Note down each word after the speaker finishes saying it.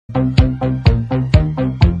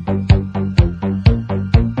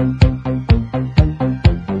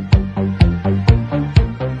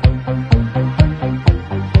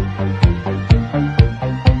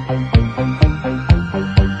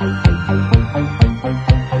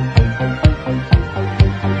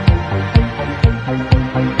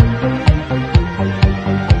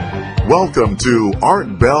Welcome to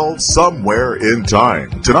Art Bell Somewhere in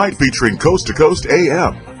Time. Tonight featuring Coast to Coast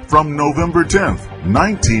AM from November 10th,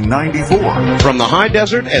 1994. From the high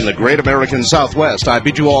desert and the great American Southwest, I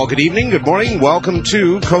bid you all good evening, good morning. Welcome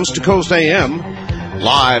to Coast AM,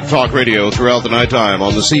 live talk radio throughout the nighttime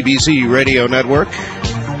on the CBC radio network.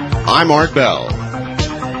 I'm Art Bell.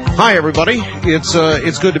 Hi, everybody.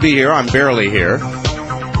 It's good to be here. I'm barely here.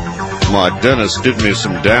 My dentist did me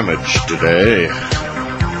some damage today.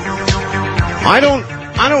 I don't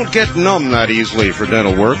get numb that easily for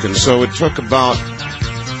dental work, and so it took about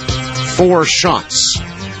 4 shots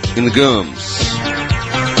in the gums.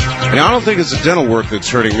 And I don't think it's the dental work that's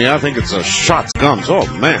hurting me. I think it's the shots gums. Oh,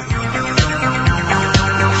 man.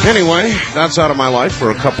 Anyway, that's out of my life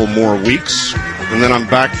for a couple more weeks, and then I'm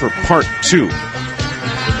back for part 2. It's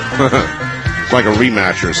like a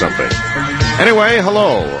rematch or something. Anyway,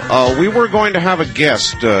 hello. We were going to have a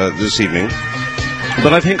guest this evening,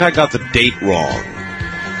 but I think I got the date wrong.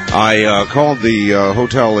 I called the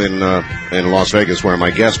hotel in Las Vegas where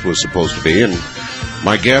my guest was supposed to be, and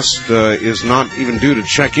my guest is not even due to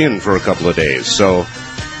check in for a couple of days. So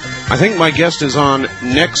I think my guest is on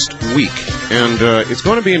next week, and it's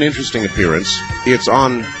going to be an interesting appearance. It's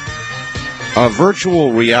on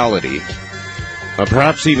virtual reality.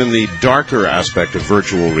 Perhaps even the darker aspect of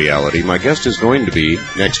virtual reality. My guest is going to be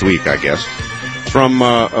next week, I guess, from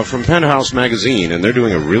Penthouse Magazine, and they're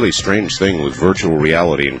doing a really strange thing with virtual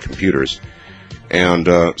reality and computers. And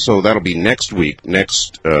so that'll be next week,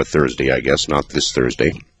 next Thursday, I guess, not this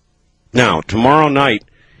Thursday. Now, tomorrow night,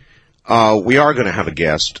 we are going to have a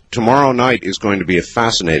guest. Tomorrow night is going to be a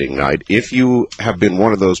fascinating night. If you have been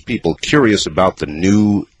one of those people curious about the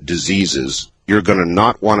new diseases, you're going to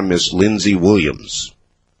not want to miss Lindsay Williams.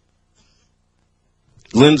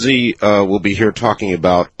 Lindsay will be here talking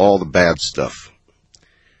about all the bad stuff.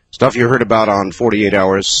 Stuff you heard about on 48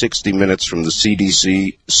 Hours, 60 Minutes from the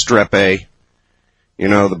CDC, Strep A, you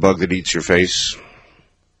know, the bug that eats your face.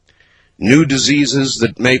 New diseases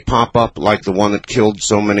that may pop up, like the one that killed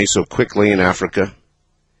so many so quickly in Africa.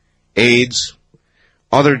 AIDS.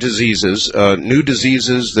 Other diseases, new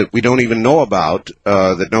diseases that we don't even know about,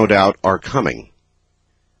 that no doubt are coming.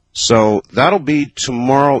 So that'll be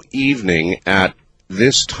tomorrow evening at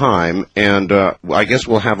this time, and I guess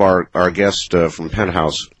we'll have our guest from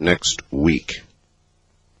Penthouse next week.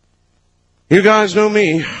 You guys know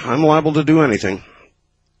me. I'm liable to do anything.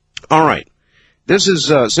 All right. This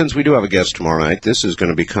is, since we do have a guest tomorrow night, this is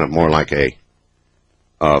going to be kind of more like a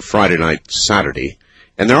Friday night, Saturday.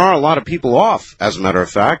 And there are a lot of people off, as a matter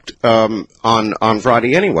of fact, on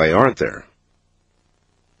Friday anyway, aren't there?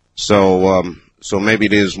 So maybe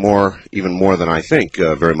it is even more than I think,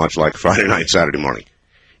 very much like Friday night, Saturday morning.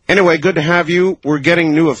 Anyway, good to have you. We're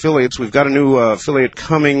getting new affiliates. We've got a new affiliate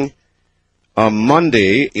coming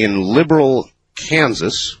Monday in Liberal,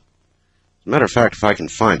 Kansas. As a matter of fact, if I can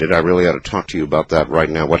find it, I really ought to talk to you about that right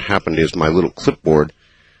now. What happened is my little clipboard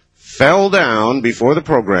fell down before the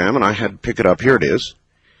program, and I had to pick it up. Here it is.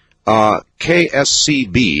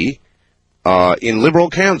 KSCB in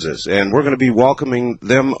Liberal, Kansas, and we're going to be welcoming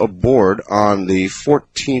them aboard on the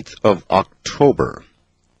 14th of October,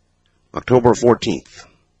 October 14th.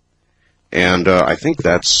 And I think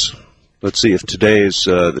that's, let's see if today is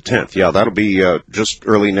the 10th. Yeah, that'll be just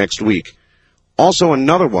early next week. Also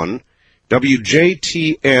another one,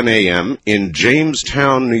 WJTN-AM in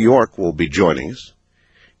Jamestown, New York, will be joining us.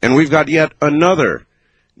 And we've got yet another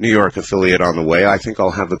New York affiliate on the way. I think I'll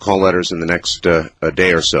have the call letters in the next a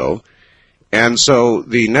day or so. And so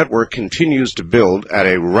the network continues to build at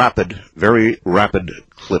a rapid, very rapid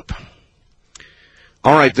clip.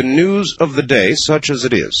 All right, the news of the day, such as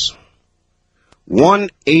it is.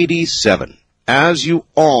 187. As you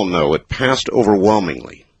all know, it passed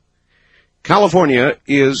overwhelmingly. California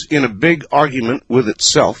is in a big argument with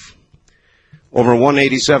itself over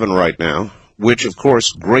 187 right now, which, of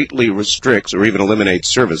course, greatly restricts or even eliminates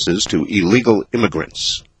services to illegal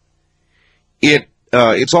immigrants.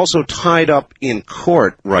 It's also tied up in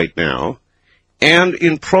court right now and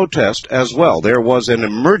in protest as well. There was an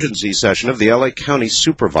emergency session of the L.A. County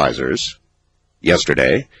Supervisors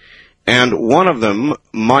yesterday, and one of them,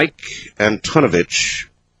 Mike Antonovich,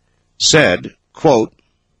 said, quote,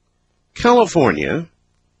 California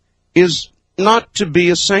is not to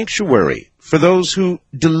be a sanctuary for those who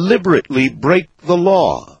deliberately break the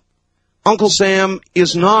law. Uncle Sam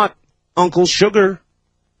is not Uncle Sugar,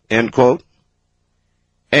 end quote.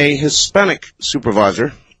 A Hispanic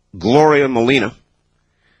supervisor, Gloria Molina,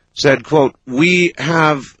 said, quote, we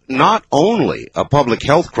have not only a public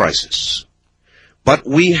health crisis, but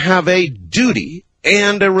we have a duty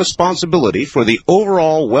and a responsibility for the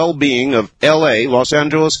overall well-being of L.A., Los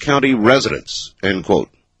Angeles County residents, end quote.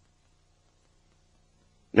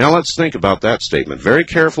 Now let's think about that statement. Very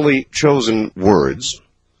carefully chosen words,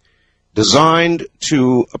 designed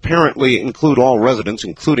to apparently include all residents,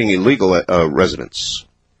 including illegal residents.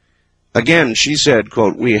 Again, she said,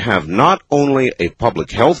 quote, "We have not only a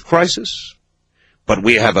public health crisis, but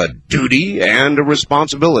we have a duty and a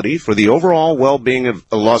responsibility for the overall well-being of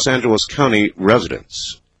Los Angeles County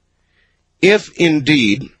residents." If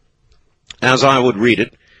indeed, as I would read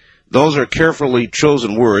it, those are carefully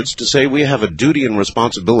chosen words to say we have a duty and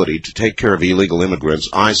responsibility to take care of illegal immigrants,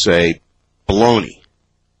 I say baloney.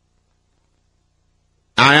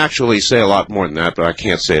 I actually say a lot more than that, but I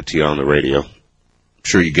can't say it to you on the radio. I'm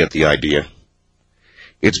sure you get the idea.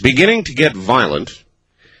 It's beginning to get violent.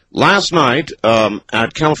 Last night,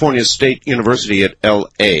 at California State University at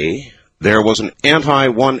L.A., there was an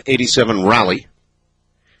anti-187 rally.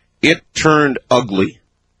 It turned ugly.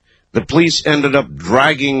 The police ended up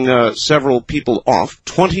dragging several people off.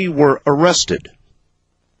 20 were arrested.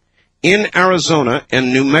 In Arizona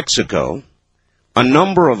and New Mexico, a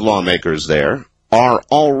number of lawmakers there are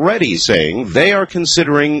already saying they are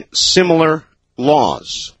considering similar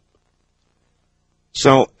laws.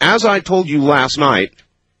 So, as I told you last night,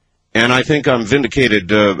 and I think I'm vindicated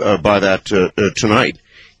by that tonight,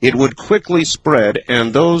 it would quickly spread,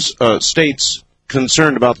 and those states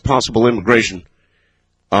concerned about the possible immigration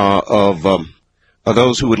of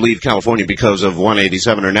those who would leave California because of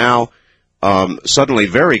 187 are now suddenly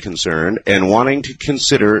very concerned and wanting to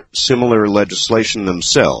consider similar legislation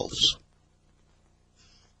themselves.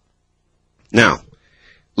 Now,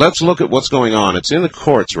 let's look at what's going on. It's in the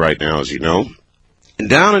courts right now, as you know. And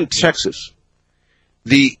down in Texas,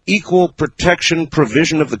 the equal protection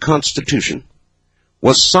provision of the Constitution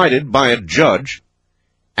was cited by a judge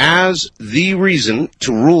as the reason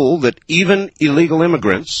to rule that even illegal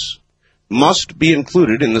immigrants must be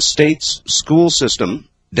included in the state's school system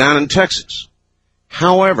down in Texas.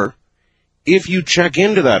 However, if you check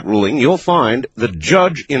into that ruling, you'll find the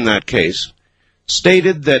judge in that case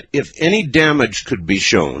stated that if any damage could be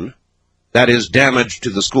shown, that is, damage to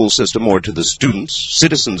the school system or to the students,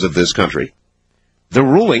 citizens of this country, the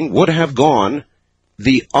ruling would have gone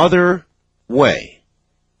the other way.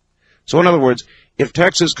 So in other words, if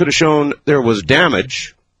Texas could have shown there was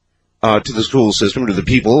damage to the school system, to the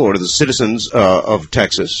people, or to the citizens of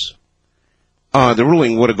Texas, the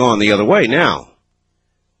ruling would have gone the other way. Now,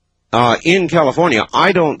 in California,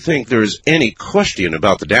 I don't think there's any question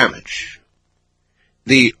about the damage.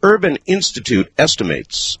 The Urban Institute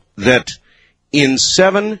estimates that in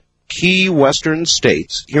 7 key western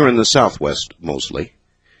states, here in the Southwest mostly,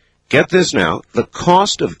 get this now, the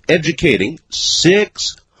cost of educating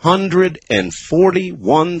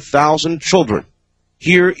 641,000 children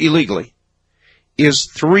here illegally is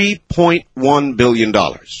 $3.1 billion.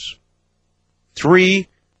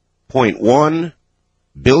 $3.1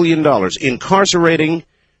 billion, incarcerating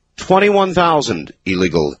 21,000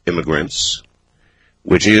 illegal immigrants,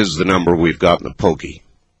 which is the number we've got in the pokey,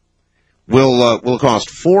 will cost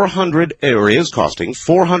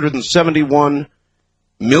 $471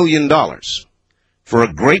 million for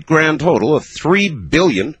a great grand total of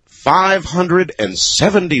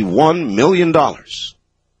 $3,571 million.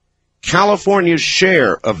 California's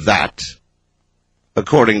share of that,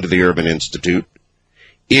 according to the Urban Institute,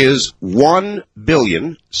 is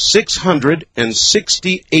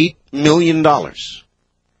 $1,668 million.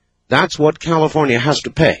 That's what California has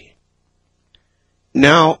to pay.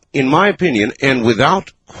 Now, in my opinion, and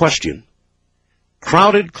without question,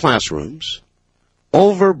 crowded classrooms,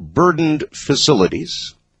 overburdened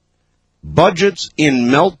facilities, budgets in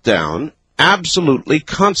meltdown absolutely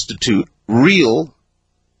constitute real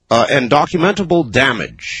and documentable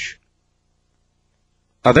damage.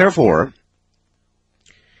 Therefore,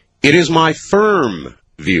 it is my firm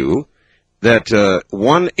view that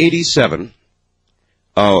 187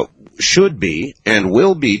 should be and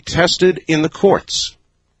will be tested in the courts.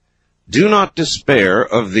 Do not despair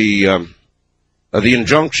of the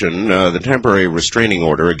injunction, the temporary restraining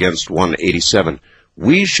order against 187.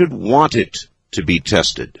 We should want it to be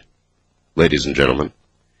tested, ladies and gentlemen,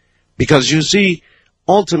 because you see,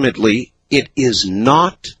 ultimately, it is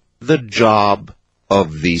not the job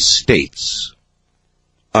of the states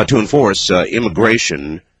to enforce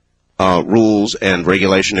immigration rules and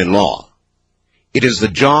regulation in law. It is the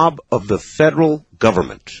job of the federal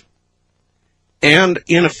government. And,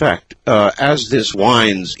 in effect, as this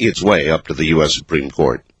winds its way up to the U.S. Supreme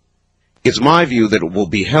Court, it's my view that it will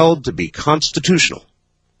be held to be constitutional,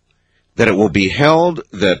 that it will be held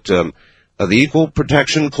that the Equal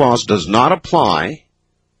Protection Clause does not apply,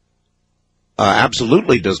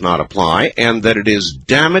 absolutely does not apply, and that it is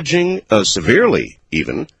damaging, severely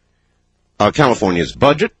even, California's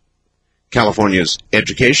budget, California's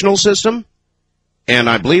educational system, and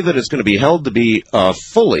I believe that it's going to be held to be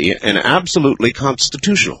fully and absolutely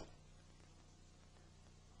constitutional.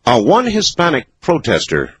 One Hispanic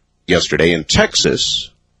protester yesterday in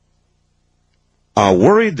Texas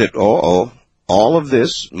worried that, all of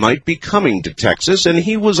this might be coming to Texas, and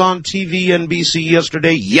he was on TV NBC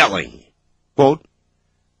yesterday yelling, quote,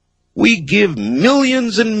 "We give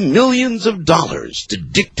millions and millions of dollars to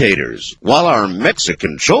dictators while our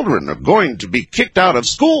Mexican children are going to be kicked out of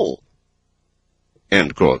school,"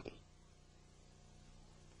 end quote.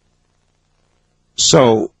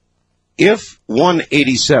 So, if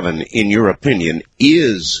 187, in your opinion,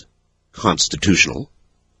 is constitutional,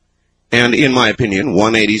 and in my opinion,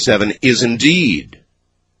 187 is indeed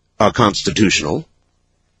constitutional,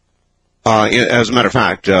 as a matter of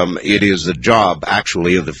fact, it is the job,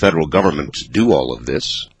 actually, of the federal government to do all of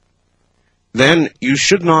this, then you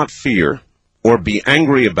should not fear or be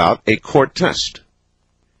angry about a court test.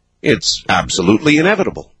 It's absolutely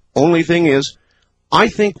inevitable. Only thing is, I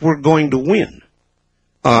think we're going to win.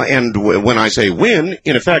 And when I say win,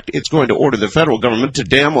 in effect, it's going to order the federal government to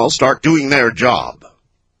damn well start doing their job.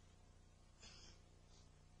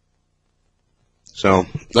 So,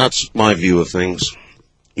 that's my view of things.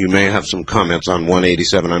 You may have some comments on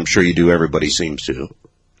 187. I'm sure you do. Everybody seems to.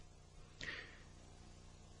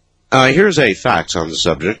 Here's a fax on the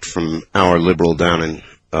subject from our liberal down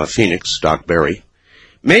in Phoenix, Doc Berry.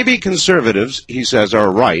 Maybe conservatives, he says,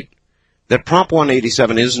 are right that Prop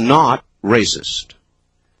 187 is not racist.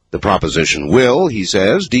 The proposition will, he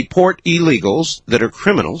says, deport illegals that are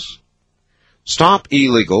criminals, stop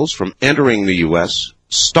illegals from entering the U.S.,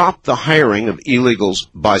 stop the hiring of illegals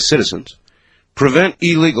by citizens, prevent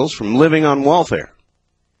illegals from living on welfare.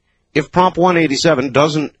 If Prop 187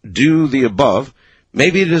 doesn't do the above,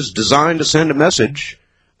 maybe it is designed to send a message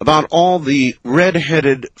about all the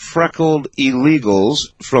red-headed, freckled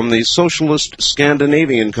illegals from the socialist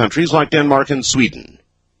Scandinavian countries like Denmark and Sweden.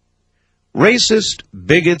 Racist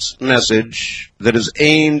bigots message that is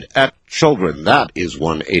aimed at children. That is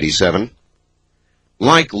 187.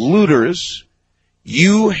 Like looters,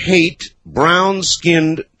 you hate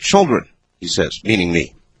brown-skinned children, he says, meaning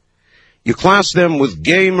me. You class them with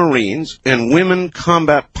gay Marines and women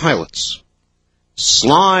combat pilots.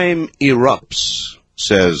 Slime erupts,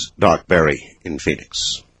 says Doc Berry in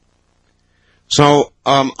Phoenix. So,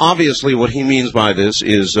 obviously what he means by this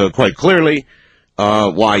is quite clearly,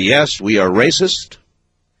 why, yes, we are racist.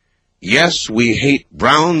 Yes, we hate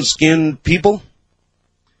brown-skinned people.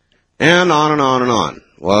 And on and on and on.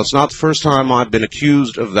 Well, it's not the first time I've been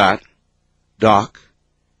accused of that, Doc.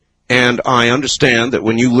 And I understand that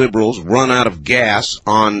when you liberals run out of gas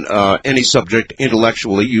on any subject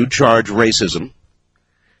intellectually, you charge racism.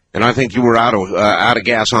 And I think you were out of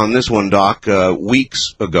gas on this one, Doc,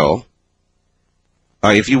 weeks ago.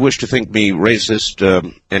 If you wish to think me racist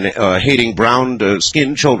and hating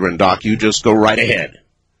brown-skinned children, Doc, you just go right ahead.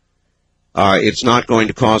 It's not going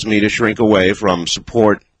to cause me to shrink away from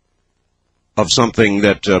support of something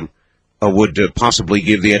that would possibly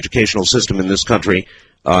give the educational system in this country,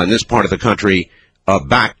 in this part of the country,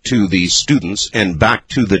 back to the students and back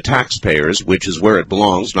to the taxpayers, which is where it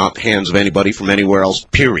belongs, not the hands of anybody from anywhere else,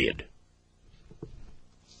 period.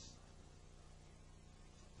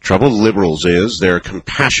 Trouble with liberals is their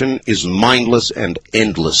compassion is mindless and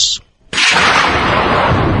endless.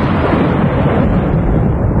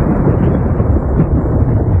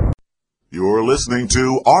 You're listening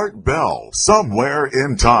to Art Bell, Somewhere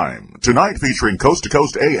in Time. Tonight featuring Coast to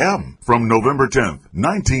Coast AM from November 10th,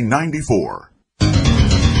 1994.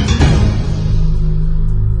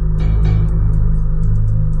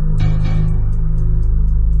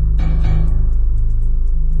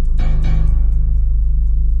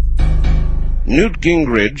 Newt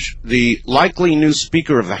Gingrich, the likely new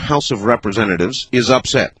Speaker of the House of Representatives, is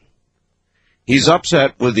upset. He's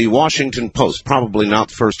upset with the Washington Post, probably not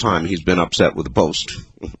the first time he's been upset with the Post,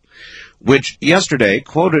 which yesterday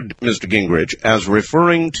quoted Mr. Gingrich as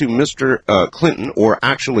referring to Mr. Clinton, or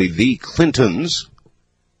actually the Clintons,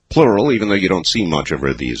 plural, even though you don't see much of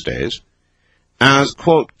her these days, as,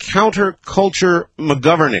 quote, counterculture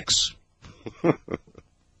McGovernicks.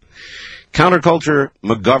 Counterculture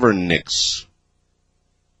McGovernicks.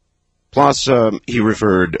 Plus, he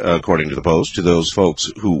referred, according to the Post, to those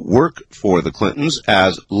folks who work for the Clintons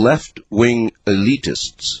as left-wing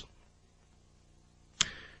elitists.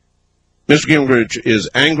 Mr. Gingrich is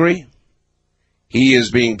angry. He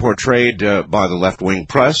is being portrayed by the left-wing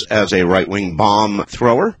press as a right-wing bomb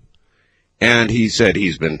thrower. And he said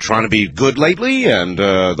he's been trying to be good lately, and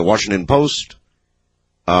the Washington Post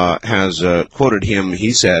has quoted him,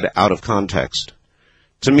 he said, out of context.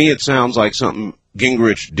 To me, it sounds like something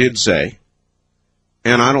Gingrich did say,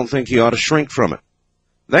 and I don't think he ought to shrink from it.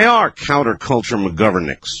 They are counterculture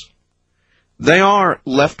McGovernicks. They are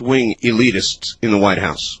left-wing elitists in the White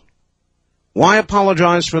House. Why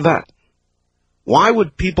apologize for that? Why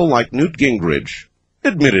would people like Newt Gingrich,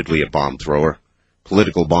 admittedly a bomb thrower,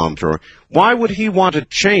 political bomb thrower, why would he want to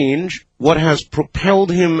change what has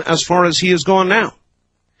propelled him as far as he has gone now?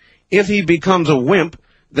 If he becomes a wimp,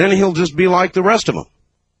 then he'll just be like the rest of them.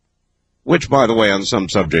 Which, by the way, on some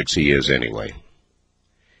subjects he is anyway.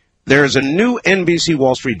 There's a new NBC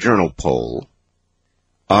Wall Street Journal poll,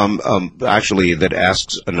 actually, that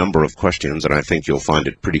asks a number of questions, and I think you'll find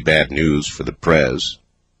it pretty bad news for the press.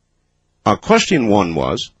 Question one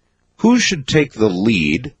was, who should take the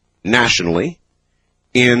lead nationally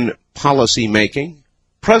in policy making,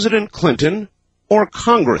 President Clinton or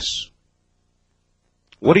Congress?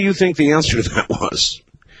 What do you think the answer to that was?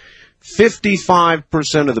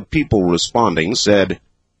 55% of the people responding said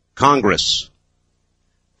Congress.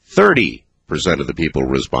 30% of the people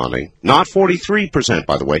responding, not 43%,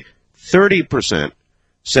 by the way, 30%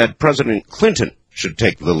 said President Clinton should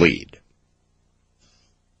take the lead.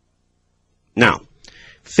 Now,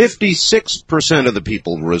 56% of the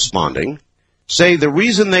people responding say the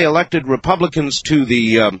reason they elected Republicans to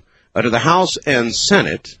the House and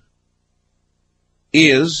Senate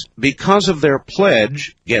is because of their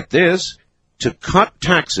pledge, get this, to cut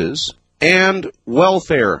taxes and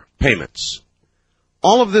welfare payments.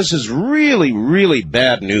 All of this is really, really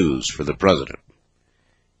bad news for the president.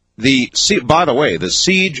 By the way, the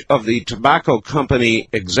siege of the tobacco company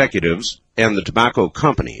executives and the tobacco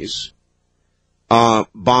companies by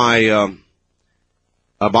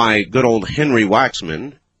good old Henry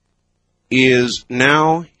Waxman is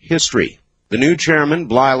now history. The new chairman,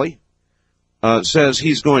 Bliley, says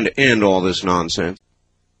he's going to end all this nonsense.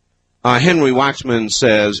 Henry Waxman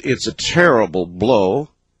says it's a terrible blow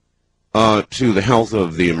to the health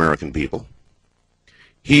of the American people.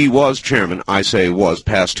 He was chairman, I say was,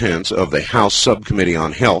 past tense, of the House Subcommittee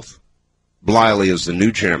on Health. Bliley is the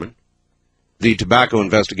new chairman. The tobacco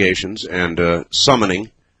investigations and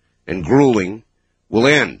summoning and grueling will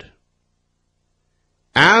end.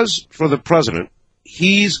 As for the president,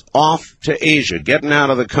 he's off to Asia, getting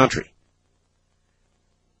out of the country.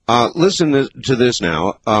 Listen to this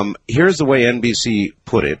now. Here's the way NBC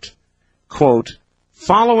put it. Quote,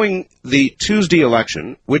 following the Tuesday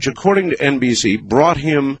election, which according to NBC brought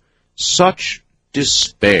him such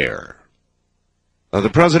despair. The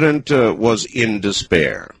president was in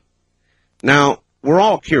despair. Now, we're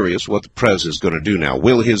all curious what the press is going to do now.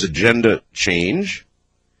 Will his agenda change?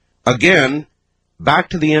 Again, back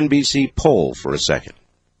to the NBC poll for a second.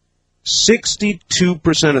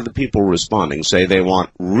 62% of the people responding say they want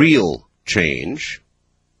real change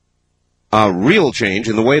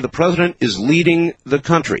in the way the president is leading the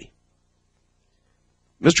country.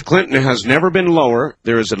 Mr. Clinton has never been lower.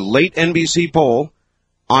 There is a late NBC poll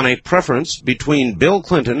on a preference between Bill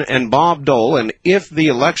Clinton and Bob Dole, and if the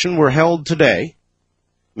election were held today,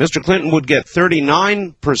 Mr. Clinton would get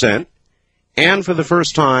 39%, and for the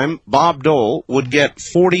first time, Bob Dole would get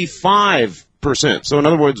 45%. So in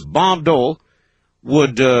other words, Bob Dole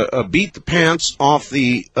would beat the pants off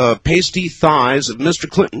the pasty thighs of Mr.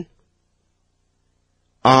 Clinton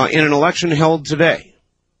in an election held today.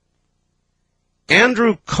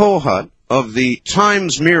 Andrew Kohut of the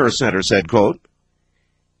Times Mirror Center said, quote,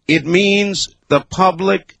 it means the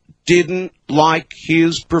public didn't like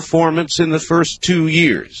his performance in the first 2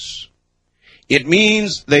 years. It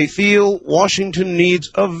means they feel Washington needs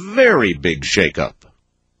a very big shakeup.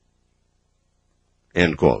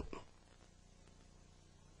 End quote.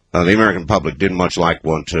 The American public didn't much like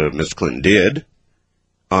what Mr. Clinton did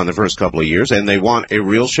on the first couple of years, and they want a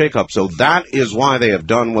real shakeup. So that is why they have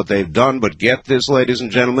done what they've done. But get this, ladies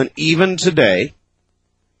and gentlemen, even today,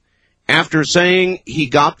 after saying he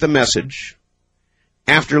got the message,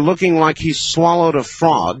 after looking like he swallowed a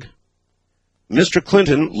frog, Mr.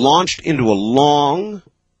 Clinton launched into a long,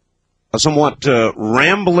 somewhat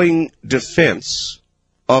rambling defense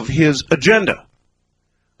of his agenda.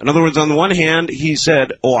 In other words, on the one hand, he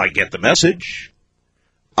said, oh, I get the message.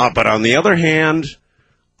 But on the other hand,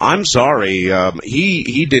 I'm sorry,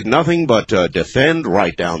 he did nothing but defend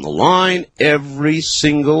right down the line every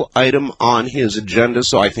single item on his agenda.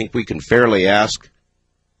 So I think we can fairly ask,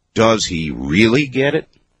 does he really get it?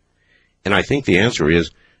 And I think the answer is,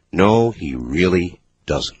 no, he really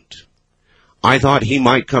doesn't. I thought he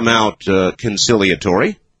might come out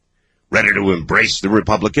conciliatory, ready to embrace the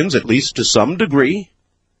Republicans, at least to some degree.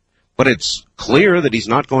 But it's clear that he's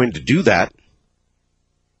not going to do that.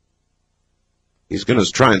 He's going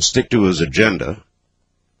to try and stick to his agenda.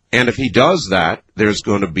 And if he does that, there's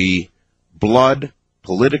going to be blood,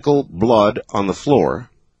 political blood on the floor.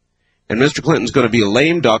 And Mr. Clinton's going to be a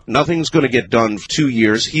lame duck. Nothing's going to get done for 2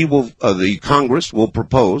 years. He will, the Congress will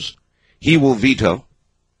propose. He will veto.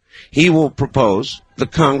 He will propose. The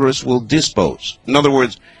Congress will dispose. In other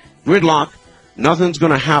words, gridlock, nothing's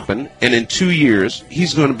going to happen. And in 2 years,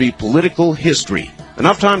 he's going to be political history.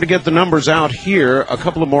 Enough time to get the numbers out here. A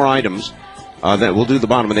couple of more items. That we'll do the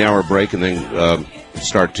bottom of the hour break and then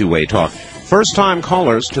start two-way talk. First-time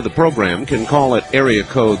callers to the program can call at area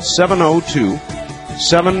code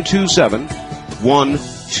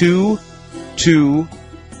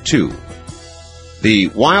 702-727-1222. The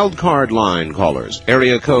wild card line callers,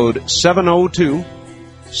 area code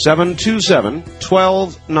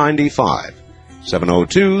 702-727-1295.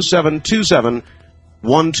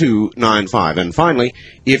 702-727-1295. And finally,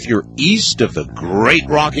 if you're east of the Great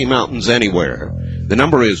Rocky Mountains anywhere, the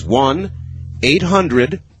number is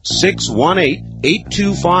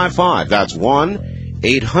 1-800-618-8255. That's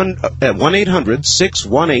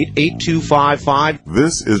 1-800-618-8255.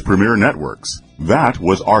 This is Premier Networks. That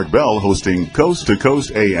was Art Bell hosting Coast to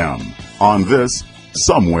Coast AM on this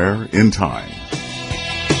Somewhere in Time.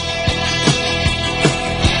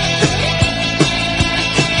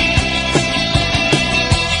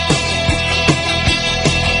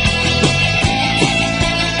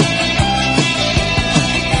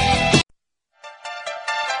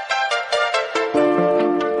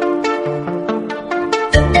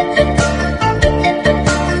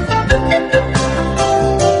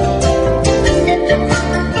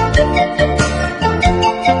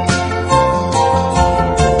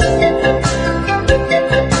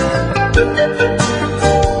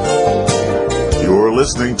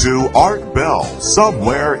 Listening to Art Bell,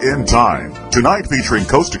 Somewhere in Time. Tonight featuring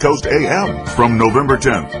Coast to Coast AM from November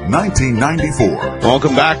 10th, 1994.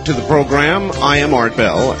 Welcome back to the program. I am Art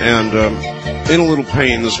Bell, and in a little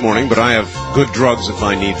pain this morning, but I have good drugs if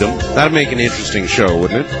I need them. That'd make an interesting show,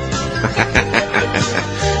 wouldn't it?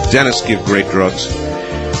 Dentists give great drugs.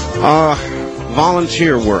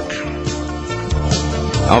 Volunteer work.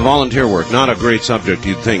 Volunteer work, not a great subject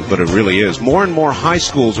you'd think, but it really is. More and more high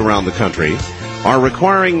schools around the country are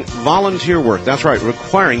requiring volunteer work. That's right,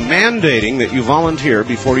 mandating that you volunteer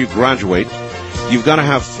before you graduate. You've got to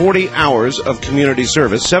have 40 hours of community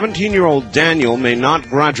service. 17-year-old Daniel may not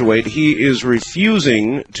graduate. He is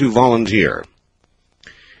refusing to volunteer.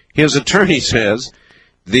 His attorney says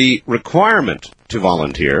the requirement to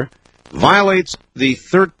volunteer violates the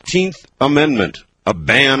 13th Amendment, a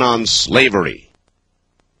ban on slavery.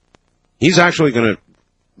 He's actually going to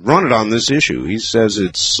run it on this issue. He says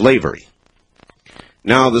it's slavery.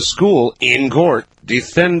 Now, the school, in court,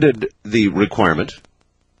 defended the requirement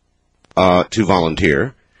to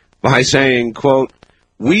volunteer by saying, quote,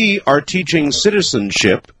 "We are teaching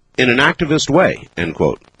citizenship in an activist way," end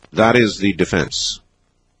quote. That is the defense.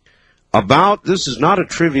 This is not a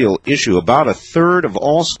trivial issue, about a third of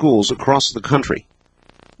all schools across the country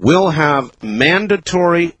will have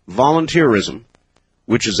mandatory volunteerism,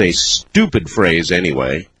 which is a stupid phrase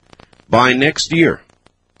anyway, by next year.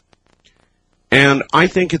 And I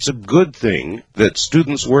think it's a good thing that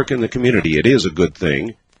students work in the community. It is a good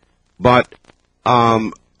thing. But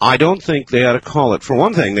I don't think they ought to call it, for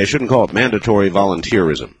one thing, they shouldn't call it mandatory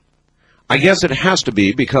volunteerism. I guess it has to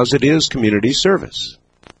be because it is community service.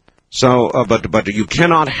 So, but you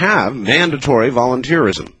cannot have mandatory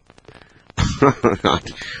volunteerism.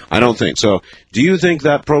 I don't think so. Do you think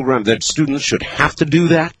that program, that students should have to do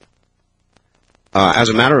that? As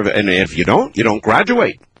a matter of, and if you don't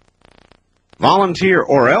graduate. Volunteer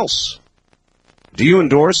or else. Do you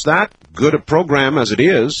endorse that? Good a program as it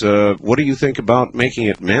is. What do you think about making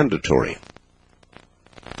it mandatory?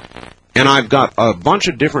 And I've got a bunch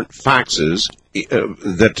of different faxes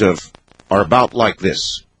that are about like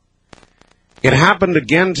this. It happened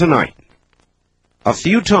again tonight. A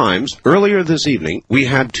few times earlier this evening, we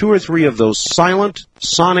had 2 or 3 of those silent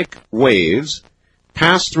sonic waves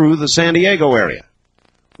pass through the San Diego area.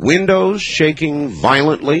 Windows shaking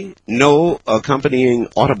violently, no accompanying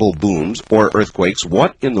audible booms or earthquakes.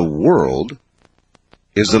 What in the world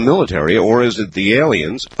is the military, or is it the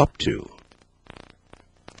aliens, up to?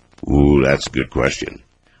 Ooh, that's a good question.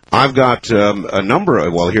 I've got a number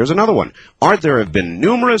of, well, here's another one. Art, there have been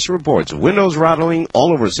numerous reports of windows rattling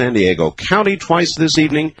all over San Diego County twice this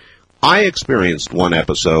evening. I experienced one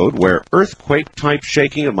episode where earthquake-type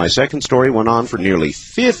shaking of my second story went on for nearly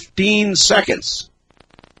 15 seconds.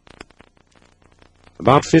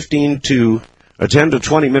 About 10 to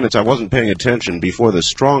 20 minutes, I wasn't paying attention before the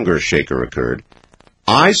stronger shaker occurred.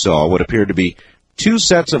 I saw what appeared to be two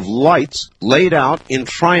sets of lights laid out in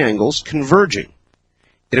triangles converging.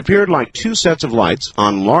 It appeared like two sets of lights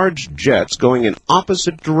on large jets going in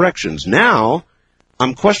opposite directions. Now,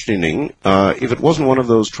 I'm questioning if it wasn't one of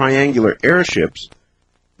those triangular airships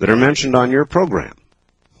that are mentioned on your program.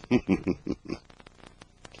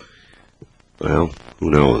 Well, who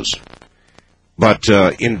knows? But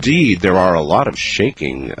indeed, there are a lot of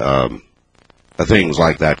shaking things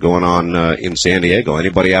like that going on in San Diego.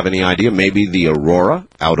 Anybody have any idea? Maybe the Aurora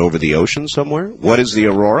out over the ocean somewhere? What is the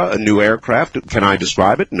Aurora? A new aircraft? Can I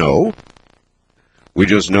describe it? No. We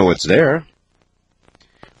just know it's there.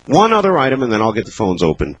 One other item, and then I'll get the phones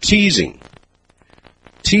open. Teasing.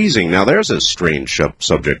 Teasing. Now, there's a strange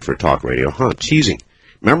subject for talk radio, huh? Teasing.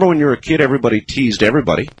 Remember when you were a kid, everybody teased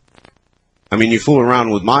everybody? I mean, you fool around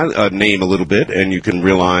with my name a little bit, and you can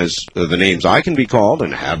realize the names I can be called,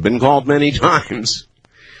 and have been called many times,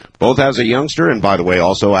 both as a youngster and, by the way,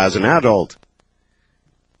 also as an adult.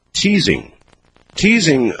 Teasing.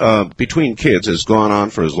 Teasing between kids has gone on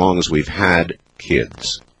for as long as we've had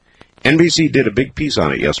kids. NBC did a big piece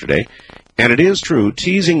on it yesterday, and it is true,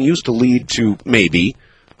 teasing used to lead to, maybe,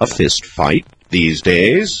 a fist fight. These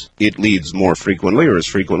days, it leads more frequently, or as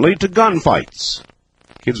frequently, to gunfights.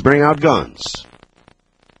 Kids bring out guns.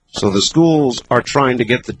 So the schools are trying to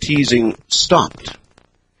get the teasing stopped.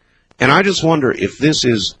 And I just wonder if this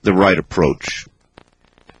is the right approach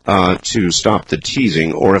to stop the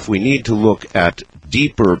teasing, or if we need to look at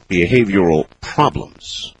deeper behavioral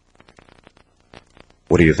problems.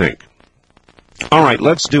 What do you think? All right,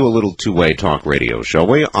 let's do a little two-way talk radio, shall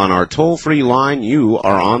we? On our toll-free line, you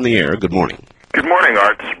are on the air. Good morning. Good morning,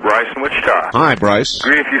 Art. This is Bryce in Wichita. Hi, Bryce.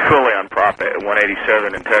 Agree with you fully on Prop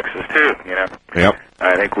 187 in Texas, too, you know. Yep.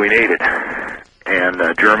 I think we need it.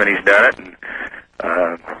 And Germany's done it, and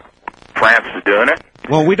France is doing it.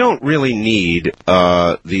 Well, we don't really need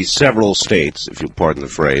the several states, if you'll pardon the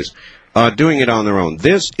phrase, doing it on their own.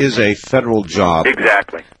 This is a federal job.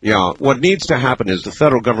 Exactly. Yeah, what needs to happen is the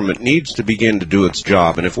federal government needs to begin to do its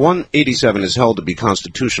job. And if 187 is held to be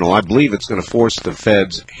constitutional, I believe it's going to force the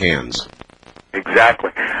Fed's hands. Exactly.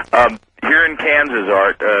 Here in Kansas,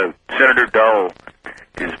 Art, Senator Dole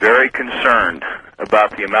is very concerned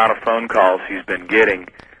about the amount of phone calls he's been getting,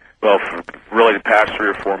 well, for really the past 3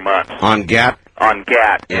 or 4 months. On GAT? On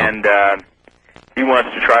GAT. Yeah. And he wants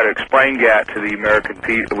to try to explain GAT to the American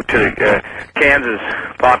people, to the Kansas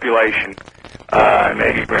population.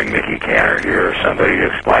 Maybe bring Mickey Cantor here or somebody to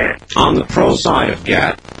explain it. On the pro side of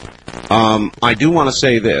GAT, I do want to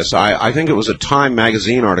say this. I think it was a Time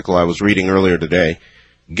magazine article I was reading earlier today.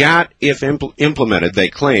 GAT, if implemented, they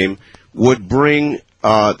claim, would bring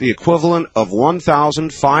the equivalent of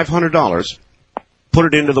 $1,500, put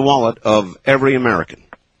it into the wallet of every American.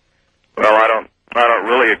 Well, I don't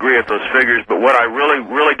really agree with those figures, but what I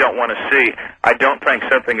really don't want to see, I don't think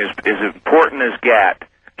something as important as GAT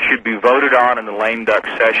should be voted on in the lame duck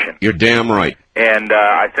session. You're damn right. And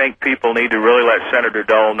I think people need to really let Senator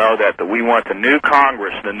Dole know that we want the new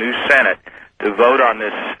Congress, the new Senate, to vote on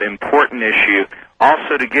this important issue,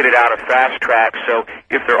 also to get it out of fast track, so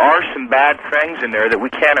if there are some bad things in there, that we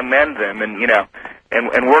can amend them and, you know,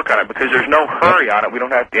 and work on it, because there's no hurry on it. We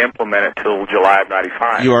don't have to implement it till July of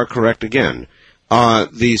 95. You are correct again.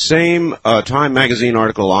 The same Time magazine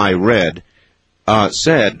article I read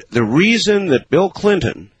said the reason that Bill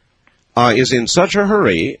Clinton is in such a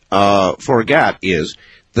hurry for GAT is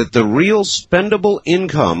that the real spendable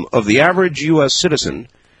income of the average U.S. citizen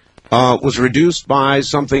was reduced by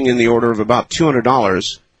something in the order of about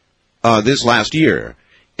 $200 this last year.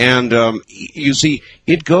 And you see,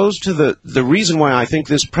 it goes to the reason why I think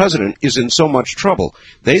this president is in so much trouble.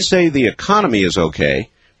 They say the economy is okay,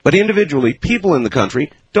 but individually, people in the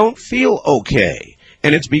country don't feel okay.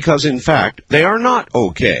 And it's because, in fact, they are not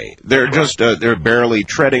okay. They're just, they're barely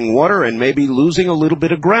treading water and maybe losing a little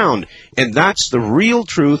bit of ground. And that's the real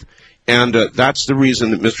truth, and that's the reason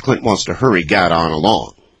that Mr. Clinton wants to hurry GAT on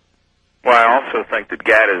along. Well, I also think that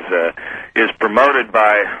GAT is promoted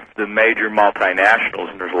by the major multinationals,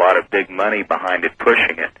 and there's a lot of big money behind it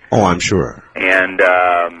pushing it. Oh, I'm sure. And,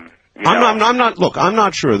 I'm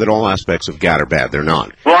not sure that all aspects of GAT are bad. They're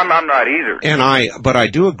not. Well, I'm not either. But I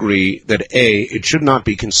do agree that, A, it should not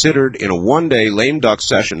be considered in a one-day lame duck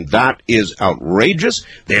session. That is outrageous.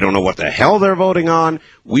 They don't know what the hell they're voting on.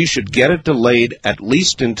 We should get it delayed at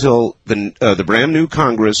least until the brand new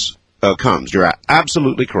Congress comes. You're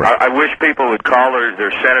absolutely correct. I wish people would call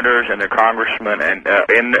their senators and their congressmen and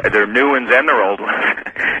their new ones and their old ones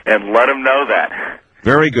and let them know that.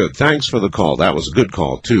 Very good. Thanks for the call. That was a good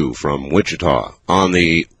call, too, from Wichita. On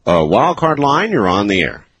the wild card line, you're on the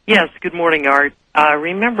air. Yes, good morning, Art.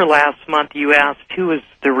 Remember last month you asked who was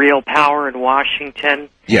the real power in Washington?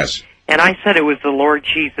 Yes. And I said it was the Lord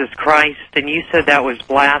Jesus Christ, and you said that was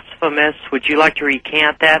blasphemous. Would you like to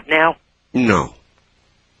recant that now? No.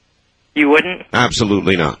 You wouldn't?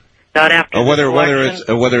 Absolutely not. Not after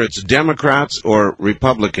whether it's Democrats or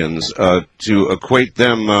Republicans, to equate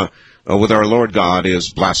them with our Lord God is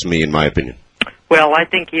blasphemy, in my opinion. Well, I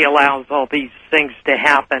think he allows all these things to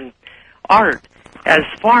happen. Art, as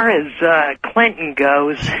far as Clinton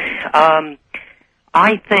goes,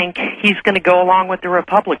 I think he's going to go along with the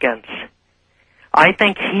Republicans. I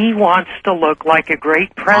think he wants to look like a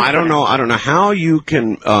great president. I don't know how you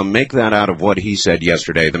can make that out of what he said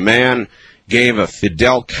yesterday. The man gave a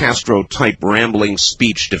Fidel Castro-type rambling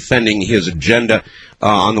speech defending his agenda,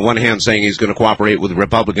 on the one hand saying he's going to cooperate with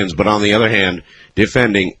Republicans, but on the other hand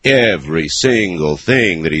defending every single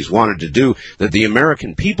thing that he's wanted to do that the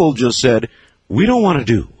American people just said, we don't want to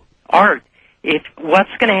do. Art,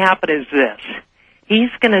 what's going to happen is this.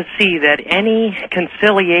 He's going to see that any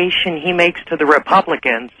conciliation he makes to the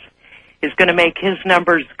Republicans is going to make his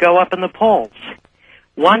numbers go up in the polls.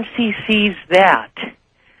 Once he sees that,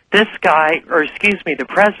 the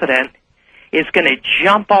president is going to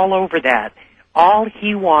jump all over that. All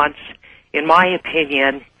he wants, in my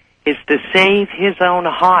opinion, is to save his own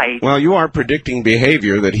hide. Well, you are predicting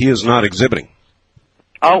behavior that he is not exhibiting.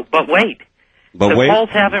 Oh, but wait. The polls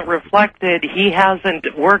haven't reflected he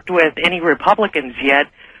hasn't worked with any Republicans yet.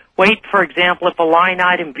 Wait, for example, if a line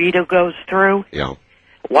item veto goes through, he'll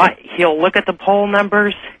look at the poll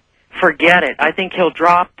numbers. Forget it. I think he'll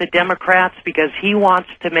drop the Democrats because he wants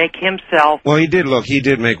to make himself... Well, he did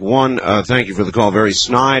make one, thank you for the call, very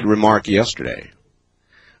snide remark yesterday.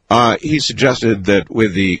 He suggested that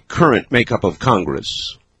with the current makeup of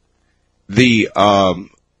Congress, the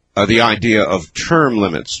idea of term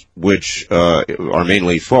limits, which are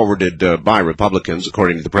mainly forwarded by Republicans,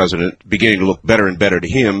 according to the president, beginning to look better and better to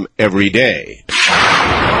him every day.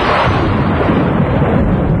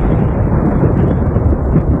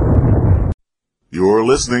 You're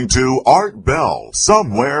listening to Art Bell,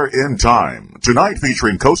 Somewhere in Time. Tonight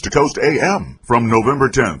featuring Coast to Coast AM from November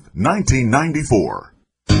 10th, 1994.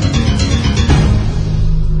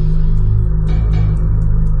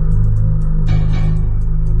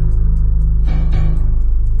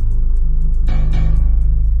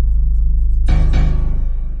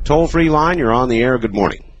 Toll-free line, you're on the air. Good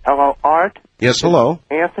morning. Hello, Art. Yes, hello.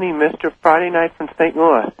 Anthony, Mr. Friday Night from St.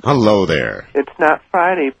 Louis. Hello there. It's not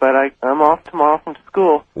Friday, but I'm off tomorrow from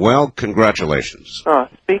school. Well, congratulations.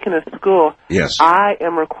 Speaking of school, yes, I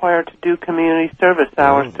am required to do community service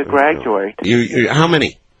hours to graduate. You how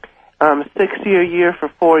many? 6-year year for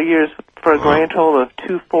 4 years for a grand total of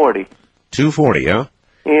 240. 240, huh?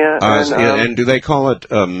 Yeah. And do they call it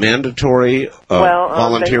mandatory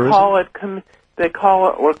volunteerism? They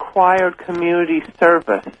call it required community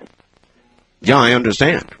service. Yeah, I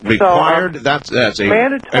understand. Required. That's a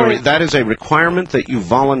mandatory. That is a requirement that you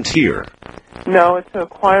volunteer. No, it's a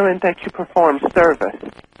requirement that you perform service.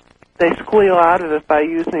 They squeal out of it by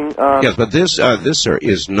using. Yes, but this, sir,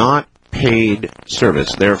 is not paid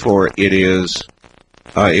service. Therefore, it is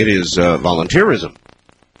volunteerism.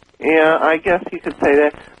 Yeah, I guess you could say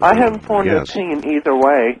that. I haven't formed an opinion either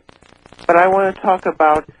way, but I want to talk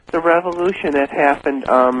about the revolution that happened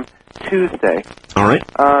Tuesday. All right.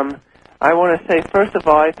 I want to say, first of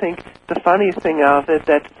all, I think the funniest thing out of it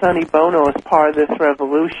that Sonny Bono is part of this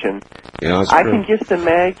revolution. Yeah, that's I true. can just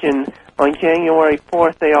imagine on January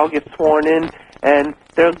 4th they all get sworn in, and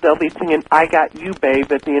they'll be singing "I Got You,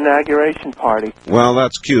 Babe" at the inauguration party. Well,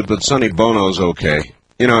 that's cute, but Sonny Bono's okay.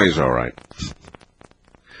 You know, he's all right.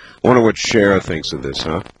 Wonder what Cher thinks of this,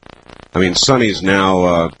 huh? I mean, Sonny's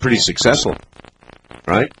now pretty successful,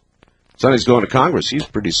 right? Sonny's going to Congress. He's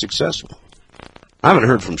pretty successful. I haven't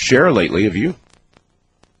heard from Cher lately, have you?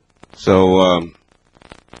 So,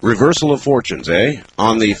 reversal of fortunes, eh?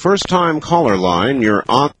 On the first-time caller line, you're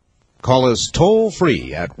on. Call us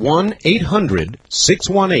toll-free at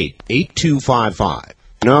 1-800-618-8255.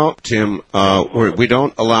 No, Tim, we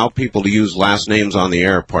don't allow people to use last names on the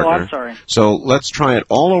air, partner. Oh, I'm sorry. So let's try it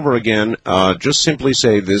all over again. Just simply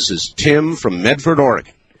say, this is Tim from Medford,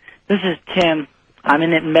 Oregon. This is Tim. I'm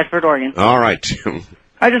in Medford, Oregon. All right, Tim.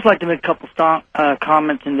 I'd just like to make a couple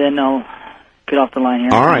comments, and then I'll get off the line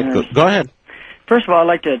here. All right, go ahead. First of all, I'd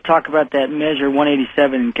like to talk about that Measure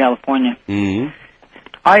 187 in California. Mm-hmm.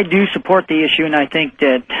 I do support the issue, and I think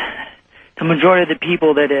that the majority of the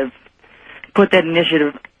people that have put that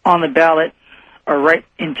initiative on the ballot are right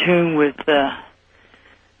in tune with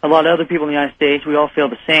a lot of other people in the United States. We all feel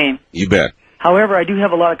the same. You bet. However, I do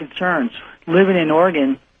have a lot of concerns. Living in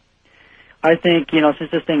Oregon, I think,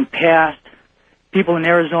 since this thing passed, people in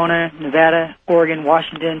Arizona, Nevada, Oregon,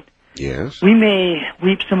 Washington, yes, we may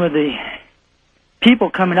reap some of the people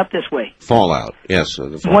coming up this way. Fallout, yes.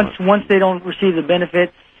 Fallout. Once they don't receive the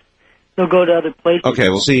benefits, they'll go to other places. Okay,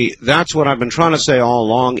 well, see, that's what I've been trying to say all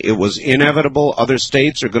along. It was inevitable. Other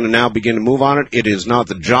states are going to now begin to move on it. It is not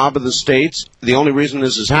the job of the states. The only reason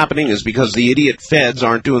this is happening is because the idiot feds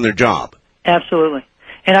aren't doing their job. Absolutely.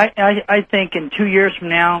 And I think in 2 years from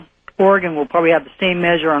now, Oregon will probably have the same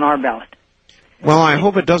measure on our ballot. Well, I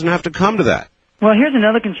hope it doesn't have to come to that. Well, here's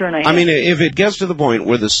another concern I have. I mean, if it gets to the point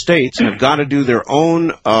where the states have got to do their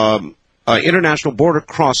own international border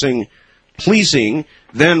crossing policing,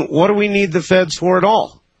 then what do we need the feds for at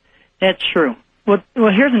all? That's true. Well,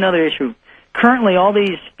 here's another issue. Currently, all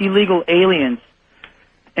these illegal aliens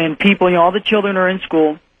and people, all the children are in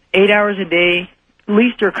school 8 hours a day. At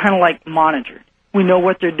least they're kind of like monitored. We know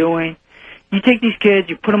what they're doing. You take these kids,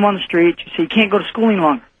 you put them on the street, you say you can't go to school any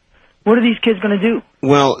longer. What are these kids going to do?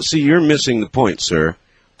 Well, see, you're missing the point, sir.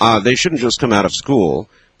 They shouldn't just come out of school.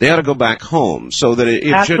 They ought to go back home so that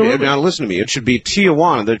it should, now listen to me, it should be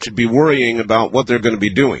Tijuana that should be worrying about what they're going to be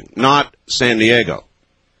doing, not San Diego.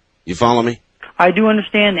 You follow me? I do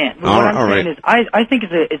understand that. But what I'm saying is I think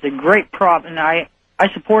it's a great prop, and I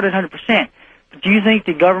support it 100%. But do you think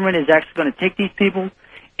the government is actually going to take these people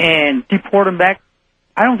and deport them back?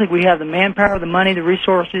 I don't think we have the manpower, the money, the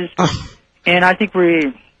resources, and I think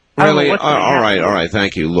we... Really? All right,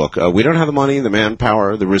 thank you. Look, we don't have the money, the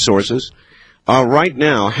manpower, the resources. Right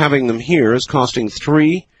now, having them here is costing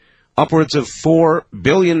upwards of $4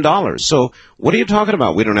 billion. So what are you talking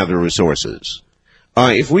about? We don't have the resources.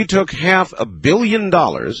 If we took $500 million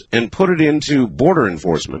and put it into border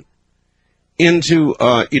enforcement, into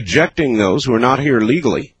ejecting those who are not here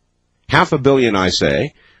legally, $500 million, I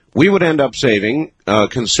say, we would end up saving,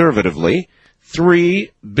 conservatively,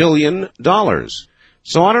 $3 billion.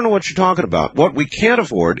 So I don't know what you're talking about. What we can't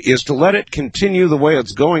afford is to let it continue the way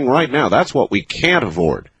it's going right now. That's what we can't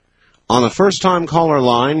afford. On the first-time caller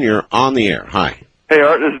line, you're on the air. Hi. Hey,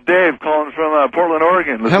 Art, this is Dave calling from Portland,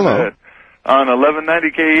 Oregon. Hello. On 1190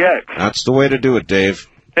 KEX. That's the way to do it, Dave.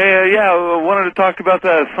 Hey, I wanted to talk about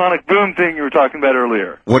that sonic boom thing you were talking about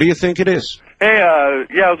earlier. What do you think it is? Hey, I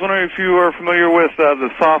was wondering if you were familiar with the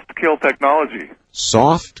soft kill technology.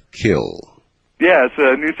 Soft kill? Yeah, it's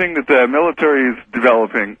a new thing that the military is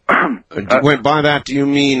developing. By that, do you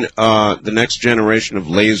mean the next generation of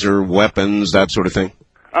laser weapons, that sort of thing?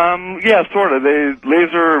 Yeah, sort of.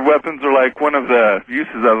 Laser weapons are like one of the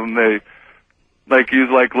uses of them. They use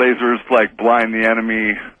lasers to blind the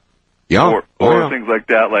enemy. Yeah. Or things like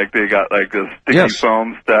that. Like they got the sticky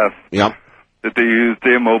foam stuff. Yep. That they use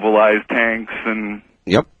to immobilize tanks and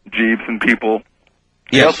jeeps and people.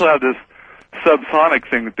 They also have this subsonic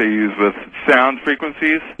thing that they use with sound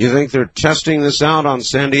frequencies. You think they're testing this out on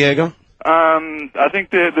San Diego? I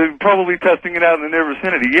think they're probably testing it out in the near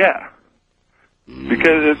vicinity, yeah.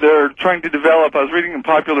 Because they're trying to develop, I was reading in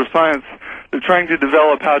Popular Science, they're trying to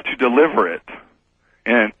develop how to deliver it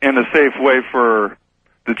in a safe way for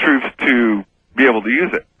the troops to be able to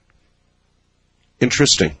use it.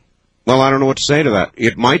 Interesting. Well, I don't know what to say to that.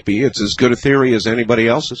 It might be. It's as good a theory as anybody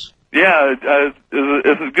else's. Yeah,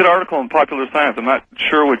 it's a good article in Popular Science. I'm not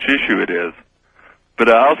sure which issue it is. But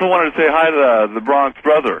I also wanted to say hi to the Bronx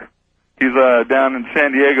brother. He's down in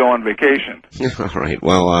San Diego on vacation. All right.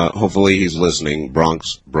 Well, hopefully he's listening.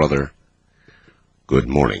 Bronx brother, good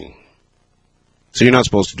morning. So you're not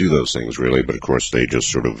supposed to do those things, really, but of course they just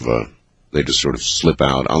sort of slip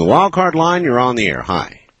out. On the wild card line, you're on the air.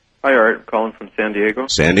 Hi. Hi, Art. Calling from San Diego.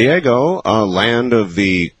 San Diego, land of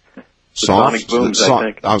the sonic booms, I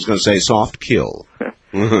think. I was going to say soft kill.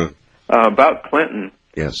 About Clinton.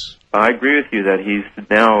 Yes. I agree with you that he's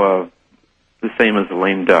now the same as a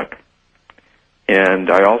lame duck.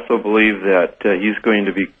 And I also believe that he's going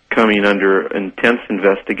to be coming under intense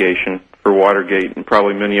investigation for Watergate and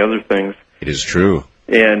probably many other things. It is true.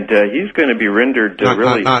 And he's going to be rendered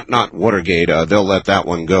really... Not Watergate. They'll let that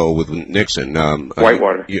one go with Nixon.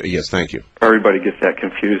 Whitewater. Yes, thank you. Everybody gets that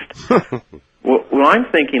confused. Well, what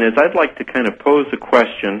I'm thinking is I'd like to kind of pose a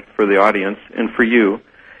question for the audience and for you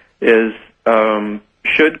is,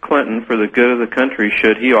 should Clinton, for the good of the country,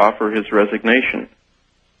 should he offer his resignation?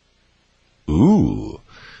 Ooh.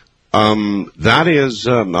 That is,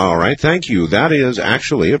 all right, thank you. That is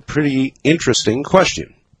actually a pretty interesting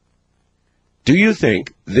question. Do you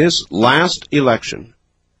think this last election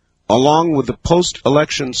along with the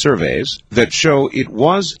post-election surveys that show it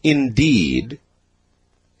was indeed,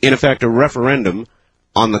 in effect, a referendum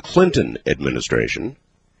on the Clinton administration,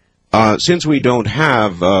 since we don't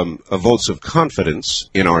have votes of confidence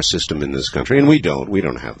in our system in this country, and we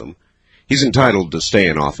don't have them, he's entitled to stay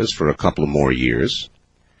in office for a couple of more years.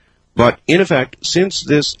 But, in effect, since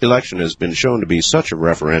this election has been shown to be such a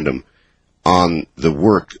referendum on the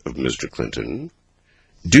work of Mr. Clinton,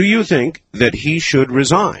 do you think that he should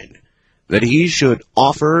resign? That he should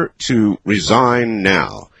offer to resign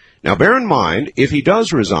now? Now, bear in mind, if he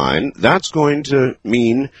does resign, that's going to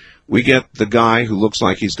mean we get the guy who looks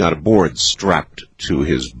like he's got a board strapped to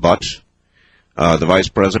his butt, the vice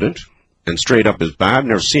president, and straight up his back. I've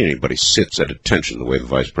never seen anybody sits at attention the way the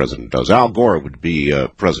vice president does. Al Gore would be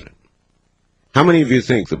president. How many of you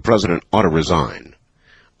think the president ought to resign?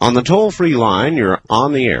 On the toll-free line, you're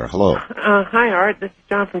on the air. Hello. Hi, Art. This is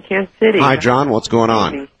John from Kansas City. Hi, John. What's going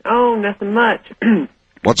on? Oh, nothing much.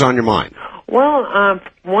 What's on your mind? Well,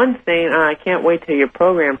 one thing, I can't wait till your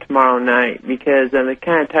program tomorrow night because it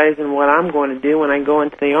kind of ties in what I'm going to do when I go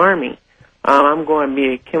into the Army. I'm going to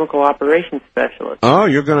be a chemical operations specialist. Oh,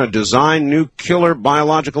 you're going to design new killer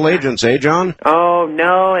biological agents, eh, John? Oh,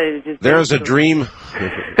 no. It's just there's a dream.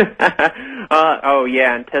 Oh,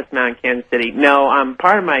 yeah, in Test Mountain, Kansas City. No,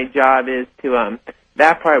 part of my job is to,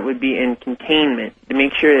 that part would be in containment, to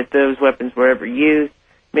make sure that those weapons were ever used,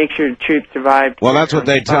 make sure the troops survived. Well, that's what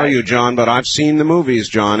they tell you, John, but I've seen the movies,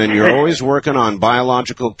 John, and you're always working on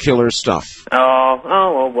biological killer stuff.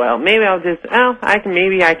 Well, maybe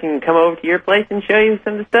I can come over to your place and show you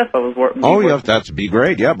some of the stuff I was working on. Oh, yeah, that'd be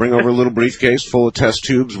great. Yeah, bring over a little briefcase full of test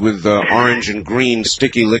tubes with orange and green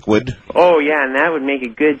sticky liquid. Oh, yeah, and that would make a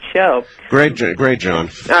good show. Great, John. All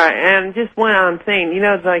right, and just one thing,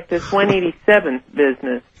 it's like this 187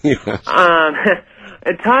 business. Yes.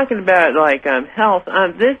 Talking about health,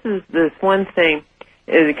 this one thing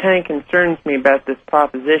it kind of concerns me about this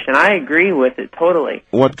proposition. I agree with it totally.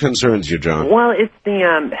 What concerns you, John? Well, it's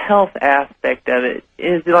the health aspect of it.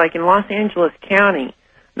 Is like in Los Angeles County,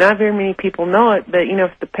 not very many people know it, but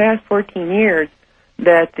for the past 14 years,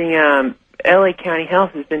 that the LA County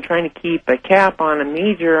Health has been trying to keep a cap on a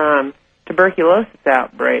major tuberculosis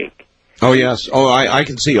outbreak. Oh yes. Oh, I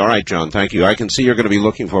can see. All right, John. Thank you. I can see you're going to be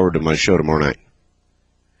looking forward to my show tomorrow night.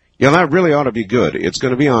 Yeah, that really ought to be good. It's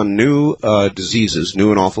going to be on new diseases,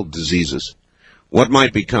 new and awful diseases. What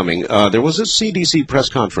might be coming? There was a CDC press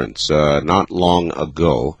conference not long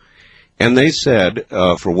ago, and they said,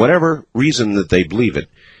 for whatever reason that they believe it,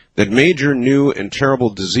 that major new and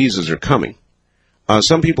terrible diseases are coming.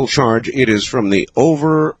 Some people charge it is from the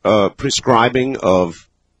over-prescribing of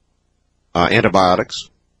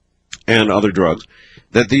antibiotics and other drugs,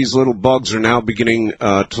 that these little bugs are now beginning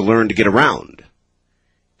to learn to get around.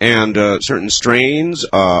 And certain strains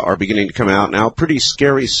are beginning to come out now, pretty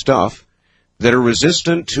scary stuff, that are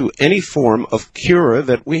resistant to any form of cure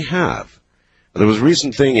that we have. There was a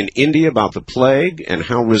recent thing in India about the plague and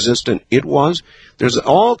how resistant it was. There's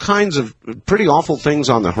all kinds of pretty awful things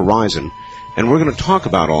on the horizon, and we're going to talk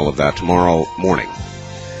about all of that tomorrow morning.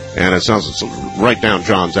 And it sounds right down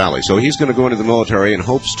John's alley. So he's going to go into the military and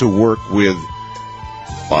hopes to work with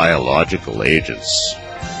biological agents.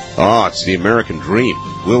 Oh, it's the American dream.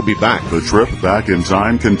 We'll be back. The trip back in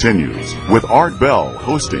time continues with Art Bell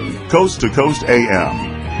hosting Coast to Coast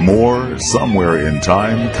AM. More Somewhere in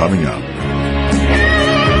Time coming up.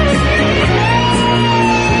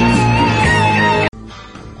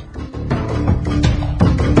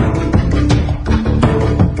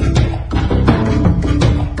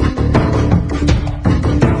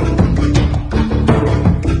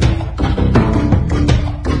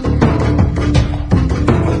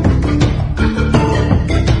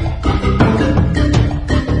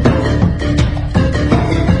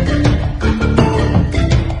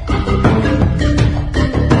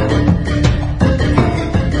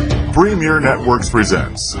 Premier Networks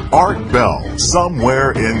presents Art Bell,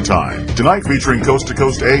 Somewhere in Time. Tonight featuring Coast to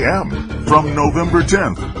Coast AM from November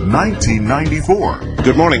 10th, 1994.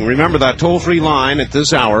 Good morning. Remember that toll-free line at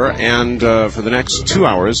this hour and for the next 2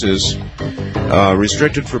 hours is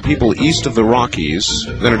restricted for people east of the Rockies.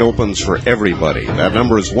 Then it opens for everybody. That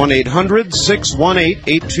number is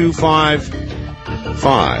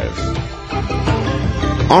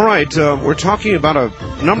 1-800-618-8255. All right, we're talking about a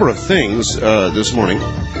number of things this morning.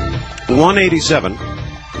 187,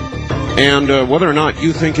 and whether or not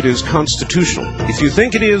you think it is constitutional. If you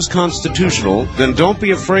think it is constitutional, then don't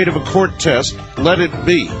be afraid of a court test. Let it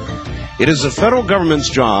be. It is the federal government's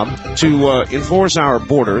job to enforce our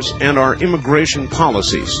borders and our immigration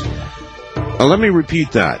policies. Let me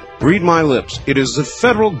repeat that. Read my lips. It is the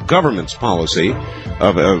federal government's policy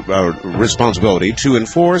of responsibility to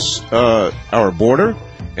enforce our border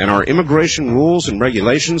and our immigration rules and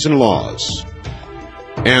regulations and laws.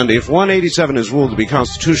 And if 187 is ruled to be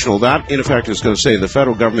constitutional, that, in effect, is going to say the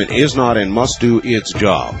federal government is not and must do its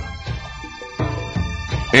job.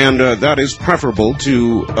 And that is preferable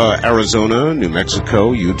to Arizona, New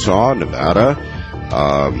Mexico, Utah, Nevada,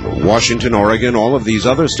 Washington, Oregon, all of these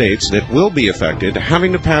other states that will be affected,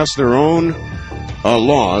 having to pass their own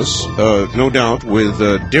laws, no doubt, with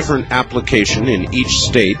different application in each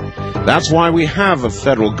state. That's why we have a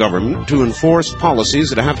federal government to enforce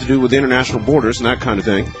policies that have to do with international borders and that kind of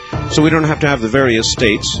thing, so we don't have to have the various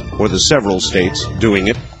states, or the several states, doing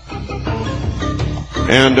it.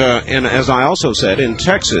 And as I also said, in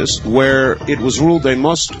Texas, where it was ruled they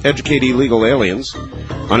must educate illegal aliens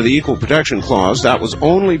under the Equal Protection Clause, that was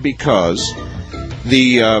only because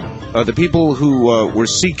the people who were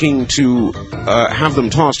seeking to have them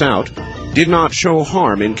tossed out did not show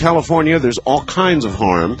harm. In California, there's all kinds of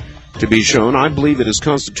harm to be shown. I believe it is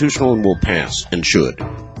constitutional and will pass, and should.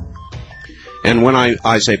 And when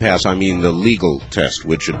I say pass, I mean the legal test,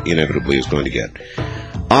 which it inevitably is going to get.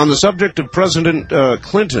 On the subject of President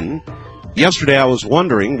Clinton, yesterday I was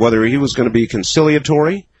wondering whether he was going to be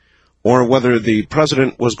conciliatory or whether the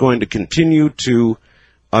president was going to continue to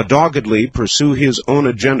doggedly pursue his own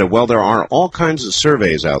agenda. Well, there are all kinds of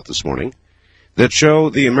surveys out this morning that show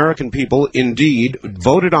the American people indeed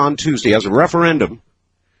voted on Tuesday as a referendum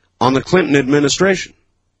on the Clinton administration.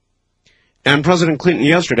 And President Clinton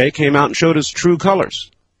yesterday came out and showed his true colors.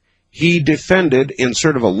 He defended in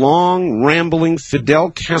sort of a long, rambling Fidel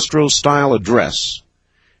Castro-style address,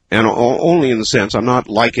 and only in the sense, I'm not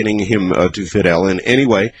likening him to Fidel in any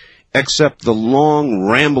way, except the long,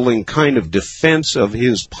 rambling kind of defense of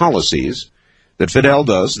his policies that Fidel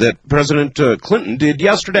does, that President Clinton did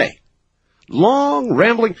yesterday. Long,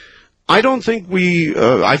 rambling. I think we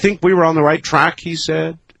were on the right track, he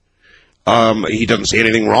said. He doesn't see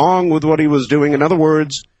anything wrong with what he was doing. In other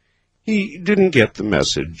words, he didn't get the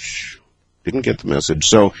message.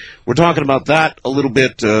 So we're talking about that a little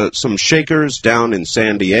bit. Some shakers down in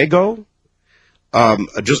San Diego.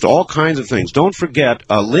 Just all kinds of things. Don't forget,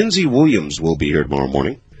 Lindsey Williams will be here tomorrow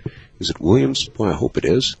morning. Is it Williams? Boy, I hope it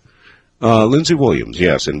is. Lindsey Williams,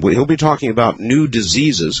 yes. And he'll be talking about new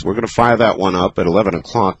diseases. We're going to fire that one up at 11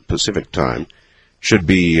 o'clock Pacific time. Should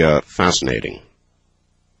be fascinating.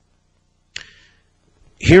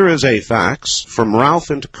 Here is a fax from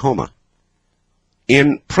Ralph in Tacoma.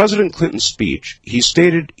 In President Clinton's speech, he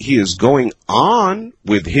stated he is going on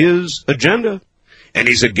with his agenda, and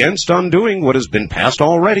he's against undoing what has been passed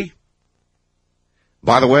already.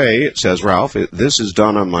 By the way, says Ralph, this is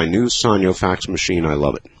done on my new Sanyo fax machine. I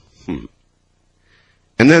love it.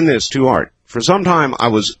 And then this to Art. For some time, I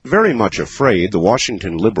was very much afraid the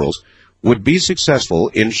Washington liberals would be successful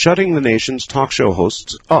in shutting the nation's talk show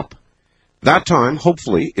hosts up. That time,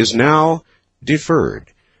 hopefully, is now deferred.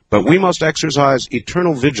 But we must exercise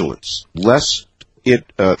eternal vigilance, lest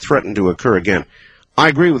it threaten to occur again. I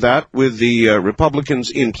agree with that. With the Republicans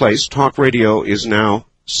in place, talk radio is now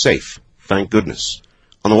safe. Thank goodness.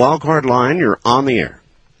 On the wild card line, you're on the air.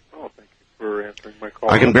 Oh, thank you for answering my call.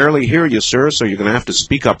 I can barely hear you, sir, so you're going to have to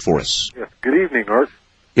speak up for us. Yes. Good evening, Art.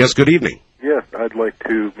 Yes, good evening. Yes, I'd like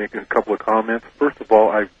to make a couple of comments. First of all,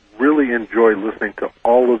 I really enjoy listening to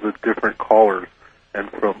all of the different callers and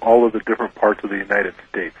from all of the different parts of the United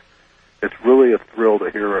States. It's really a thrill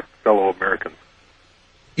to hear our fellow Americans.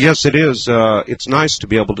 Yes, it is. It's nice to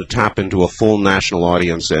be able to tap into a full national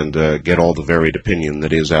audience and get all the varied opinion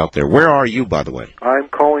that is out there. Where are you, by the way? I'm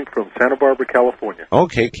calling from Santa Barbara, California.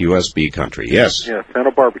 Okay, QSB country, yes. Yeah,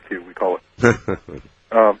 Santa Barbecue, we call it.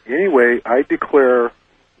 Anyway, I declare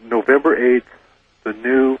November 8th the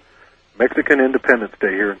new Mexican Independence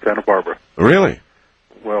Day here in Santa Barbara. Really?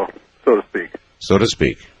 Well, so to speak. So to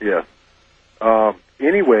speak. Yes.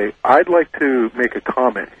 Anyway, I'd like to make a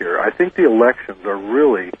comment here. I think the elections are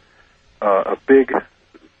really a big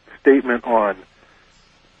statement on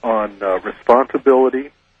responsibility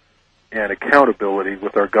and accountability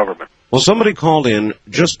with our government. Well, somebody called in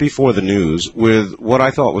just before the news with what I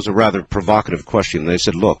thought was a rather provocative question. They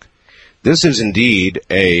said, look, this is indeed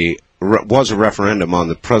was a referendum on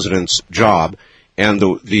the president's job, and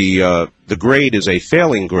the grade is a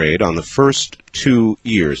failing grade on the first 2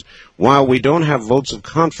 years. While we don't have votes of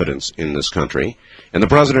confidence in this country, and the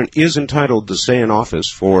president is entitled to stay in office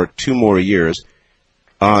for 2 more years,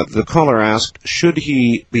 the caller asked, should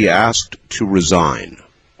he be asked to resign?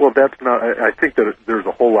 Well, that's not. I think that there's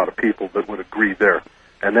a whole lot of people that would agree there,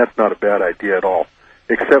 and that's not a bad idea at all.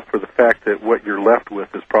 except for the fact that what you're left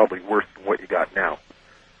with is probably worse than what you got now.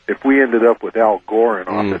 If we ended up with Al Gore in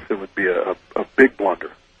office, it would be a big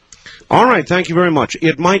blunder. All right, thank you very much.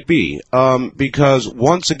 It might be, because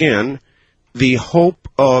once again, the hope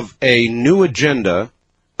of a new agenda,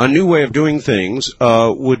 a new way of doing things,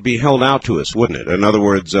 would be held out to us, wouldn't it? In other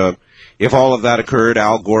words, if all of that occurred,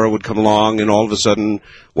 Al Gore would come along and all of a sudden,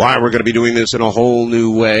 why, we're going to be doing this in a whole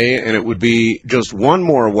new way, and it would be just one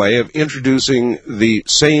more way of introducing the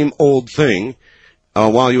same old thing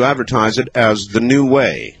while you advertise it as the new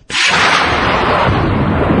way.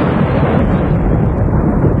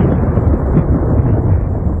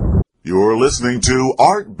 You're listening to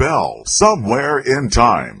Art Bell, Somewhere in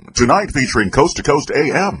Time. Tonight featuring Coast to Coast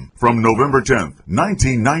AM from November 10th,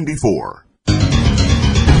 1994.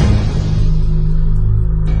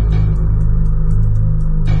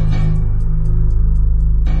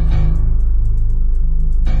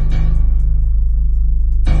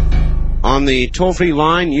 On the toll-free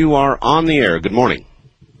line, you are on the air. Good morning.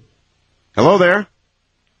 Hello there.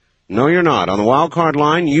 No, you're not. On the wild card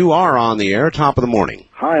line, you are on the air. Top of the morning.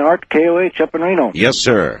 Hi, Art, KOH up in Reno. Yes,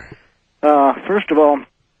 sir. First of all,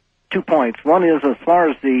 2 points. One is as far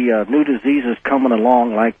as the new diseases coming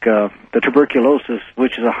along, like the tuberculosis,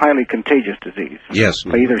 which is a highly contagious disease. Yes.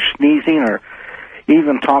 By either sneezing or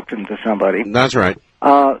even talking to somebody. That's right.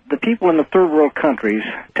 The people in the third world countries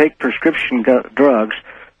take prescription drugs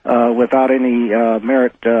without any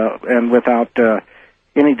merit and without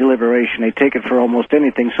any deliberation. They take it for almost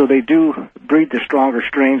anything, so they do breed the stronger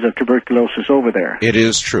strains of tuberculosis over there. It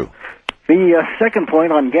is true. The second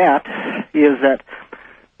point on GATT is that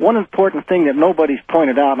one important thing that nobody's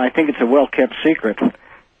pointed out, and I think it's a well-kept secret,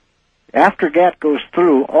 after GATT goes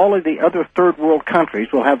through, all of the other third world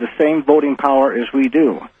countries will have the same voting power as we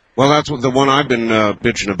do. Well, that's the one I've been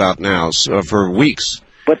bitching about now for weeks.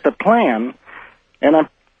 But the plan, and I'm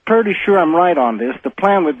pretty sure I'm right on this, the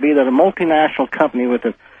plan would be that a multinational company with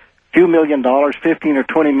a few $1 million, 15 or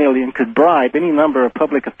 20 million, could bribe any number of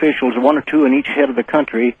public officials, 1 or 2 in each head of the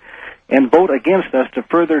country, and vote against us to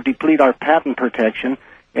further deplete our patent protection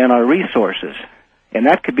and our resources. And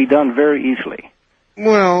that could be done very easily.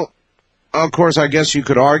 Well, of course, I guess you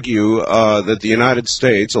could argue that the United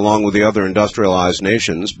States, along with the other industrialized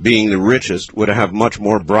nations, being the richest, would have much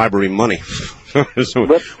more bribery money. So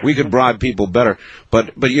we could bribe people better.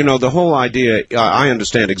 But you know, the whole idea, I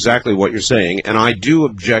understand exactly what you're saying, and I do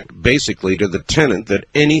object basically to the tenet that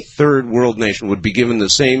any third world nation would be given the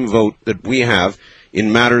same vote that we have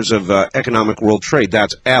in matters of economic world trade.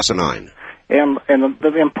 That's asinine. And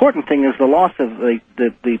the important thing is the loss of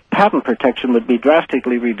the patent protection would be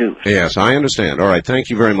drastically reduced. Yes, I understand. All right, thank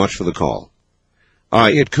you very much for the call.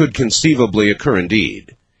 It could conceivably occur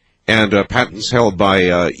indeed. And patents held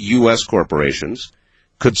by U.S. corporations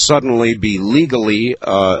could suddenly be legally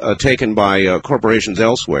taken by corporations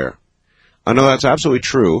elsewhere. I know that's absolutely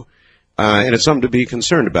true, and it's something to be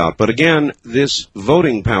concerned about. But again, this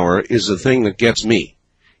voting power is the thing that gets me.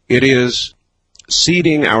 It is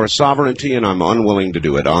ceding our sovereignty, and I'm unwilling to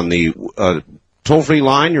do it. On the toll-free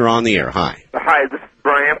line, you're on the air. Hi. Hi, this is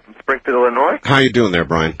Brian from Springfield, Illinois. How you doing there,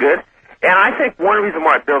 Brian? Good. And I think one reason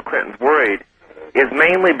why Bill Clinton's worried is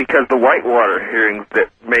mainly because the Whitewater hearings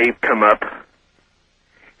that may come up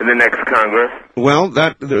in the next Congress. Well,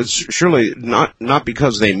 that's surely not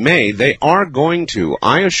because they may. They are going to.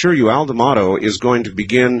 I assure you, Al D'Amato is going to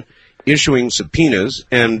begin issuing subpoenas,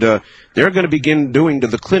 and they're going to begin doing to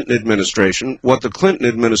the Clinton administration what the Clinton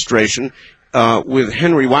administration, with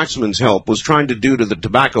Henry Waxman's help, was trying to do to the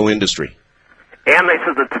tobacco industry. And they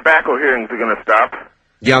said the tobacco hearings are going to stop.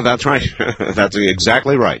 Yeah, that's right. That's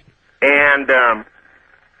exactly right. And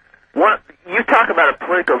what you talk about a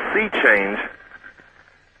political sea change,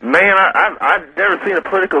 man, I've never seen a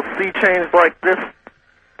political sea change like this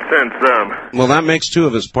since. Well, that makes 2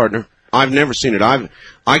 of us, partner. I've never seen it.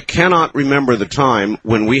 I cannot remember the time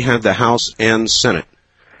when we had the House and Senate.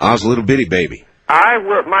 I was a little bitty baby.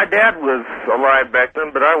 My dad was alive back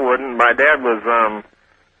then, but I wasn't. My dad was,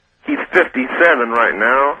 he's 57 right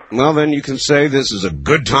now. Well, then you can say this is a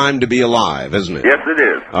good time to be alive, isn't it? Yes, it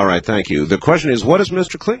is. All right, thank you. The question is, what is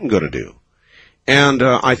Mr. Clinton going to do? And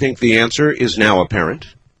I think the answer is now apparent.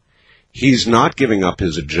 He's not giving up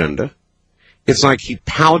his agenda. It's like he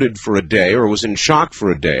pouted for a day or was in shock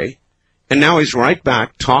for a day. And now he's right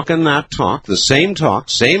back talking that talk, the same talk,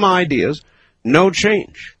 same ideas, no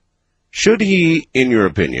change. Should he, in your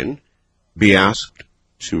opinion, be asked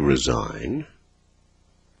to resign?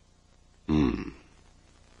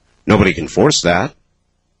 Nobody can force that.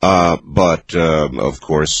 But of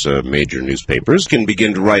course, major newspapers can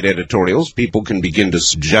begin to write editorials. People can begin to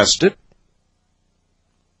suggest it.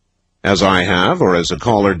 as I have, or as a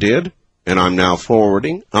caller did, and I'm now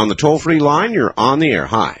forwarding. On the toll-free line, you're on the air.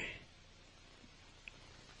 Hi.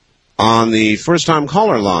 On the first-time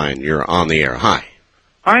caller line, you're on the air. Hi.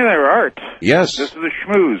 Hi there, Art. Yes. This is the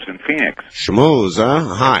Schmooze in Phoenix. Schmooze, huh?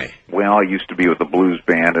 Hi. Well, I used to be with a blues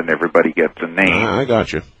band, and everybody gets a name. I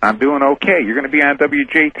got you. I'm doing okay. You're going to be on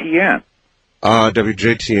WJTN.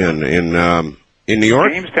 WJTN in New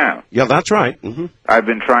York? Jamestown. Yeah, that's right. Mm-hmm. I've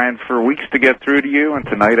been trying for weeks to get through to you, and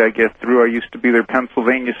tonight I get through. I used to be their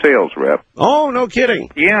Pennsylvania sales rep. Oh, no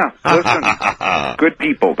kidding. Yeah. Listen, good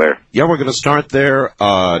people there. Yeah, we're going to start there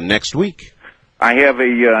next week. I have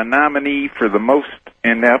a nominee for the most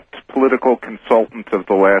inept political consultant of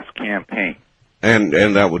the last campaign. And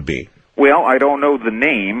that would be? Well, I don't know the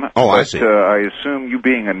name. Oh, but, I see. I assume you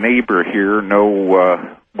being a neighbor here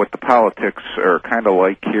know what the politics are kind of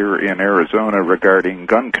like here in Arizona regarding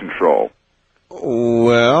gun control.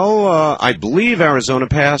 Well, I believe Arizona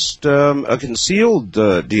passed a concealed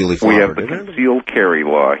dealy flower. We have the concealed carry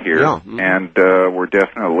law here, yeah. Mm-hmm. And we're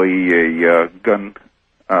definitely a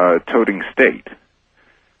gun-toting state.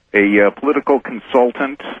 A political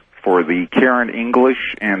consultant for the Karen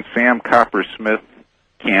English and Sam Coppersmith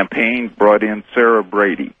campaign brought in Sarah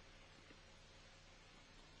Brady.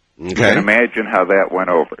 Okay. You can imagine how that went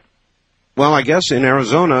over. Well, I guess in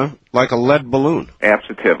Arizona, like a lead balloon.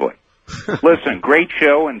 Absolutely. Listen, great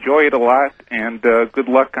show. Enjoy it a lot, and good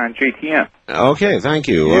luck on JTN. Okay, thank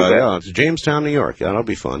you. Yeah, it's Jamestown, New York. Yeah, that'll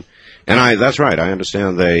be fun. And that's right. I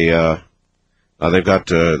understand they've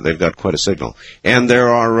got quite a signal. And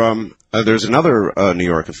there's another New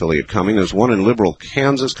York affiliate coming. There's one in Liberal,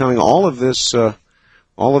 Kansas coming. All of this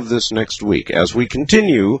next week as we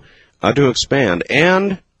continue to expand.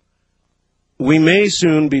 And we may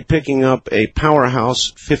soon be picking up a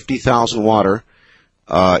powerhouse 50,000 watter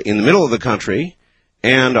in the middle of the country.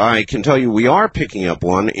 And I can tell you we are picking up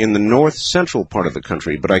one in the north-central part of the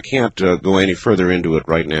country, but I can't go any further into it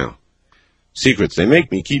right now. Secrets. They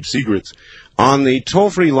make me keep secrets. On the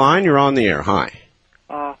toll-free line, you're on the air. Hi.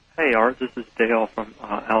 Hey, Art. This is Dale from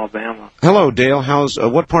Alabama. Hello, Dale.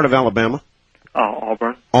 What part of Alabama?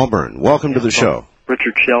 Auburn. Auburn. Welcome to the show.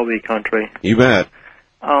 Richard Shelby country. You bet.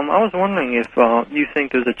 I was wondering if you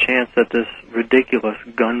think there's a chance that this ridiculous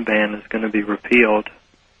gun ban is going to be repealed.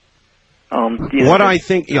 I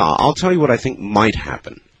think, I'll tell you what I think might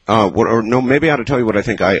happen. Maybe I ought to tell you what I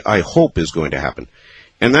think I hope is going to happen.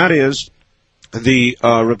 And that is, the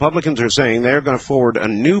Republicans are saying they're going to forward a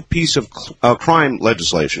new piece of crime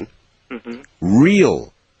legislation,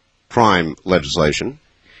 real crime legislation,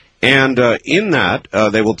 and in that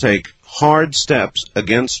they will take hard steps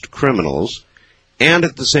against criminals and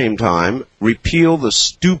at the same time repeal the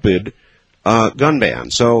stupid gun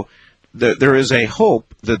ban. So there is a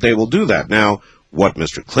hope that they will do that. Now, what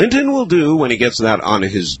Mr. Clinton will do when he gets that on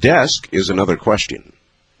his desk is another question.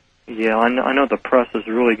 Yeah, I know the press is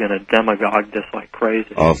really going to demagogue this like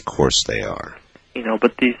crazy. Of course they are.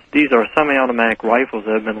 But these are semi-automatic rifles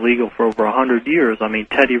that have been legal for over 100 years. I mean,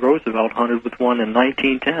 Teddy Roosevelt hunted with one in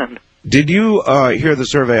 1910. Did you hear the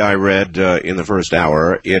survey I read in the first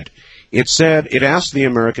hour? It asked the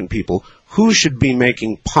American people who should be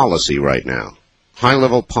making policy right now,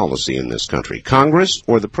 high-level policy in this country, Congress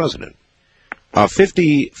or the president.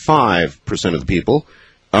 55% of the people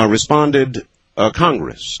responded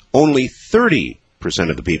Congress. Only 30%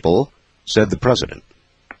 of the people said the president.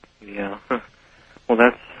 Yeah. Well,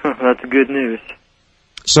 that's good news.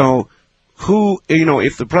 So,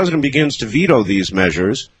 if the president begins to veto these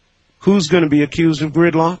measures, who's going to be accused of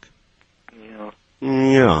gridlock? Yeah.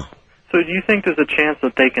 Yeah. So, do you think there's a chance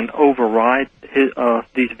that they can override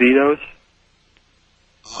these vetoes?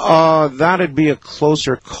 That'd be a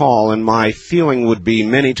closer call, and my feeling would be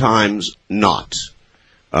many times not.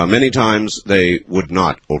 Many times they would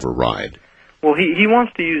not override. Well, he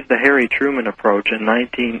wants to use the Harry Truman approach in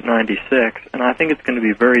 1996, and I think it's going to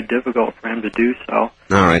be very difficult for him to do so. All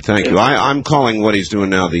right, thank you. I'm calling what he's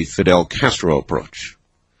doing now the Fidel Castro approach.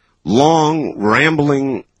 Long,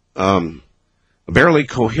 rambling, barely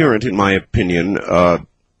coherent, in my opinion,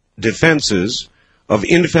 defenses of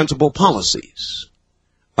indefensible policies.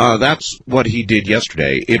 That's what he did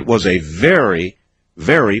yesterday. It was a very,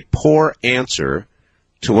 very poor answer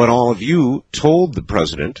to what all of you told the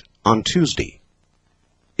president on Tuesday.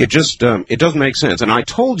 It just, it doesn't make sense. And I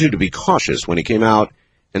told you to be cautious when he came out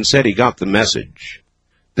and said he got the message.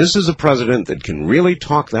 This is a president that can really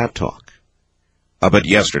talk that talk. But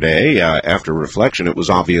yesterday, after reflection, it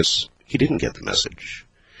was obvious he didn't get the message.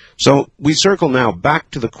 So we circle now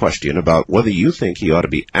back to the question about whether you think he ought to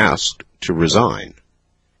be asked to resign.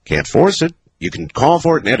 Can't force it. You can call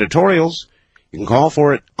for it in editorials. You can call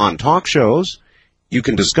for it on talk shows. you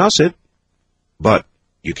can discuss it, but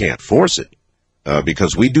you can't force it,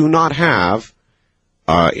 because we do not have,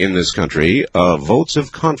 in this country, votes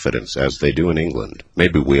of confidence as they do in England.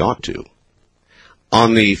 Maybe we ought to.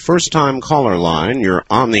 On the first-time caller line, you're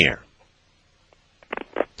on the air.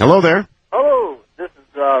 Hello there. Hello, this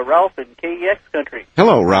is Ralph in KEX country.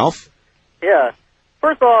 Hello, Ralph. Yeah.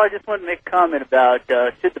 First of all, I just wanted to make a comment about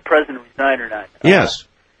should the president resign or not. Yes.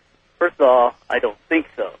 First of all, I don't think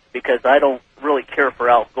so, because I don't really care for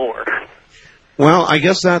Al Gore. Well, I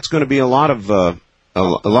guess that's going to be a lot of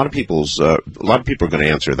people are going to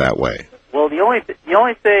answer that way. Well, the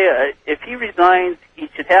only say if he resigns, he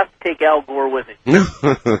should have to take Al Gore with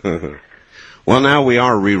him. Well, now we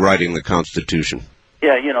are rewriting the Constitution.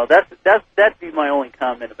 Yeah, that'd be my only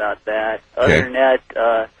comment about that. Other than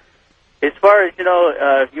that, as far as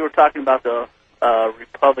you were talking about the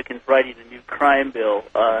Republicans writing a new crime bill.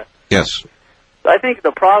 Yes. I think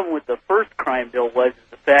the problem with the first crime bill was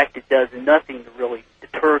the fact it does nothing to really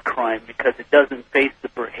deter crime because it doesn't face the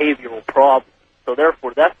behavioral problem. So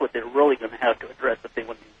therefore, that's what they're really going to have to address if they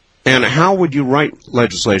want to. And how would you write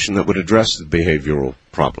legislation that would address the behavioral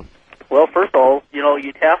problem? Well, first of all,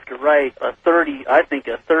 you'd have to write a $30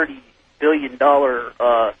 billion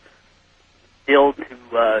bill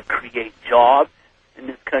to create jobs in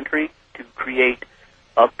this country, to create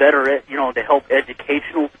a better, to help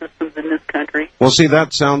educational systems in this country. Well, see,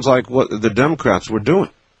 that sounds like what the Democrats were doing.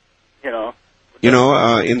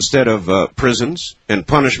 Instead of prisons and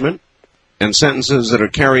punishment and sentences that are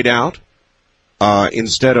carried out,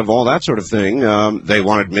 instead of all that sort of thing, they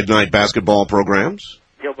wanted midnight basketball programs.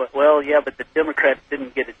 But the Democrats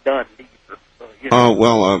didn't get it done either.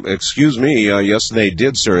 So, excuse me. Yes, they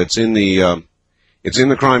did, sir. It's in the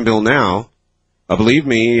crime bill now. Believe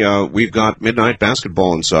me, we've got midnight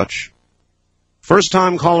basketball and such.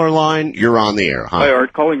 First-time caller line, you're on the air. Hi,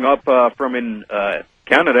 Art. Calling up from in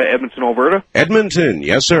Canada, Edmonton, Alberta. Edmonton,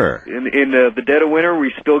 yes, sir. In the dead of winter,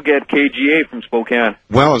 we still get KGA from Spokane.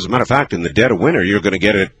 Well, as a matter of fact, in the dead of winter, you're going to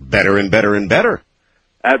get it better and better and better.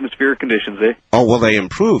 Atmospheric conditions, eh? Oh, well, they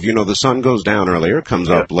improve. The sun goes down earlier, comes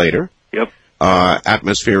up later. Yep.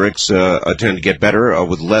 Atmospherics tend to get better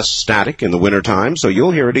with less static in the wintertime, so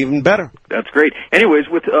you'll hear it even better. That's great. Anyways,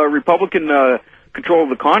 with Republican control of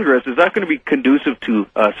the Congress, is that going to be conducive to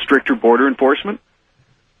stricter border enforcement?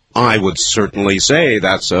 I would certainly say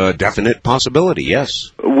that's a definite possibility,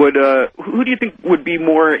 yes. Who do you think would be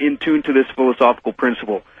more in tune to this philosophical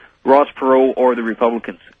principle, Ross Perot or the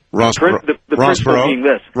Republicans? Ross Perot. The principle being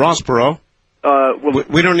this. Ross Perot.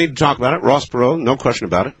 We don't need to talk about it. Ross Perot, no question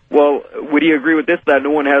about it. Well, would you agree with this, that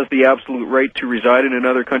no one has the absolute right to reside in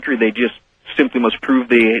another country? They just simply must prove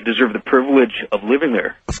they deserve the privilege of living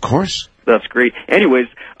there. Of course. That's great. Anyways,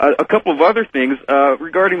 a couple of other things.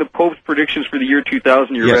 Regarding the Pope's predictions for the year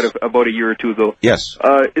 2000, you read about a year or two ago. Yes.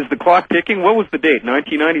 Is the clock ticking? What was the date,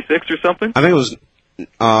 1996 or something? I think it was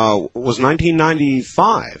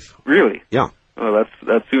 1995. Really? Yeah. Oh,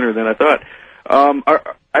 that's sooner than I thought.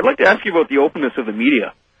 I'd like to ask you about the openness of the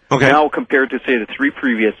media. Okay. Now compared to, say, the 3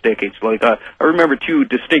 previous decades. Like, I remember 2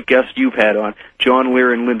 distinct guests you've had on, John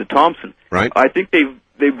Lear and Linda Thompson. Right. I think they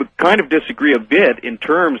kind of disagree a bit in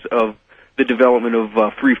terms of the development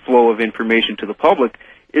of free flow of information to the public.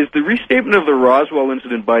 Is the restatement of the Roswell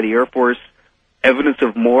incident by the Air Force evidence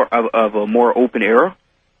of a more open era?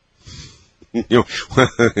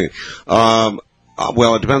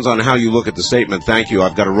 Well, it depends on how you look at the statement. Thank you.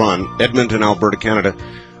 I've got to run. Edmonton, Alberta, Canada.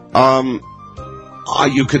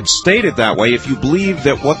 You could state it that way if you believe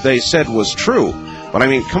that what they said was true. But, I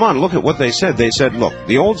mean, come on, look at what they said. They said, look,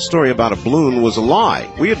 the old story about a balloon was a lie.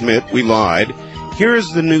 We admit we lied. Here's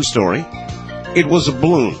the new story. It was a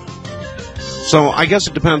balloon. So I guess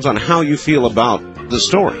it depends on how you feel about the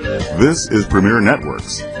story. This is Premier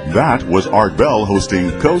Networks. That was Art Bell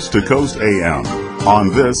hosting Coast to Coast AM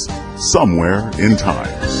on this Somewhere in Time.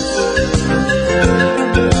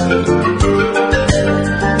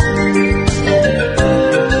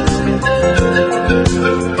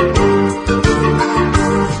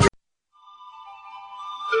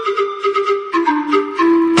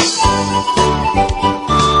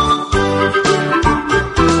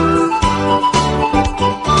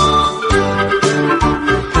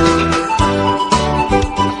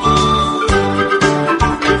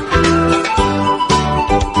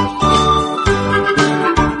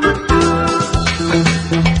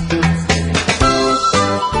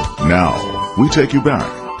 We take you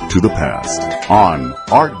back to the past on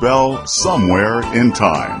Art Bell Somewhere in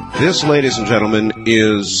Time. This, ladies and gentlemen,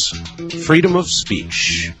 is freedom of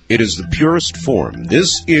speech. It is the purest form.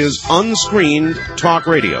 This is unscreened talk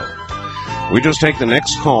radio. We just take the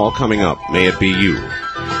next call coming up. May it be you.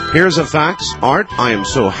 Here's a facts. Art, I am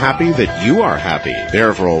so happy that you are happy.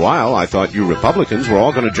 There for a while, I thought you Republicans were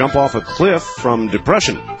all going to jump off a cliff from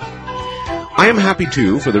depression. I am happy,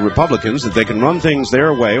 too, for the Republicans that they can run things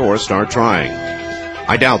their way or start trying.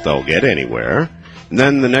 I doubt they'll get anywhere. And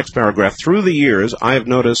then the next paragraph. Through the years, I have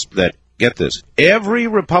noticed that, get this, every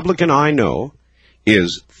Republican I know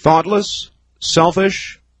is thoughtless,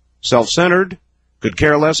 selfish, self-centered, could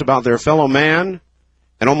care less about their fellow man,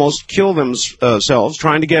 and almost kill themselves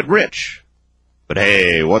trying to get rich. But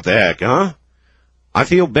hey, what the heck, huh? I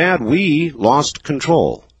feel bad we lost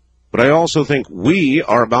control. But I also think we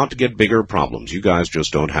are about to get bigger problems. You guys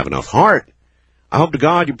just don't have enough heart. I hope to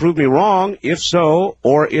God you prove me wrong. If so,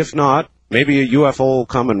 or if not, maybe a UFO will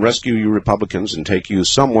come and rescue you Republicans and take you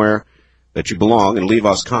somewhere that you belong and leave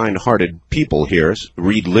us kind-hearted people here,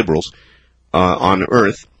 read liberals, on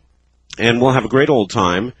Earth. And we'll have a great old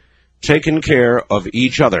time taking care of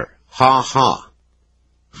each other. Ha ha.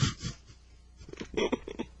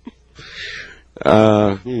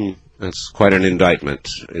 That's quite an indictment,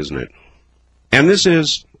 isn't it? And this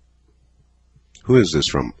is, who is this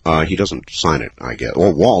from? He doesn't sign it, I guess.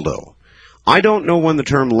 Or Waldo. I don't know when the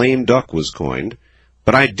term lame duck was coined,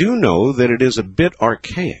 but I do know that it is a bit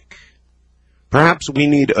archaic. Perhaps we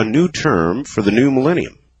need a new term for the new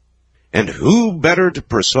millennium. And who better to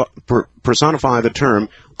personify the term?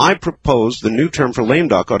 I propose the new term for lame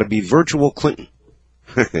duck ought to be virtual Clinton.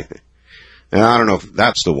 I don't know if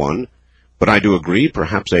that's the one, but I do agree.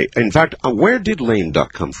 Perhaps in fact, where did lame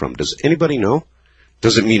duck come from? Does anybody know?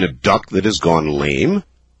 Does it mean a duck that has gone lame?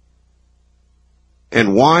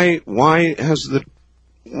 And why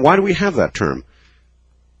do we have that term?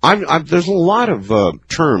 There's a lot of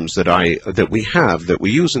terms that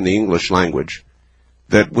we use in the English language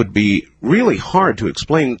that would be really hard to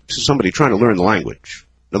explain to somebody trying to learn the language.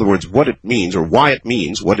 In other words, what it means or why it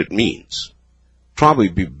means what it means. Probably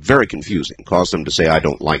be very confusing, cause them to say, I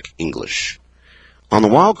don't like English. On the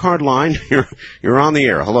wild card line, you're on the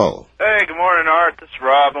air. Hello. Hey, good morning, Art. This is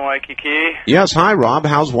Rob in Waikiki. Yes, hi, Rob.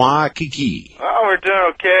 How's Waikiki? Well, we're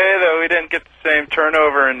doing okay, though we didn't get the same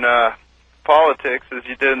turnover in politics as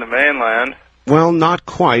you did in the mainland. Well, not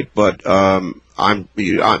quite, but I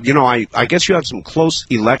guess you had some close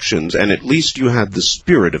elections, and at least you had the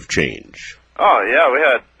spirit of change. Oh yeah, we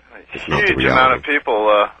had a huge amount of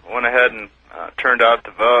people went ahead and turned out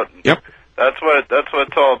to vote. Yep, that's what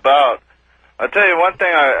it's all about. I'll tell you one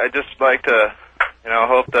thing. I just like to,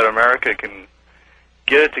 hope that America can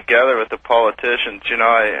get it together with the politicians.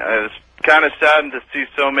 I was kind of saddened to see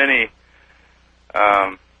so many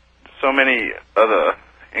of the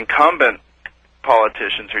incumbent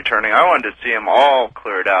politicians returning. I wanted to see them all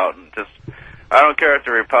cleared out, and I don't care if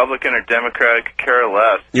they're Republican or Democrat, I could care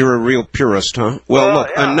less. You're a real purist, huh? Well, look,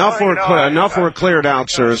 yeah, enough were cleared out,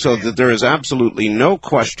 sir, so that there is absolutely no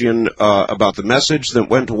question about the message that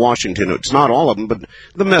went to Washington. It's not all of them, but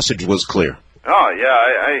the message was clear. Oh yeah,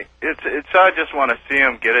 I just want to see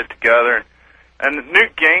them get it together, and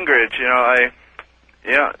Newt Gingrich,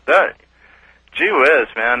 gee whiz,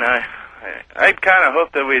 man, I'd kind of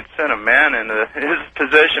hoped that we'd send a man into his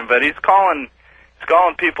position, but he's calling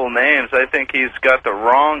people names. I think he's got the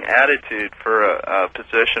wrong attitude for a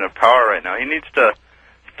position of power right now. He needs to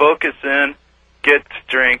focus in, get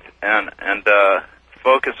strength, and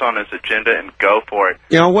focus on his agenda and go for it.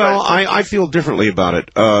 Yeah, well, I feel differently about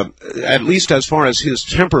it. At least as far as his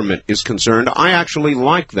temperament is concerned, I actually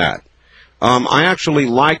like that. I actually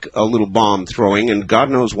like a little bomb throwing, and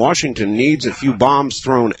God knows Washington needs a few bombs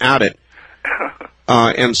thrown at it.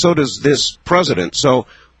 And so does this president. So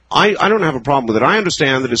I don't have a problem with it. I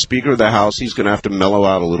understand that as Speaker of the House, he's going to have to mellow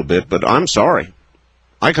out a little bit, but I'm sorry.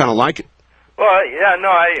 I kind of like it. Well, yeah, no,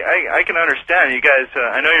 I can understand. You guys,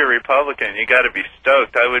 I know you're Republican. You got to be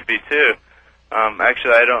stoked. I would be too.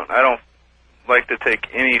 Actually, I don't like to take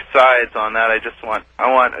any sides on that. I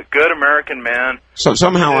want a good American man. So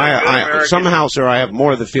somehow, sir, I have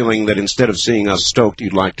more of the feeling that instead of seeing us stoked,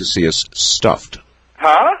 you'd like to see us stuffed.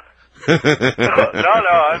 Huh? No,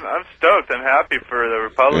 I'm stoked. I'm happy for the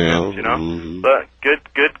Republicans, But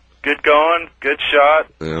good going, good shot.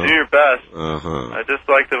 Yeah. Do your best. I just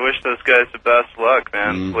like to wish those guys the best luck,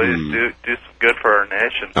 man. Please do some good for our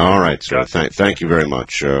nation. All right, sir. Thank you very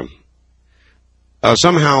much.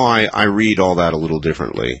 Somehow I read all that a little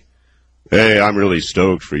differently. Hey, I'm really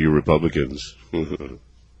stoked for you Republicans.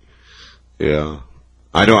 Yeah.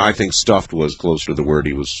 I think stuffed was closer to the word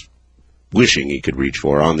he was wishing he could reach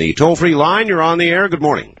for. On the toll-free line, you're on the air. Good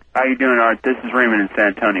morning. How you doing, Art? This is Raymond in San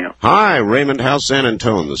Antonio. Hi, Raymond. How's San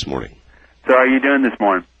Antonio this morning? So how are you doing this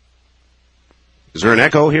morning? Is there an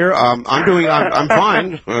echo here? I'm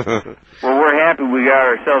fine. Well, we're happy we got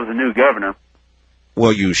ourselves a new governor.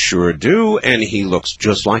 Well, you sure do, and he looks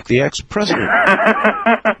just like the ex-president.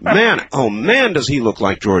 Man, does he look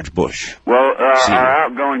like George Bush. Well, our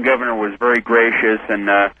outgoing governor was very gracious, and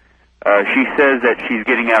she says that she's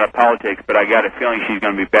getting out of politics, but I got a feeling she's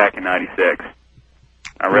going to be back in 96.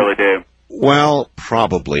 I really do. Well,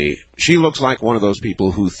 probably. She looks like one of those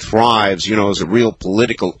people who thrives, as a real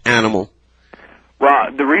political animal.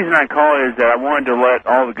 Well, the reason I call it is that I wanted to let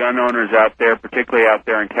all the gun owners out there, particularly out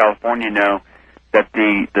there in California, know that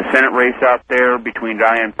the Senate race out there between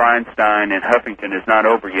Dianne Feinstein and Huffington is not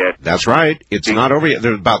over yet. That's right. It's not over yet.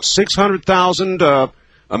 There's about 600,000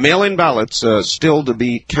 mail-in ballots still to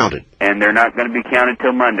be counted. And they're not going to be counted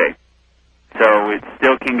till Monday. So it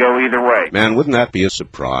still can go either way. Man, wouldn't that be a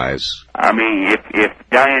surprise? I mean, if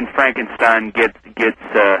Dianne Frankenstein gets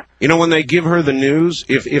when they give her the news,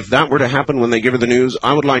 if that were to happen when they give her the news,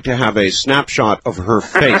 I would like to have a snapshot of her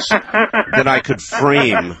face that I could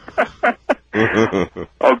frame.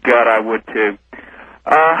 Oh, God, I would, too.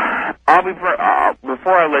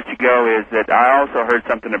 Before I let you go, is that I also heard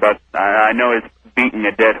something about, I know it's beating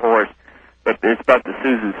a dead horse, but it's about the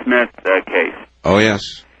Susan Smith case. Oh,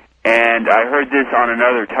 yes. And I heard this on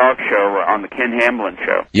another talk show, on the Ken Hamlin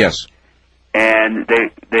show. Yes. And they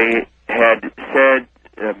had said,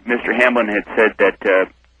 Mr. Hamlin had said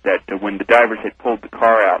that when the divers had pulled the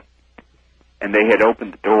car out and they had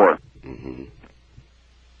opened the door,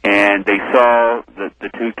 and they saw the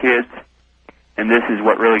two kids, and this is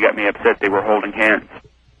what really got me upset. They were holding hands.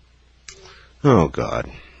 Oh,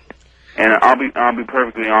 God. And I'll be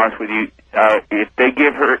perfectly honest with you. If they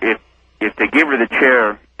give her the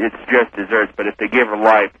chair, it's just desserts. But if they give her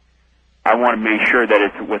life, I want to make sure that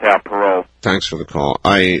it's without parole. Thanks for the call.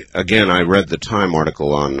 I read the Time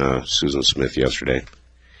article on Susan Smith yesterday,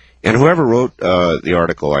 and whoever wrote the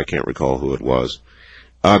article, I can't recall who it was,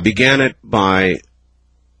 began it by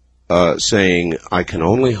saying, "I can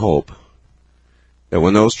only hope that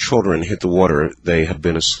when those children hit the water, they had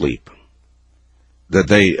been asleep, that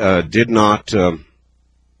they did not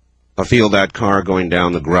feel that car going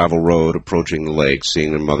down the gravel road, approaching the lake, seeing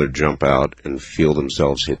their mother jump out and feel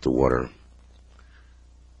themselves hit the water.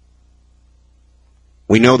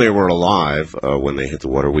 We know they were alive when they hit the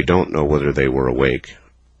water. We don't know whether they were awake."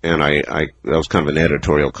 And that was kind of an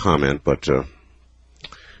editorial comment, but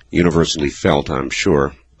universally felt, I'm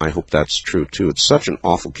sure. I hope that's true, too. It's such an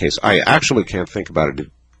awful case. I actually can't think about it.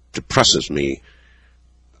 It depresses me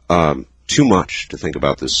too much to think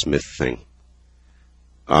about this Smith thing.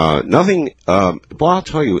 Nothing, well, I'll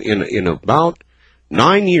tell you, in about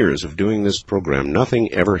 9 years of doing this program,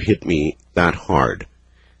 nothing ever hit me that hard.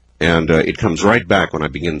 And it comes right back when I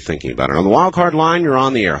begin thinking about it. On the wild card line, you're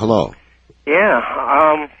on the air. Hello.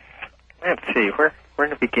 Yeah, let's see, where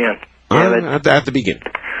to begin? At the beginning.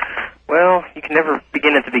 Well, you can never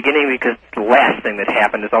begin at the beginning because the last thing that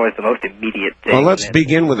happened is always the most immediate thing. Well, let's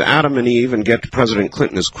begin with Adam and Eve and get to President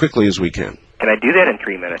Clinton as quickly as we can. Can I do that in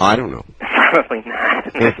 3 minutes? I don't know. Probably not,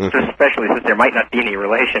 especially since there might not be any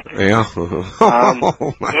relation. Yeah.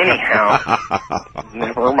 Anyhow,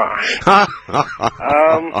 never mind.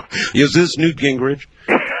 Is this Newt Gingrich?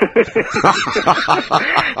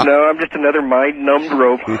 No, I'm just another mind-numbed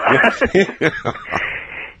rope.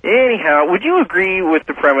 Anyhow, would you agree with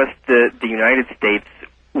the premise that the United States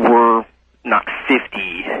were not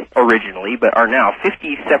 50 originally, but are now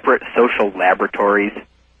 50 separate social laboratories?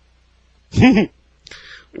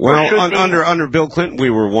 Well, under Bill Clinton, we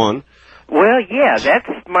were one. Well, yeah, that's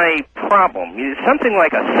my problem. Something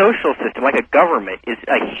like a social system, like a government, is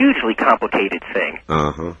a hugely complicated thing.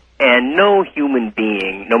 Uh-huh. And no human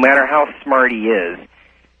being, no matter how smart he is,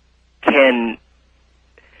 can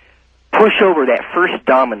push over that first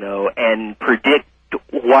domino and predict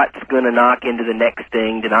what's going to knock into the next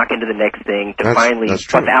thing, to knock into the next thing, to finally what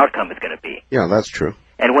the outcome is going to be. Yeah, that's true.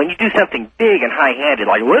 And when you do something big and high-handed,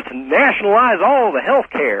 like let's nationalize all the health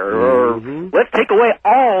care, or let's take away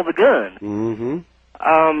all the guns,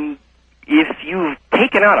 if you've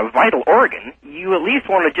taken out a vital organ, you at least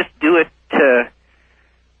want to just do it to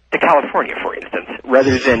California, for instance,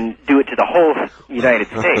 rather than do it to the whole United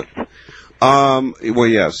States. Well,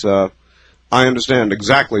 yes, I understand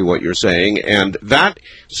exactly what you're saying, and that,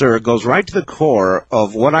 sir, goes right to the core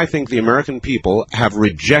of what I think the American people have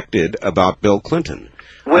rejected about Bill Clinton.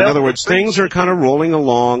 Well, in other words, things are kind of rolling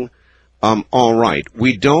along all right.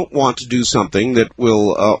 We don't want to do something that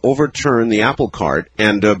will overturn the apple cart,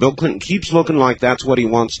 and Bill Clinton keeps looking like that's what he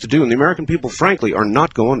wants to do, and the American people, frankly, are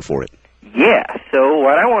not going for it. Yeah, so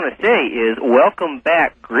what I want to say is welcome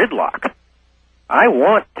back gridlock. I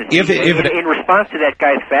want to see, in response to that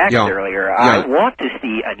guy's facts earlier, I want to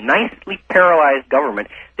see a nicely paralyzed government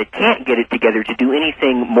that can't get it together to do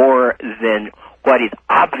anything more than what is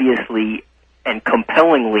obviously and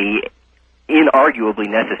compellingly, inarguably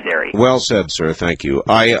necessary. Well said, sir. Thank you.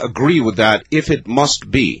 I agree with that if it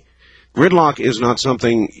must be. Gridlock is not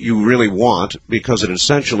something you really want because it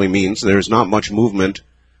essentially means there's not much movement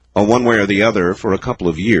one way or the other for a couple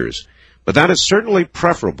of years. But that is certainly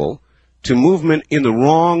preferable to movement in the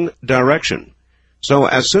wrong direction. So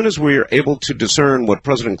as soon as we're able to discern what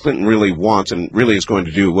President Clinton really wants and really is going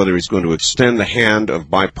to do, whether he's going to extend the hand of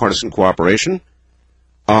bipartisan cooperation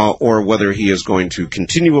or whether he is going to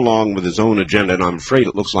continue along with his own agenda, and I'm afraid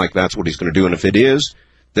it looks like that's what he's going to do, and if it is,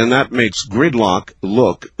 then that makes Gridlock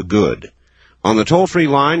look good. On the toll-free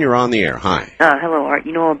line, you're on the air. Hi. Hello, Art.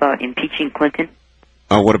 You know about impeaching Clinton?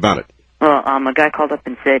 What about it? Well, a guy called up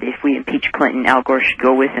and said if we impeach Clinton, Al Gore should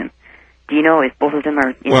go with him. Do you know if both of them are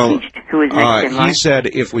impeached, who is next in line? He said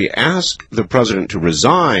if we ask the president to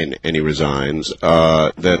resign, and he resigns,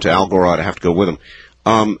 that Al Gore ought to have to go with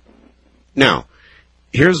him. Now,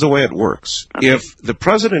 here's the way it works. Okay. If the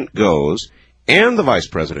president goes and the vice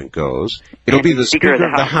president goes, it'll be the Speaker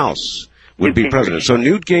of the House would be president. So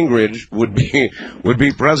Newt Gingrich would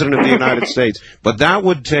be president of the United States. But that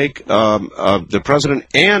would take the president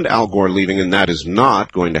and Al Gore leaving, and that is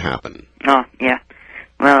not going to happen. Oh, yeah.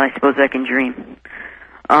 Well, I suppose I can dream.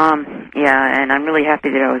 Yeah, and I'm really happy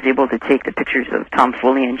that I was able to take the pictures of Tom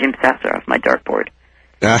Foley and Jim Sasser off my dartboard.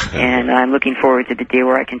 And I'm looking forward to the day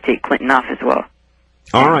where I can take Clinton off as well.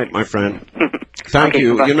 All right, my friend. Thank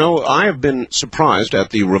you. Bye-bye. You know, I have been surprised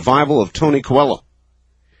at the revival of Tony Coelho.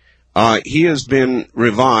 He has been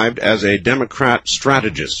revived as a Democrat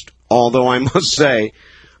strategist, although I must say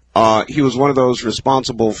he was one of those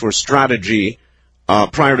responsible for strategy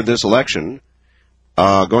prior to this election.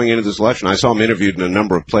 Going into this election, I saw him interviewed in a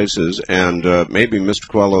number of places, and maybe Mr.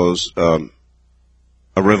 Coelho's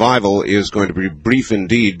a revival is going to be brief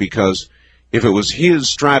indeed, because if it was his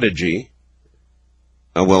strategy,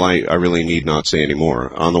 well, I really need not say any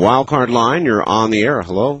more. On the wild card line, you're on the air.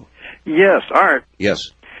 Hello? Yes, Art.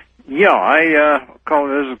 Yes. Yeah, I called.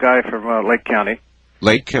 This is a guy from Lake County.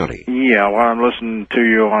 Lake County? Yeah, well, I'm listening to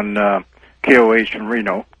you on KOH in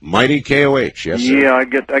Reno. Mighty KOH, yes, sir. Yeah, I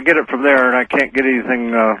get it from there, and I can't get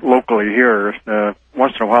anything locally here.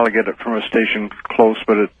 Once in a while I get it from a station close,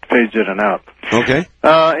 but it fades in and out. Okay.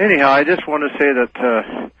 Anyhow, I just want to say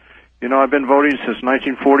that, I've been voting since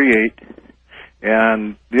 1948,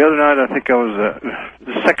 and the other night I think I was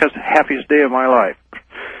the second happiest day of my life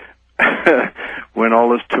when all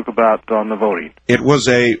this took about on the voting. It was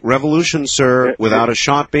a revolution, sir, without a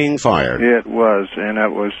shot being fired. It was, and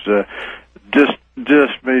it was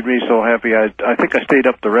just made me so happy. I think I stayed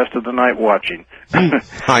up the rest of the night watching.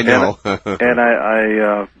 I know. and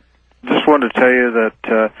I just wanted to tell you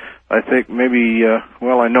that I think maybe,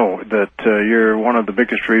 I know that you're one of the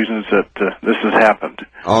biggest reasons that this has happened.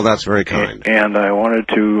 Oh, that's very kind. And I wanted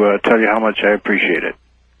to tell you how much I appreciate it.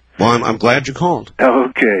 Well, I'm glad you called.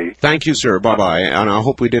 Okay. Thank you, sir. Bye-bye. And I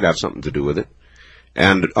hope we did have something to do with it.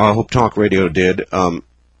 And I hope Talk Radio did.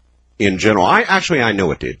 In general, I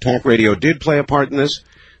know it did. Talk Radio did play a part in this.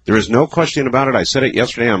 There is no question about it. I said it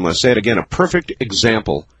yesterday. I'm going to say it again. A perfect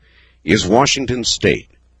example is Washington State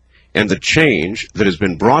and the change that has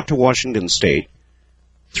been brought to Washington State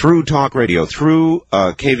through Talk Radio, through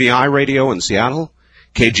KVI Radio in Seattle,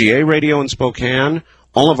 KGA Radio in Spokane,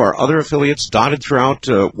 all of our other affiliates dotted throughout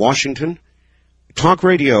Washington. Talk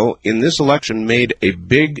Radio in this election made a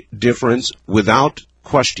big difference without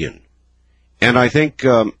question. And I think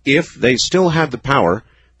if they still had the power,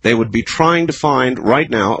 they would be trying to find right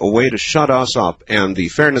now a way to shut us up, and the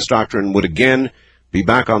fairness doctrine would again be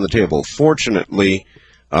back on the table. Fortunately,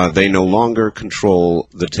 they no longer control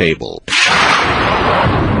the table.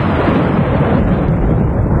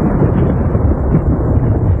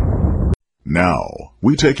 Now,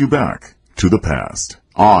 we take you back to the past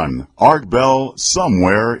on Art Bell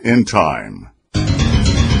Somewhere in Time.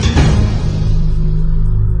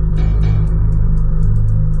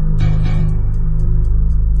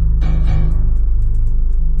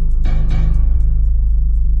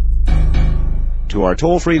 To our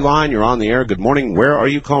toll-free line, you're on the air. Good morning. Where are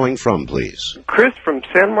you calling from, please? Chris from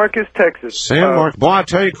San Marcos, Texas. San Marcos. Boy, I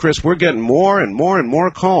tell you, Chris, we're getting more and more and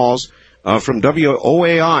more calls from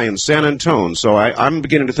WOAI in San Antonio. So I'm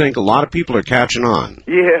beginning to think a lot of people are catching on.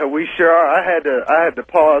 Yeah, we sure are. I had to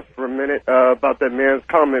pause for a minute about that man's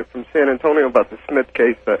comment from San Antonio about the Smith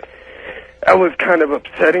case. That was kind of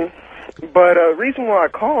upsetting. But the reason why I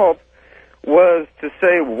called was to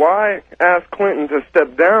say, why ask Clinton to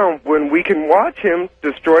step down when we can watch him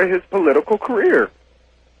destroy his political career?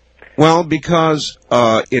 Well, because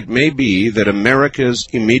it may be that America's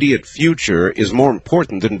immediate future is more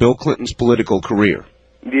important than Bill Clinton's political career.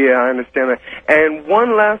 Yeah, I understand that. And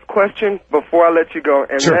one last question before I let you go,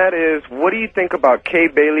 and Sure. that is, what do you think about Kay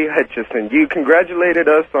Bailey Hutchison? You congratulated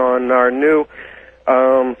us on our new,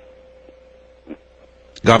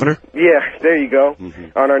 Governor? yeah, there you go,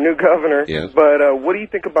 on our new governor. Yes. But what do you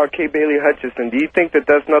think about Kay Bailey Hutchison? Do you think that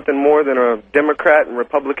that's nothing more than a Democrat and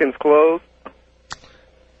Republicans' clothes?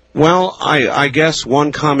 Well, I guess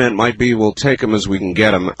one comment might be we'll take them as we can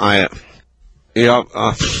get them.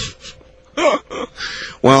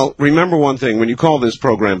 Well, remember one thing. When you call this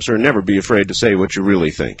program, sir, never be afraid to say what you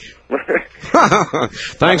really think.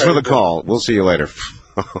 Thanks for the call. We'll see you later.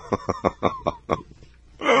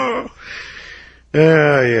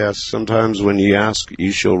 Yes, sometimes when you ask,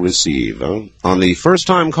 you shall receive. Huh? On the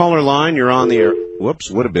first-time caller line, you're on the air.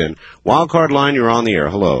 Whoops, would have been. Wildcard line, you're on the air.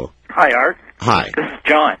 Hello. Hi, Art. Hi. This is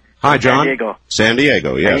John. Hi, John. San Diego. San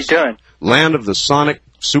Diego, yes. How you doing? Land of the Sonic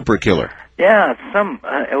Super Killer. Yeah,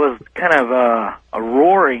 it was kind of a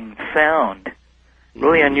roaring sound.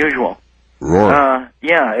 Really unusual. Roar.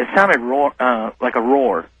 Yeah, it sounded like a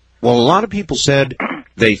roar. Well, a lot of people said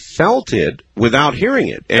they felt it without hearing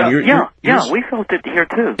it. And Yeah, we felt it here,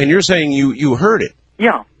 too. And you're saying you heard it.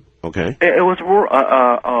 Yeah. Okay. It was a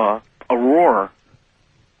roar.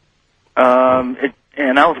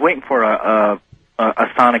 And I was waiting for a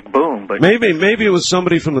sonic boom, but maybe it was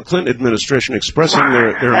somebody from the Clinton administration expressing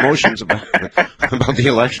their emotions about the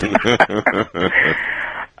election.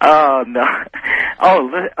 No.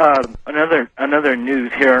 Another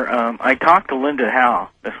news here. I talked to Linda Howe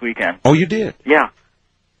this weekend. Oh, you did? Yeah,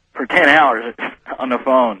 for 10 hours on the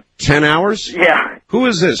phone. 10 hours? Yeah. Who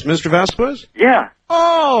is this, Mr. Vasquez? Yeah.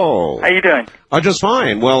 Oh. How you doing? Just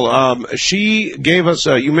fine. Well, she gave us,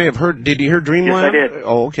 you may have heard, did you hear Dreamland? Yes, I did.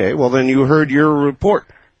 Oh, okay. Well, then you heard your report.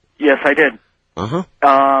 Yes, I did. Uh-huh.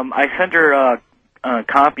 I sent her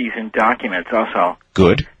copies and documents also.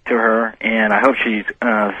 Good. To her, and I hope she's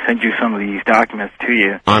sent you some of these documents to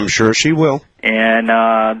you. I'm sure she will. And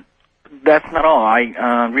that's not all.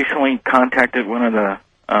 I recently contacted one of the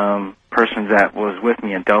persons that was with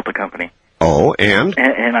me in Delta Company. Oh, and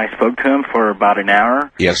I spoke to him for about an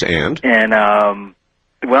hour. Yes, and? And,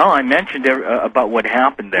 well, I mentioned about what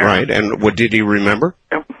happened there. Right, and what did he remember?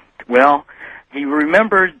 Well, he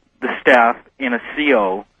remembered the staff in a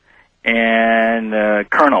CO and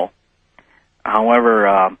colonel.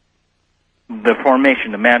 However, the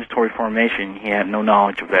formation, the mandatory formation, he had no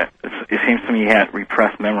knowledge of that. It seems to me he had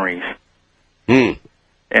repressed memories. Hmm.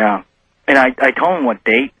 Yeah. And I told him what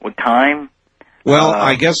date, what time. Well,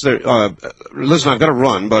 I guess listen, I've got to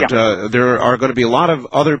run, but there are going to be a lot of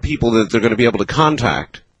other people that they're going to be able to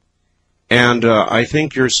contact. And I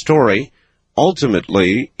think your story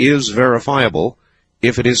ultimately is verifiable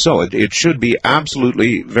if it is so. It should be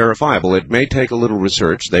absolutely verifiable. It may take a little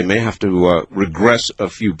research. They may have to regress a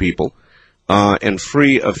few people and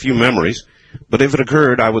free a few memories. But if it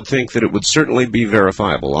occurred, I would think that it would certainly be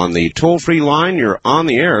verifiable. On the toll-free line, you're on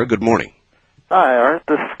the air. Good morning. Hi, Art.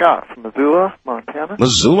 This is Scott from Missoula, Montana.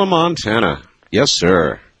 Missoula, Montana. Yes,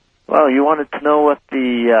 sir. Well, you wanted to know what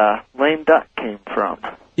the lame duck came from.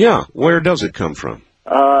 Yeah, where does it come from?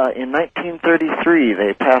 In 1933,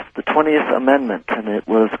 they passed the 20th Amendment, and it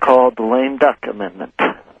was called the Lame Duck Amendment.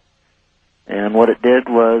 And what it did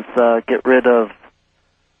was get rid of,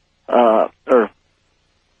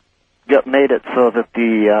 made it so that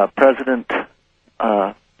the president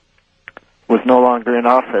was no longer in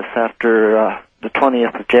office after the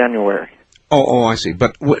 20th of January. Oh, I see.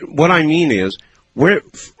 But what I mean is,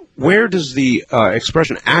 where does the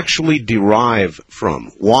expression actually derive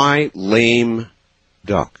from? Why lame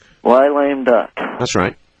duck? Why lame duck? That's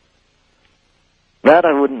right. That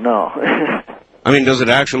I wouldn't know. I mean, does it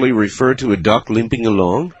actually refer to a duck limping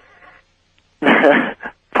along?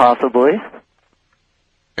 Possibly.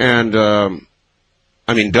 And,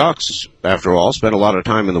 I mean, ducks, after all, spend a lot of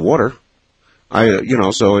time in the water.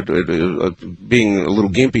 So being a little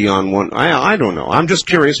gimpy on one, I don't know. I'm just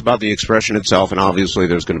curious about the expression itself, and obviously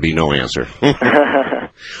there's going to be no answer.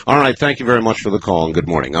 All right, thank you very much for the call, and good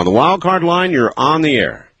morning. On the wild card line, you're on the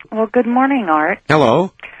air. Well, good morning, Art.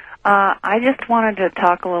 Hello. I just wanted to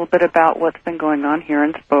talk a little bit about what's been going on here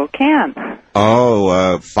in Spokane.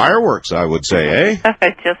 Oh, fireworks, I would say,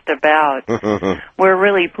 eh? Just about. We're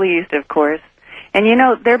really pleased, of course. And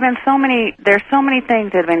there's so many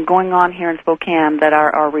things that have been going on here in Spokane that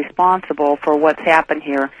are responsible for what's happened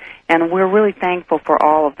here, and we're really thankful for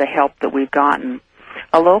all of the help that we've gotten.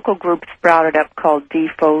 A local group sprouted up called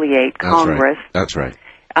Defoliate Congress. That's right.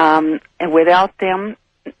 And without them,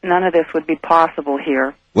 none of this would be possible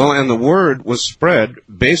here. Well, and the word was spread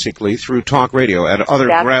basically through talk radio at other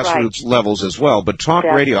grassroots levels as well. But talk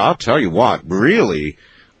radio, I'll tell you what, really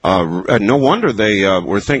No wonder they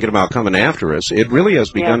were thinking about coming after us. It really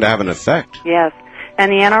has begun to have an effect. Yes.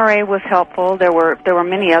 And the NRA was helpful. There were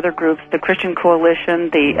many other groups, the Christian Coalition,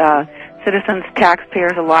 the Citizens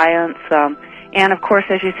Taxpayers Alliance, and, of course,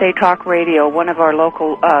 as you say, Talk Radio. One of our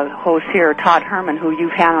local hosts here, Todd Herman, who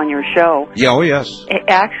you've had on your show. Yeah, oh, yes.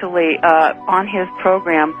 Actually, on his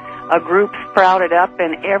program, a group sprouted up,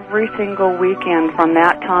 and every single weekend from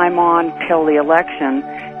that time on till the election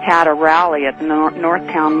had a rally at the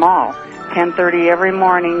Northtown Mall. 10:30 every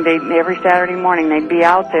morning. Every Saturday morning, they'd be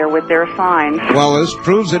out there with their signs. Well, this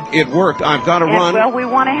proves it worked. I've got to run. Well, we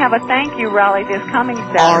want to have a thank you rally this coming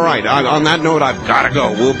Saturday. All right. On that note, I've got to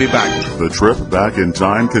go. We'll be back. The trip back in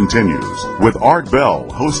time continues with Art Bell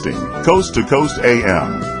hosting Coast to Coast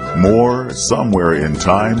AM. More Somewhere in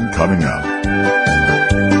Time coming up.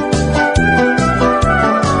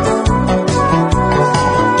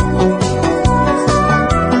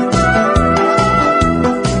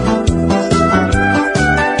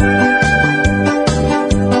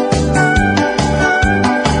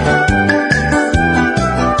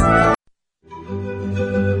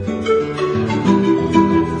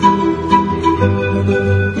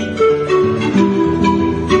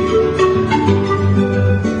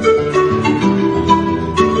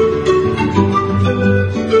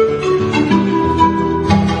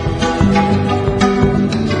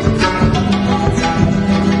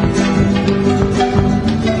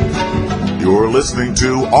 Listening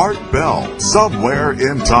to Art Bell, Somewhere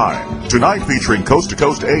in Time. Tonight featuring Coast to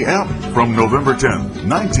Coast AM from November 10th,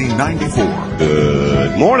 1994.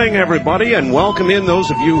 Good morning, everybody, and welcome in those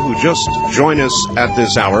of you who just join us at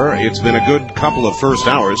this hour. It's been a good couple of first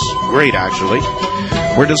hours. Great, actually.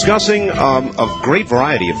 We're discussing a great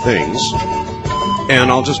variety of things, and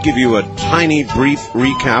I'll just give you a tiny, brief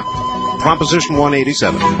recap. Proposition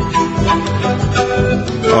 187.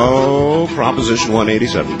 Oh, Proposition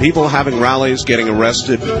 187. People having rallies, getting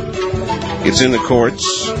arrested. It's in the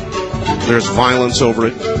courts. There's violence over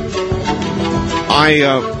it. I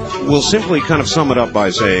will simply kind of sum it up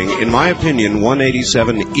by saying, in my opinion,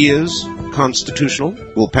 187 is constitutional,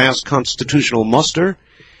 will pass constitutional muster,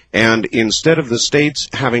 and instead of the states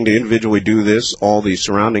having to individually do this, all the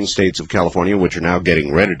surrounding states of California, which are now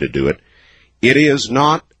getting ready to do it, it is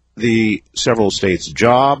not the several states'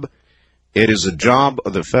 job. It is a job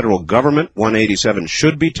of the federal government. 187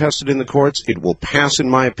 should be tested in the courts. It will pass, in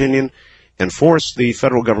my opinion, and force the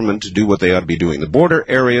federal government to do what they ought to be doing. The border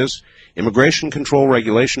areas, immigration control,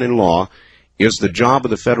 regulation, and law is the job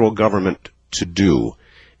of the federal government to do.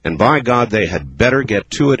 And by God, they had better get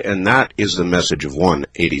to it, and that is the message of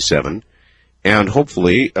 187. And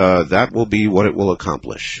hopefully that will be what it will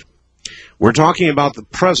accomplish. We're talking about the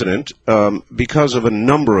president because of a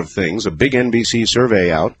number of things. A big NBC survey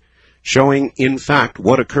out showing, in fact,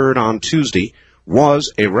 what occurred on Tuesday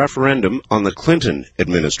was a referendum on the Clinton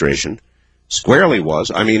administration. Squarely was.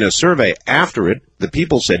 I mean, a survey after it, the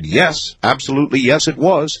people said yes, absolutely yes it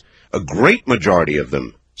was. A great majority of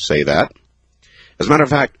them say that. As a matter of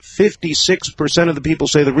fact, 56% of the people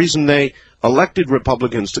say the reason they elected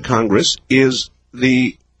Republicans to Congress is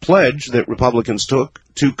the pledge that Republicans took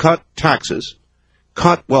to cut taxes,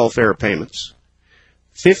 cut welfare payments.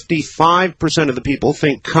 55% of the people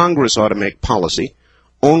think Congress ought to make policy.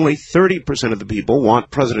 Only 30% of the people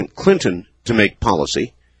want President Clinton to make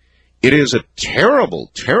policy. It is a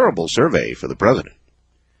terrible, terrible survey for the president.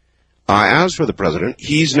 As for the president,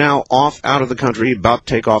 he's now off out of the country, about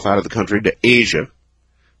to take off out of the country to Asia,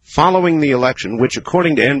 following the election, which,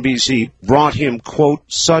 according to NBC, brought him, quote,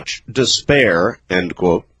 such despair, end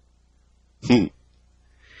quote.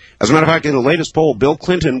 As a matter of fact, in the latest poll, Bill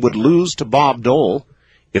Clinton would lose to Bob Dole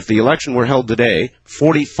if the election were held today,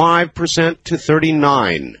 45% to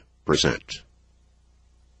 39%.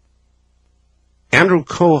 Andrew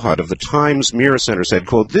Kohut of the Times Mirror Center said,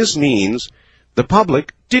 quote, this means the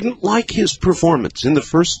public didn't like his performance in the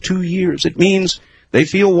first 2 years. It means they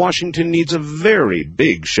feel Washington needs a very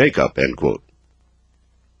big shakeup, end quote.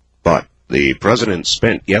 But the president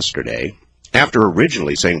spent yesterday, after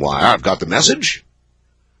originally saying, well, I've got the message.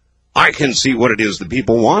 I can see what it is the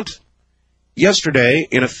people want. Yesterday,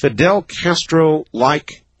 in a Fidel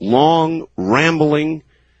Castro-like, long, rambling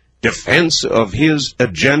defense of his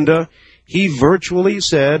agenda, he virtually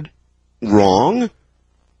said, wrong.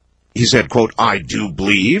 He said, quote, I do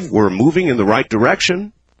believe we're moving in the right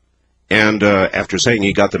direction. And after saying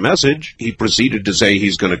he got the message, he proceeded to say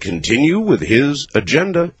he's going to continue with his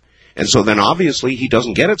agenda. And so then obviously he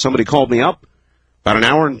doesn't get it. Somebody called me up about an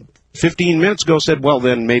hour and 15 minutes ago, said, well,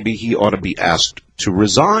 then maybe he ought to be asked to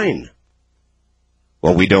resign.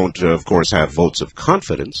 Well, we don't, of course, have votes of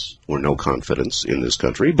confidence, or no confidence in this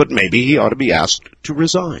country, but maybe he ought to be asked to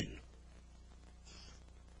resign.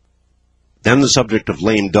 Then the subject of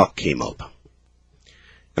lame duck came up.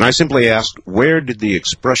 And I simply asked, where did the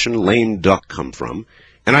expression lame duck come from?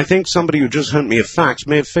 And I think somebody who just sent me a fax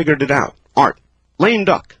may have figured it out. Art, lame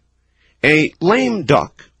duck. A lame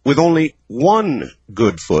duck with only one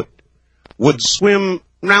good foot would swim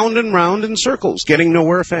round and round in circles, getting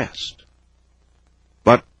nowhere fast.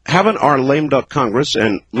 But haven't our lame duck Congress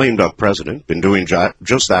and lame duck president been doing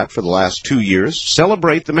just that for the last 2 years?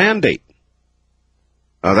 Celebrate the mandate.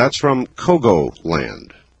 That's from Kogo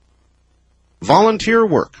Land. Volunteer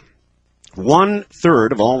work.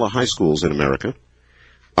 1/3 of all the high schools in America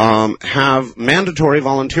have mandatory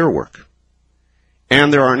volunteer work.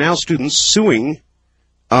 And there are now students suing,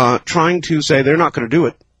 trying to say they're not going to do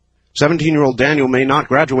it. 17-year-old Daniel may not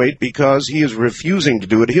graduate because he is refusing to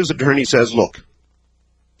do it. His attorney says, look,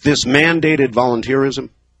 this mandated volunteerism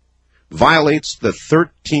violates the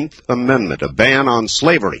 13th Amendment, a ban on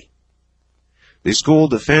slavery. The school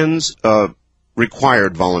defends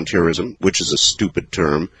required volunteerism, which is a stupid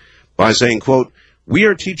term, by saying, quote, we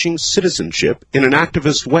are teaching citizenship in an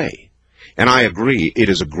activist way. And I agree, it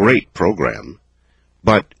is a great program,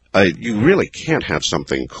 but you really can't have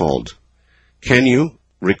something called, can you,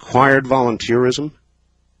 required volunteerism?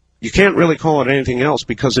 You can't really call it anything else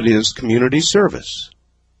because it is community service.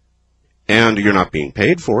 And you're not being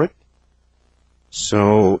paid for it.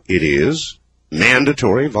 So it is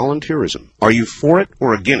mandatory volunteerism. Are you for it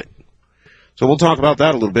or against it? So we'll talk about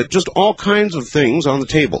that a little bit. Just all kinds of things on the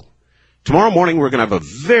table. Tomorrow morning we're going to have a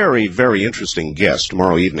very, very interesting guest,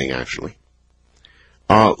 tomorrow evening actually,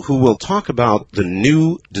 who will talk about the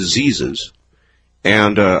new diseases.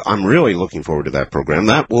 And I'm really looking forward to that program.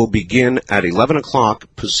 That will begin at 11 o'clock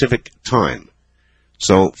Pacific time.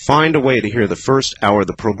 So find a way to hear the first hour of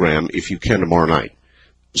the program if you can tomorrow night.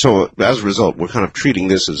 So as a result, we're kind of treating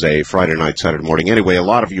this as a Friday night, Saturday morning. Anyway, a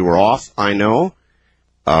lot of you are off, I know,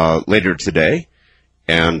 later today.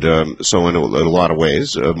 And so in a lot of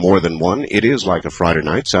ways, more than one, it is like a Friday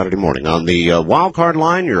night, Saturday morning. On the wild card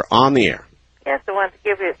line, you're on the air. Yes, I wanted to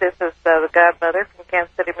give you, this is the godmother from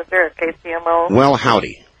Kansas City, Missouri, KCMO. Well,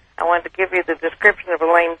 howdy. I wanted to give you the description of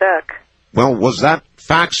a lame duck. Well, was that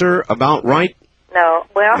faxer about right? No,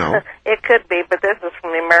 well, No. It could be, but this is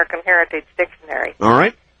from the American Heritage Dictionary. All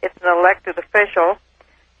right. It's an elected official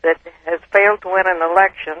that has failed to win an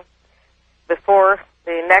election before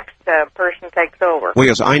the next person takes over. Well,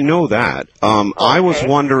 yes, I know that. I was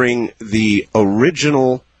wondering the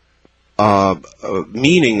original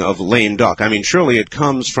meaning of lame duck. I mean, surely it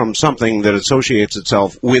comes from something that associates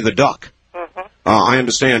itself with a duck. Mm-hmm. I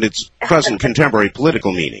understand its present contemporary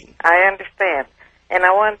political meaning. I understand. And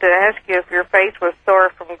I wanted to ask you if your face was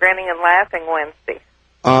sore from grinning and laughing Wednesday.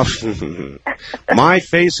 My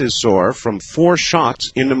face is sore from 4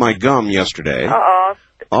 shots into my gum yesterday. Uh-oh.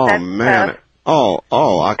 Oh, man.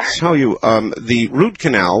 I tell you, the root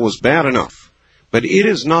canal was bad enough. But it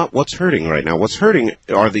is not what's hurting right now. What's hurting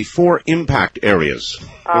are the 4 impact areas.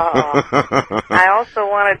 I also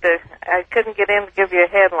wanted to, I couldn't get in to give you a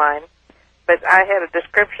headline, but I had a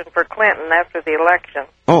description for Clinton after the election.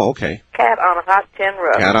 Oh, okay. Cat on a hot tin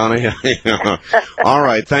roof. Cat on a... All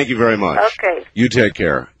right, thank you very much. Okay. You take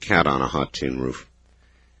care. Cat on a hot tin roof.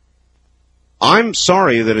 I'm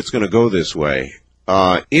sorry that it's going to go this way.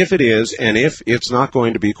 If it is, and if it's not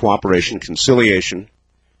going to be cooperation, conciliation,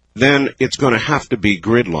 then it's going to have to be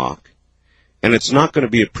gridlock, and it's not going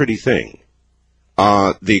to be a pretty thing.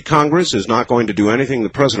 The Congress is not going to do anything the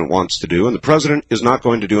President wants to do, and the President is not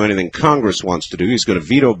going to do anything Congress wants to do. He's going to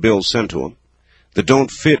veto bills sent to him that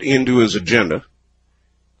don't fit into his agenda,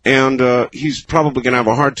 and he's probably going to have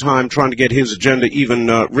a hard time trying to get his agenda even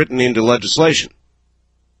written into legislation.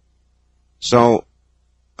 So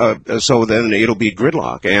then it'll be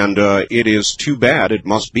gridlock, and it is too bad. It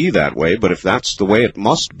must be that way, but if that's the way it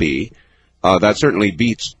must be, that certainly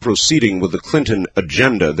beats proceeding with the Clinton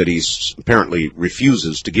agenda that he apparently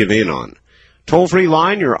refuses to give in on. Toll-free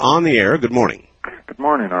line, you're on the air. Good morning. Good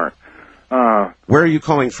morning, Art. Where are you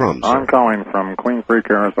calling from, sir? I'm calling from Queen Creek,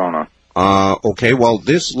 Arizona. Okay, well,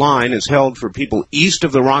 this line is held for people east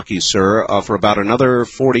of the Rockies, sir, for about another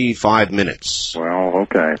 45 minutes. Well,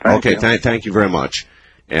 okay. Thank you. Thank you very much.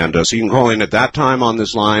 And so you can call in at that time on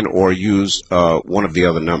this line or use one of the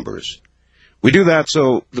other numbers. We do that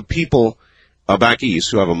so the people back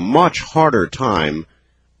east who have a much harder time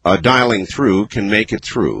dialing through can make it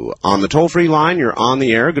through. On the toll-free line, you're on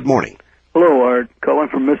the air. Good morning. Hello, Art. Calling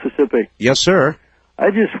from Mississippi. Yes, sir.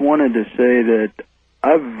 I just wanted to say that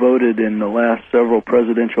I've voted in the last several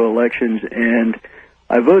presidential elections, and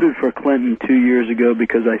I voted for Clinton 2 years ago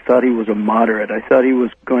because I thought he was a moderate. I thought he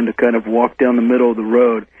was going to kind of walk down the middle of the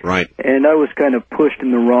road. Right. And I was kind of pushed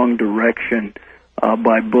in the wrong direction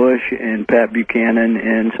by Bush and Pat Buchanan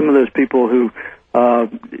and some of those people who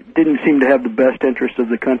didn't seem to have the best interest of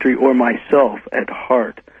the country or myself at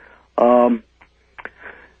heart. Well,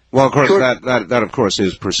 of course, that of course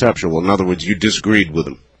is perceptual. In other words, you disagreed with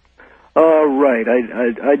them. Right.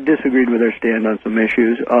 I disagreed with their stand on some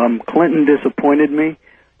issues. Clinton disappointed me.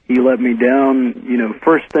 He let me down. You know,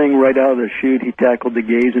 first thing right out of the chute, he tackled the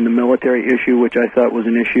gays in the military issue, which I thought was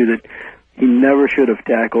an issue that he never should have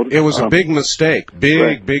tackled. It was a big mistake.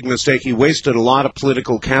 Big mistake. He wasted a lot of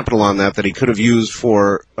political capital on that he could have used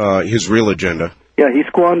for his real agenda. Yeah, he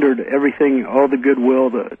squandered everything, all the goodwill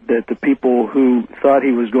that the people who thought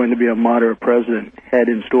he was going to be a moderate president had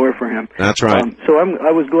in store for him. That's right. So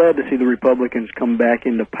I was glad to see the Republicans come back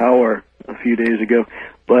into power a few days ago.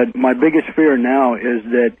 But my biggest fear now is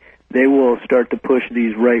that they will start to push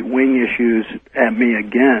these right-wing issues at me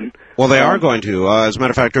again. Well, they are going to. As a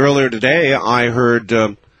matter of fact, earlier today, I heard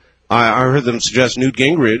them suggest Newt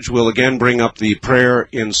Gingrich will again bring up the prayer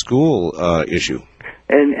in school issue.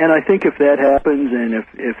 And I think if that happens, and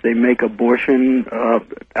if they make abortion,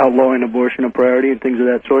 outlawing abortion a priority and things of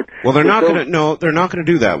that sort. Well, they're not going to. No, they're not going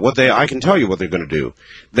to do that. I can tell you what they're going to do.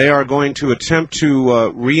 They are going to attempt to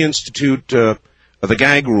reinstitute the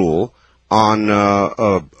gag rule on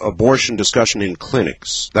abortion discussion in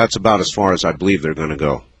clinics. That's about as far as I believe they're going to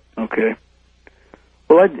go. Okay.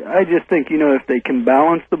 Well, I just think, if they can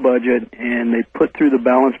balance the budget and they put through the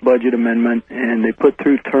balanced budget amendment and they put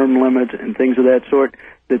through term limits and things of that sort,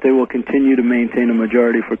 that they will continue to maintain a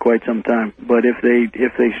majority for quite some time. But if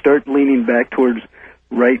they start leaning back towards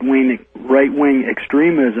right-wing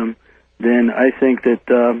extremism, then I think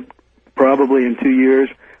that probably in 2 years,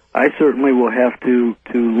 I certainly will have to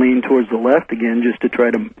lean towards the left again just to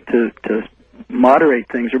try to moderate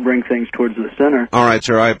things or bring things towards the center. All right,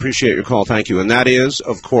 sir, I appreciate your call. Thank you. And that is,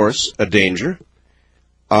 of course, a danger.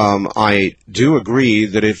 I do agree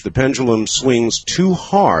that if the pendulum swings too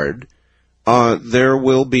hard, there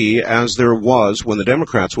will be, as there was when the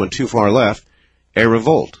Democrats went too far left, a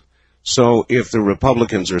revolt. So if the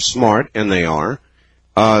Republicans are smart, and they are,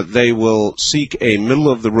 they will seek a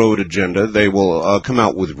middle-of-the-road agenda. They will come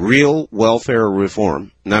out with real welfare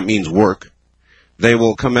reform, and that means work. They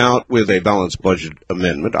will come out with a balanced budget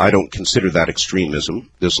amendment. I don't consider that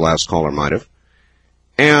extremism. This last caller might have.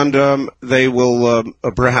 And they will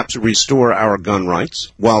perhaps restore our gun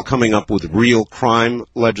rights while coming up with real crime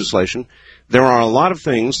legislation. There are a lot of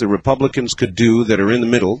things the Republicans could do that are in the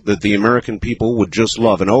middle that the American people would just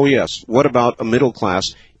love. And, oh, yes, what about a middle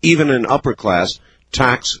class, even an upper class,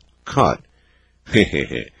 tax cut?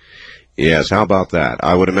 Yes, how about that?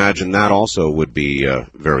 I would imagine that also would be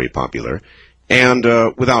very popular. And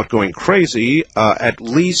without going crazy, at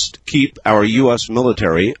least keep our U.S.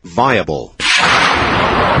 military viable.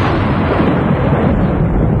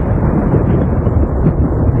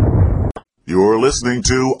 You're listening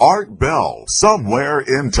to Art Bell, Somewhere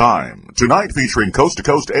in Time. Tonight featuring Coast to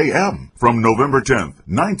Coast AM from November 10th,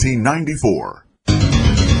 1994.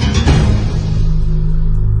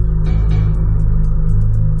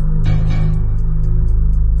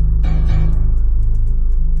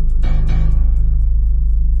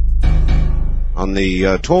 On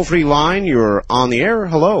the toll-free line, you're on the air.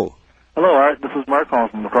 Hello. Hello, Art. This is Mark calling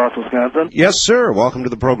from across Wisconsin. Yes, sir. Welcome to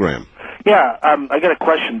the program. Yeah, I got a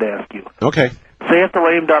question to ask you. Okay. Say if the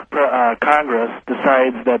lame duck Congress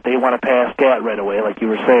decides that they want to pass GATT right away, like you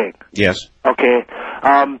were saying. Yes. Okay.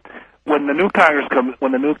 When the new Congress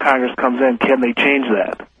comes in, can they change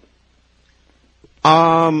that?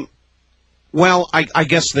 Well, I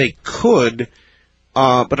guess they could.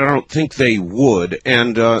 But I don't think they would.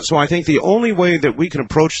 And so I think the only way that we can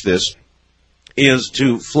approach this is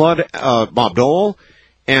to flood Bob Dole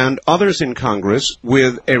and others in Congress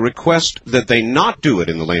with a request that they not do it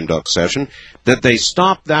in the lame duck session, that they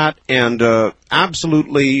stop that and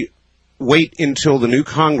absolutely wait until the new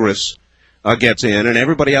Congress gets in and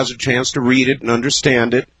everybody has a chance to read it and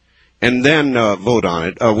understand it and then vote on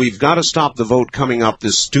it. We've got to stop the vote coming up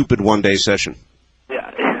this stupid one-day session. Yeah.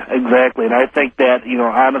 Exactly, and I think that,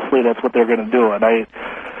 honestly, that's what they're going to do. And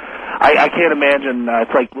I can't imagine.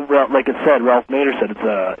 It's like it said, Ralph Nader said,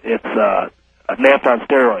 it's naps on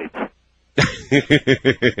steroids.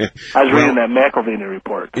 I was reading that McElveen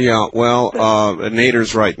report. Yeah, well,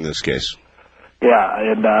 Nader's right in this case. Yeah,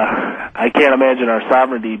 and I can't imagine our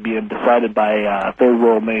sovereignty being decided by third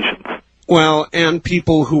world nations. Well, and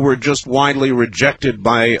people who were just widely rejected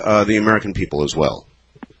by the American people as well.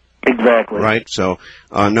 Exactly. Right? So,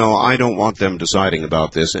 no, I don't want them deciding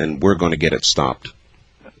about this, and we're going to get it stopped.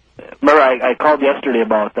 remember I called yesterday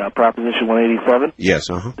about Proposition 187? Yes,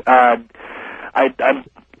 uh-huh.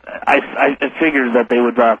 I figured that they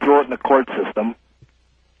would throw it in the court system.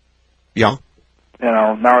 Yeah. You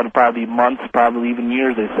know, now it'll probably be months, probably even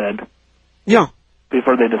years, they said. Yeah.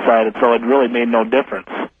 Before they decided, so it really made no difference.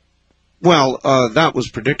 Well, that was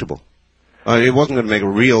predictable. It wasn't going to make a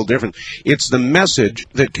real difference. It's the message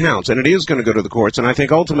that counts, and it is going to go to the courts, and I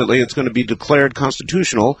think ultimately it's going to be declared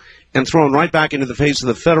constitutional and thrown right back into the face of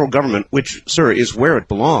the federal government, which, sir, is where it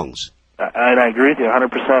belongs. And I agree with you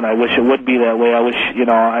 100%. I wish it would be that way. I wish, you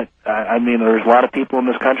know, I mean, there's a lot of people in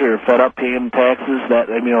this country who are fed up paying taxes,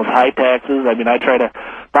 those high taxes. I mean, I try to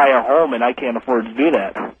buy a home, and I can't afford to do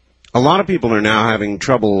that. A lot of people are now having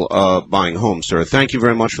trouble buying homes, sir. Thank you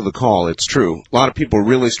very much for the call. It's true. A lot of people are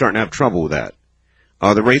really starting to have trouble with that.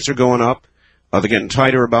 The rates are going up. They're getting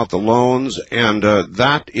tighter about the loans, and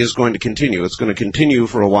that is going to continue. It's going to continue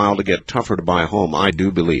for a while to get tougher to buy a home, I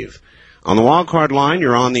do believe. On the wildcard line,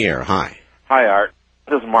 you're on the air. Hi. Hi, Art.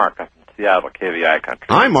 This is Mark from Seattle, KVI Country.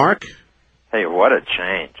 Hi, Mark. Hey, what a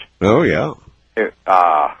change. Oh, yeah.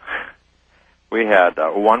 We had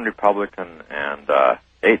one Republican and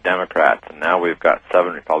 8 Democrats, and now we've got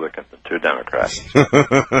 7 Republicans and 2 Democrats.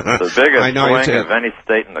 The biggest swing of any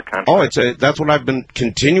state in the country. Oh, that's what I've been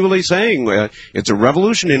continually saying. It's a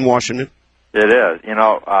revolution in Washington. It is. You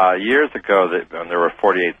know, years ago, when there were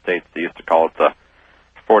 48 states, they used to call it the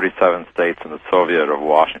 47 states in the Soviet of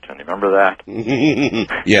Washington. You remember that?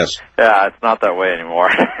 Yes. Yeah, it's not that way anymore.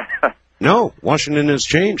 No, Washington has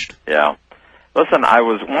changed. Yeah. Listen, I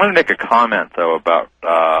wanted to make a comment, though, about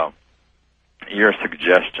your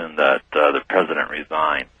suggestion that the president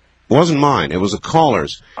resign. It wasn't mine. It was a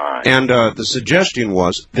caller's. All right. And the suggestion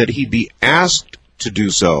was that he be asked to do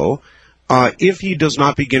so if he does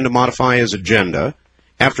not begin to modify his agenda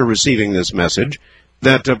after receiving this message,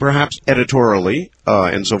 that perhaps editorially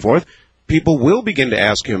and so forth, people will begin to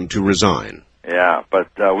ask him to resign. Yeah, but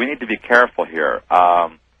we need to be careful here.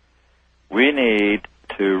 We need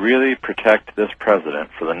to really protect this president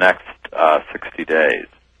for the next 60 days.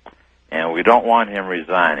 And we don't want him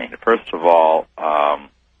resigning. First of all,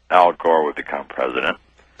 Al Gore would become president.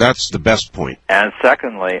 That's the best point. And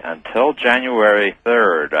secondly, until January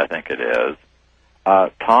 3rd, I think it is,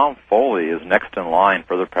 Tom Foley is next in line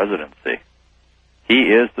for the presidency. He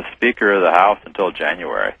is the Speaker of the House until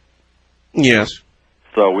January. Yes.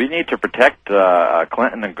 So we need to protect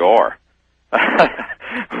Clinton and Gore.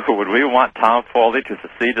 Would we want Tom Foley to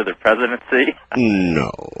succeed to the presidency?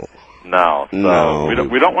 No. No. So no.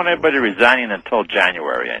 We don't want anybody resigning until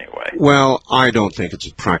January anyway. Well, I don't think it's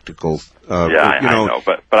a practical... I know,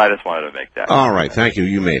 but I just wanted to make that. All right, thank you.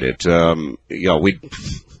 You made it. We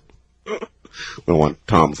don't want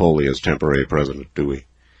Tom Foley as temporary president, do we?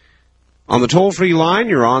 On the toll-free line,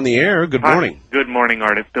 you're on the air. Good morning. Hi. Good morning,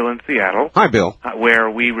 Art. It's Bill in Seattle. Hi, Bill. Where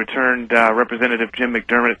we returned Representative Jim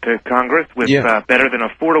McDermott to Congress with better than a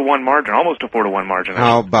 4-to-1 margin, almost a 4-to-1 margin.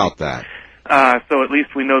 How about that? So at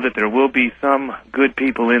least we know that there will be some good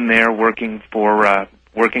people in there working for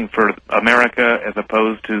America, as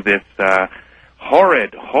opposed to this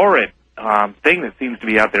horrid thing that seems to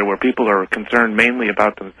be out there, where people are concerned mainly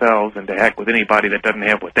about themselves and to heck with anybody that doesn't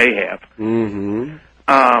have what they have. Mm-hmm.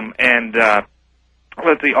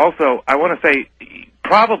 Let's see, also, I want to say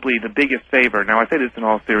probably the biggest favor, now I say this in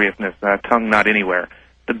all seriousness, tongue not anywhere,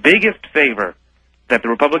 the biggest favor that the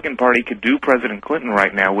Republican Party could do President Clinton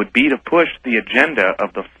right now would be to push the agenda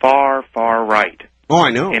of the far, far right. Oh, I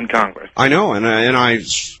know. In Congress. I know, and I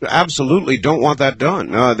absolutely don't want that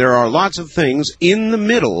done. There are lots of things in the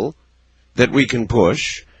middle that we can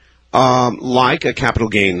push, like a capital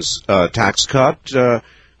gains tax cut,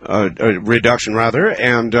 reduction rather,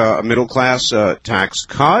 and a middle-class tax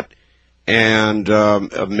cut, and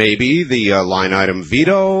maybe the line item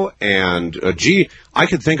veto, and I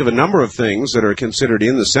could think of a number of things that are considered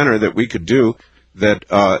in the center that we could do that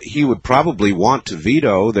he would probably want to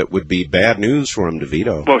veto that would be bad news for him to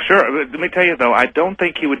veto. Well, sure. Let me tell you, though, I don't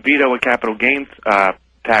think he would veto a capital gains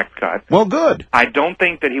tax cut. Well, good. I don't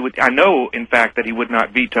think that he would. I know, in fact, that he would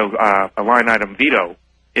not veto a line item veto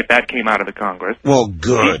if that came out of the Congress. Well,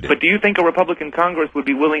 good. But do you think a Republican Congress would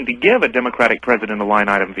be willing to give a Democratic president a line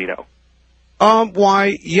item veto?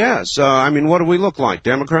 Why, yes. I mean, what do we look like,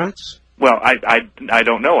 Democrats? Well, I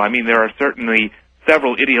don't know. I mean, there are certainly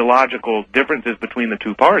several ideological differences between the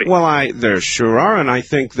two parties. Well, there sure are, and I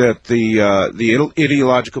think that the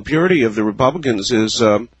ideological purity of the Republicans is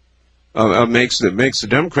makes the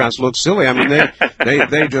Democrats look silly. I mean,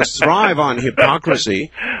 they just thrive on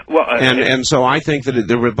hypocrisy. Well, and so I think that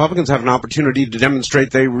the Republicans have an opportunity to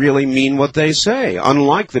demonstrate they really mean what they say,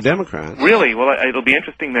 unlike the Democrats. Really? Well, it'll be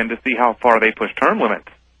interesting then to see how far they push term limits.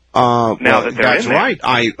 now that they're that's in there. right.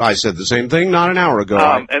 I said the same thing not an hour ago.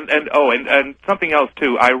 And something else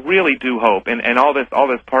too. I really do hope, and all this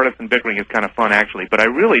partisan bickering is kind of fun actually, but I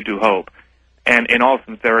really do hope, and in all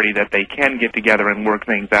sincerity, that they can get together and work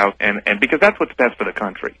things out, and because that's what's best for the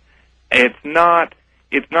country. It's not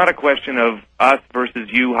a question of us versus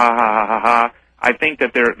you, ha ha ha ha ha. I think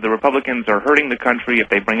that the Republicans are hurting the country if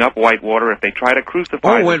they bring up Whitewater, if they try to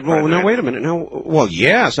crucify. Wait a minute. No, well,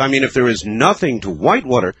 yes. I mean, if there is nothing to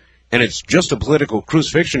Whitewater and it's just a political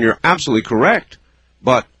crucifixion, you're absolutely correct.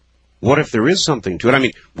 But what if there is something to it? I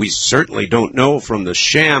mean, we certainly don't know from the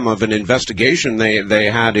sham of an investigation they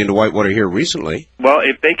had into Whitewater here recently. Well,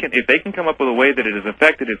 if they can come up with a way that it has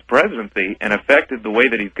affected his presidency and affected the way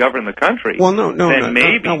that he's governed the country. Well, no, wait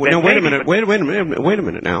a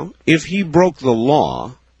minute now. If he broke the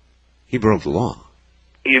law, he broke the law.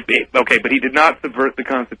 Okay, but he did not subvert the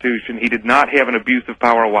Constitution. He did not have an abuse of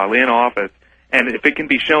power while in office. And if it can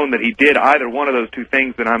be shown that he did either one of those two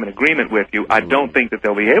things, then I'm in agreement with you. I don't think that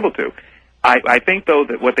they'll be able to. I think, though,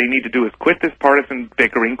 that what they need to do is quit this partisan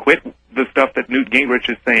bickering, quit the stuff that Newt Gingrich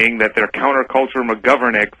is saying, that they're counterculture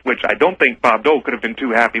McGovernicks, which I don't think Bob Dole could have been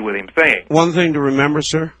too happy with him saying. One thing to remember,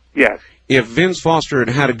 sir? Yes. If Vince Foster had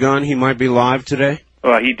had a gun, he might be live today?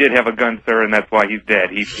 Well, he did have a gun, sir, and that's why he's dead.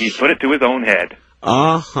 He put it to his own head.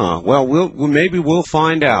 Uh-huh. Well, maybe we'll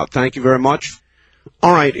find out. Thank you very much.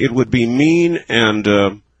 All right, it would be mean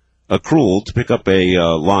and cruel to pick up a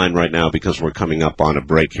line right now because we're coming up on a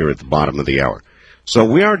break here at the bottom of the hour. So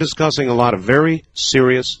we are discussing a lot of very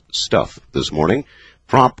serious stuff this morning.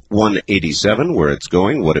 Prop 187, where it's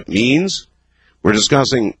going, what it means. We're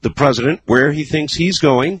discussing the president, where he thinks he's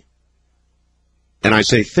going. And I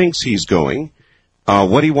say thinks he's going.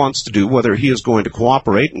 What he wants to do, whether he is going to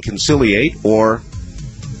cooperate and conciliate or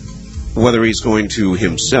whether he's going to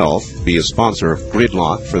himself be a sponsor of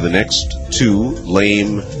gridlock for the next 2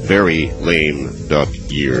 very lame duck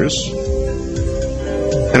years.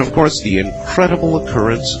 And, of course, the incredible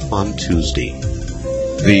occurrence on Tuesday,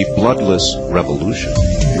 the bloodless revolution.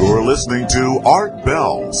 You're listening to Art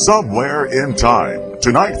Bell, Somewhere in Time.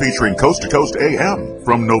 Tonight featuring Coast to Coast AM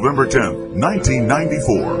from November 10th,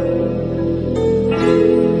 1994.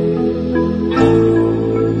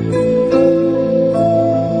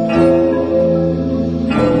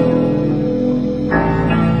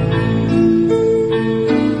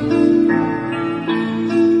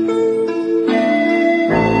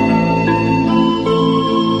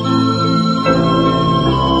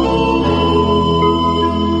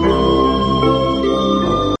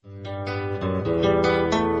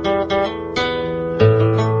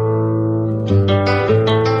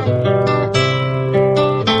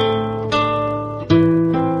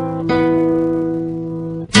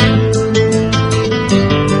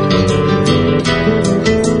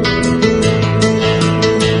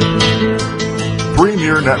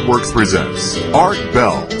 Networks presents Art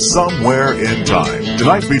Bell, Somewhere in Time.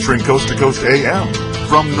 Tonight featuring Coast to Coast AM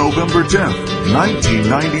from November 10th,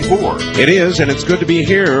 1994. It is, and it's good to be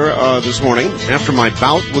here this morning after my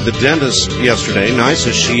bout with the dentist yesterday. Nice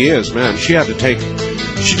as she is, man, she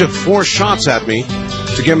took 4 shots at me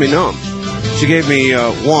to get me numb. She gave me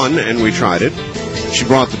 1, and we tried it. She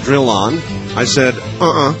brought the drill on. I said,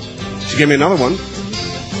 She gave me another one,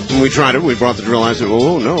 and we tried it. We brought the drill on. I said,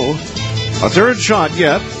 oh, no. A 3rd shot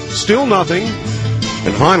yet, still nothing.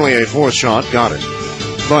 And finally a 4th shot, got it.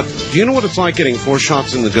 But do you know what it's like getting 4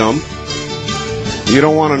 shots in the gum? You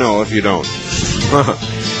don't want to know if you don't.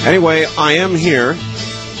 Anyway, I am here.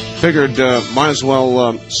 Figured might as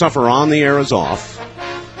well suffer on the air as off.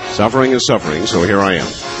 Suffering is suffering, so here I am.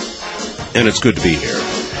 And it's good to be here.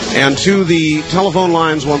 And to the telephone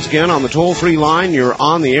lines once again on the toll-free line, you're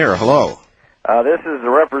on the air. Hello. This is the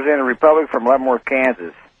Representative Republic from Leavenworth,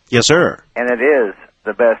 Kansas. Yes, sir. And it is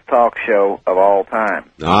the best talk show of all time.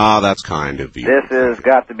 Ah, that's kind of you. This has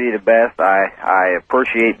got to be the best. I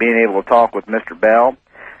appreciate being able to talk with Mr. Bell.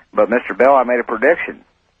 But, Mr. Bell, I made a prediction.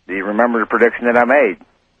 Do you remember the prediction that I made?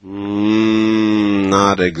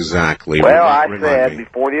 Not exactly. Well, I said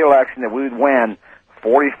before the election that we would win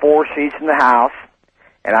 44 seats in the House,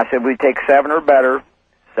 and I said we'd take 7 or better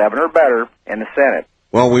in the Senate.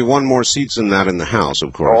 Well, we won more seats than that in the House,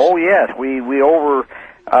 of course. Oh, yes. We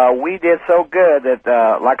did so good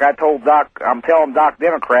that, like I told Doc, I'm telling Doc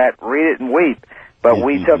Democrat, read it and weep. But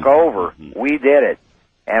we took over. We did it.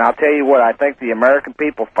 And I'll tell you what, I think the American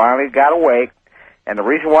people finally got awake. And the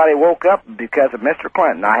reason why they woke up is because of Mr.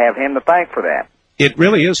 Clinton. I have him to thank for that. It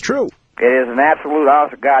really is true. It is an absolute,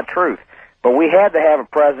 honest to God truth. But we had to have a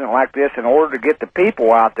president like this in order to get the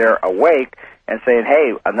people out there awake and saying,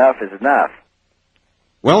 hey, enough is enough.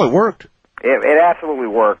 Well, it worked. It absolutely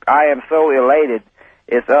worked. I am so elated.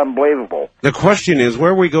 It's unbelievable. The question is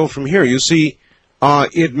where we go from here. You see,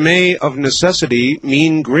 it may, of necessity,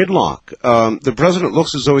 mean gridlock. The president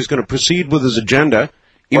looks as though he's going to proceed with his agenda,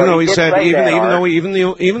 even though he said,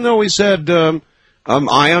 even though he said,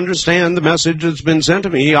 I understand the message that's been sent to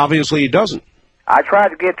me. Obviously, he doesn't. I tried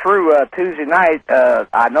to get through Tuesday night.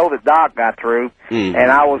 I know that Doc got through,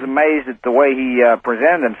 and I was amazed at the way he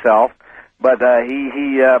presented himself. But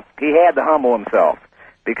he had to humble himself,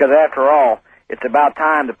 because after all, it's about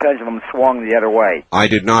time the pendulum swung the other way. I